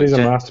is a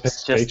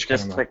masterpiece.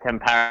 Just for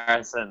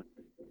comparison.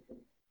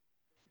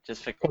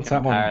 Just for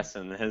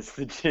comparison, there's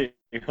the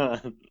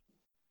G1.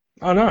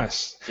 Oh,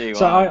 nice. G1.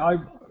 So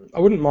I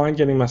wouldn't mind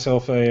getting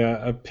myself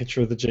a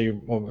picture of the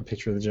G1.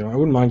 I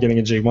wouldn't mind getting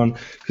a G1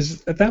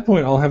 because at that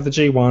point I'll have the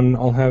G1.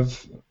 I'll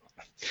have.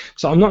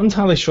 So I'm not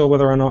entirely sure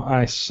whether or not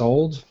I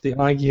sold the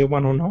iGear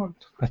one or not.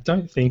 I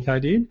don't think I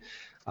did.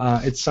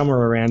 It's somewhere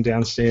around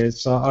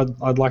downstairs, so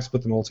I'd like to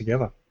put them all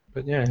together.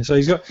 But yeah, so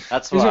he's got.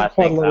 That's why I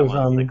think that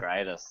one's the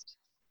greatest.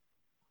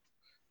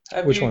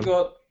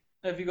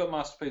 Have you got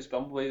Masterpiece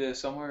Bumblebee there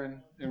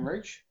somewhere in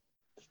reach?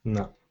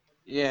 No.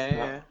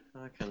 Yeah,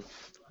 I can.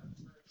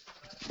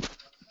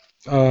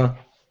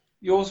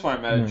 Yours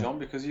won't matter, John,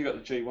 because you got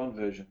the G1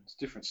 version. It's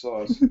different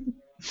size.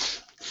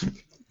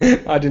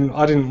 I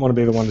didn't want to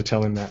be the one to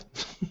tell him that.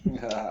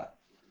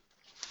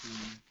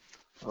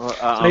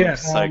 I'm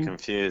so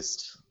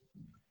confused.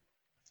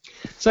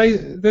 So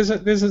there's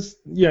a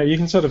you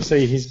can sort of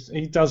see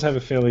he does have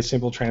a fairly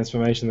simple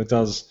transformation that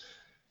does.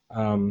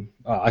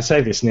 I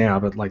say this now,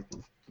 but like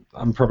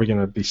I'm probably going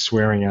to be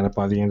swearing at it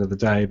by the end of the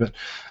day. But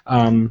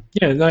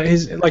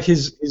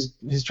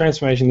his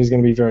transformation is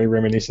going to be very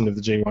reminiscent of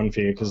the G1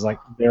 figure because like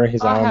there are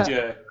his arms.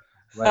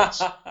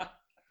 Legs.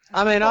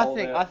 I mean,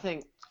 I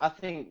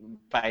think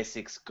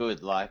basic's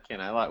good. Like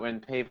like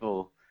when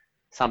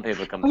some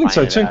people complain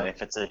about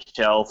if it's a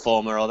shell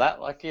former or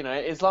that. Like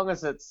as long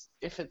as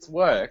if it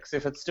works,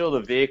 if it's still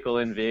the vehicle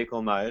in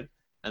vehicle mode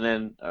and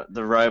then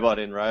the robot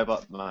in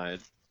robot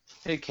mode,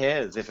 who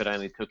cares if it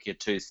only took you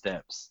 2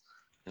 steps?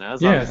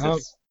 As long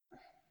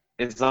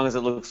as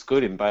it looks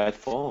good in both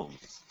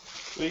forms.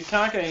 Well, you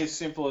can't get any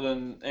simpler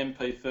than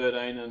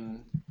MP13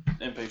 and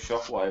MP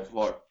Shockwave.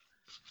 Like,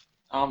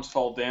 arms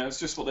fold down. It's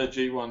just what their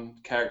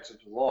G1 characters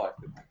are like.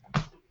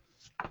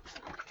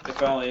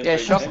 If only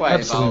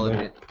Shockwave, I'll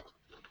admit.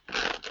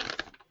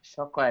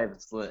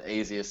 Shockwave's the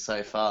easiest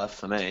so far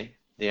for me.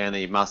 The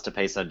only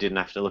masterpiece I didn't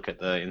have to look at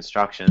the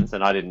instructions,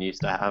 and I didn't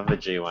used to have a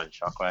G1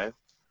 Shockwave.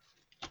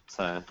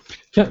 So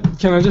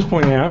can I just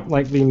point out,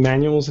 like the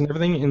manuals and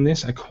everything in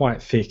this are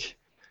quite thick,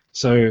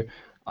 so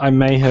I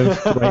may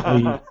have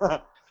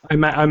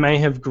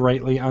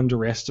greatly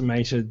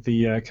underestimated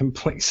the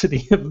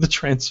complexity of the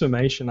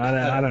transformation.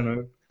 I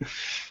don't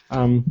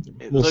know.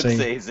 We'll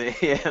see. Easy.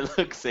 Yeah, it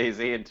looks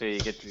easy until you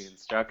get to the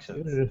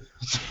instructions.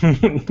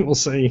 We'll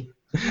see.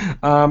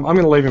 I'm going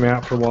to leave him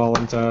out for a while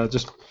and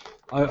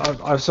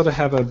I sort of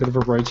have a bit of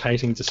a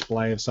rotating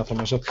display of stuff on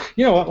my shelf.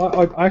 You know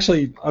what?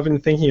 I've been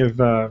thinking of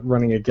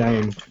running a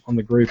game on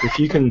the group. If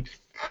you can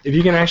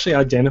actually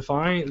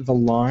identify the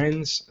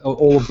lines,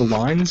 all of the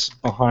lines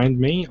behind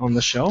me on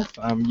the shelf,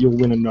 you'll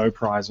win a no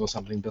prize or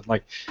something. But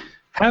like,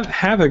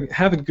 have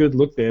a good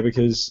look there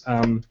because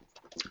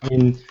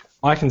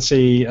I can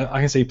see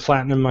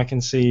platinum, I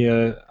can see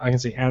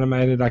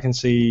animated, I can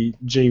see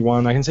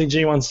G1, I can see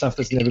G1 stuff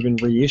that's never been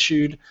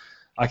reissued.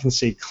 I can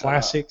see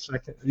classics.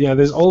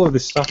 There's all of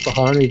this stuff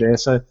behind me there.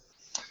 So,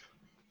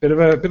 bit of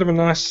a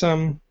nice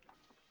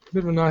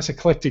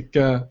eclectic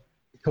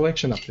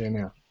collection up there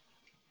now.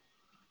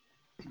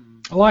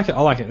 I like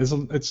it.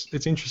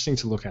 It's interesting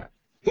to look at.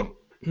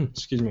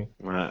 Excuse me.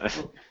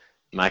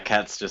 My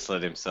cat's just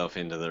let himself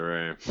into the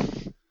room.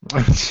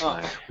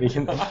 You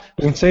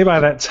can see by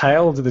that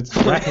tail that it's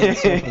wrapping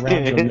itself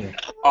around your neck.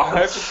 I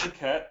hope it's a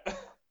cat.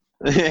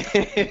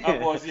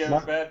 Otherwise, you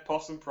have a bad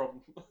possum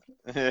problem.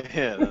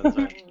 Yeah, that's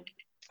right.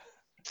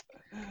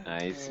 No,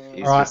 he's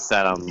just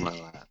sat on my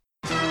lap.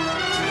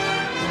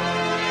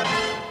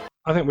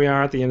 I think we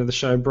are at the end of the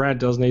show. Brad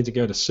does need to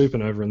go to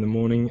Supernova in the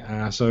morning,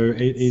 so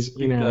it is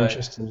in our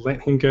interest to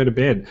let him go to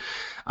bed.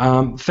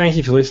 Thank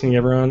you for listening,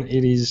 everyone.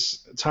 It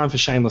is time for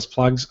shameless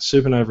plugs.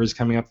 Supernova is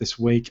coming up this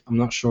week. I'm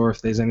not sure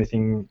if there's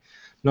anything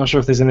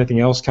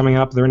else coming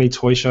up. Are there any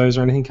toy shows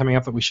or anything coming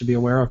up that we should be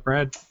aware of,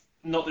 Brad?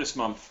 Not this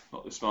month.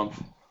 All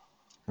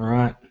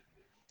right.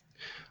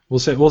 We'll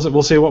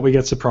see what we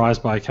get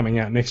surprised by coming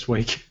out next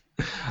week.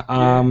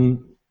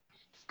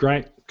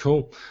 Great,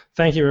 cool.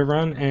 Thank you,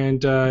 everyone.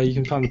 And you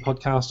can find the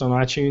podcast on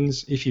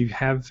iTunes. If you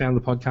have found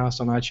the podcast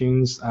on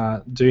iTunes,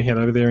 do head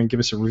over there and give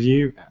us a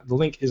review. The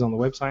link is on the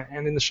website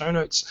and in the show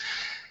notes.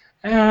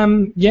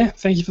 Thank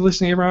you for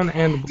listening, everyone,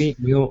 and we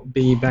will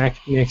be back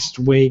next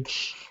week.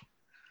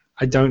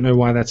 I don't know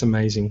why that's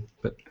amazing,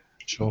 but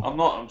sure.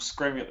 I'm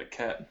screaming at the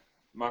cat.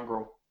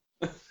 Mongrel.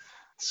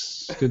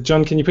 Good.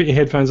 John, can you put your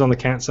headphones on the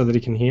cat so that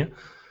he can hear?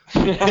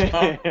 He'd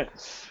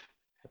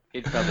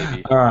probably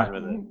be all right.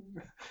 with it.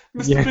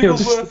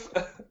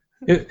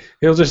 Mr.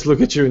 He'll just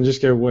look at you and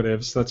just go,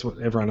 whatever. So that's what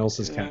everyone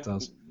else's cat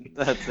does.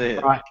 That's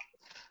it. All right.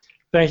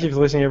 Thank you for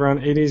listening,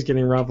 everyone. It is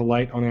getting rather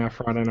late on our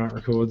Friday night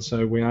record,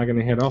 so we are going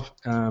to head off.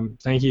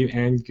 Thank you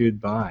and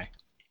goodbye.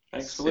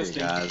 Thanks for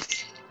listening,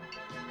 guys.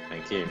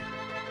 Thank you.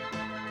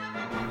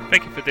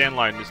 Thank you for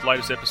downloading this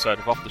latest episode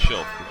of Off the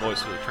Shelf, the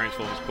voice of the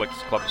Transformers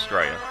Collectors Club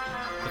Australia.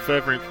 For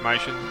further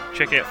information,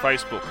 check out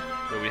Facebook,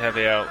 where we have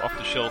our Off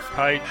the Shelf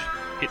page,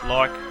 hit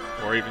like,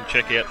 or even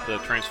check out the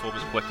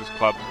Transformers Collectors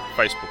Club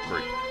Facebook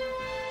group.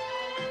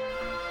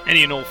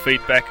 Any and all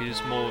feedback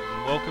is more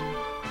than welcome.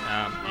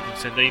 You can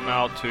send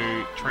email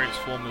to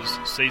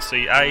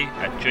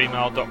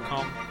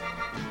transformerscca@gmail.com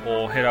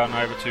or head on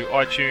over to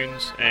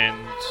iTunes and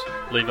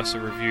leave us a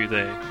review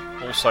there.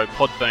 Also,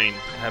 Podbean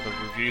have a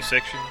review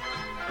section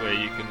where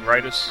you can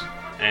rate us,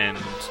 and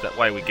that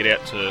way we get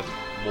out to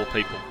more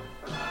people.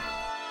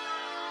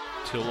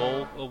 Till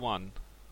all are one.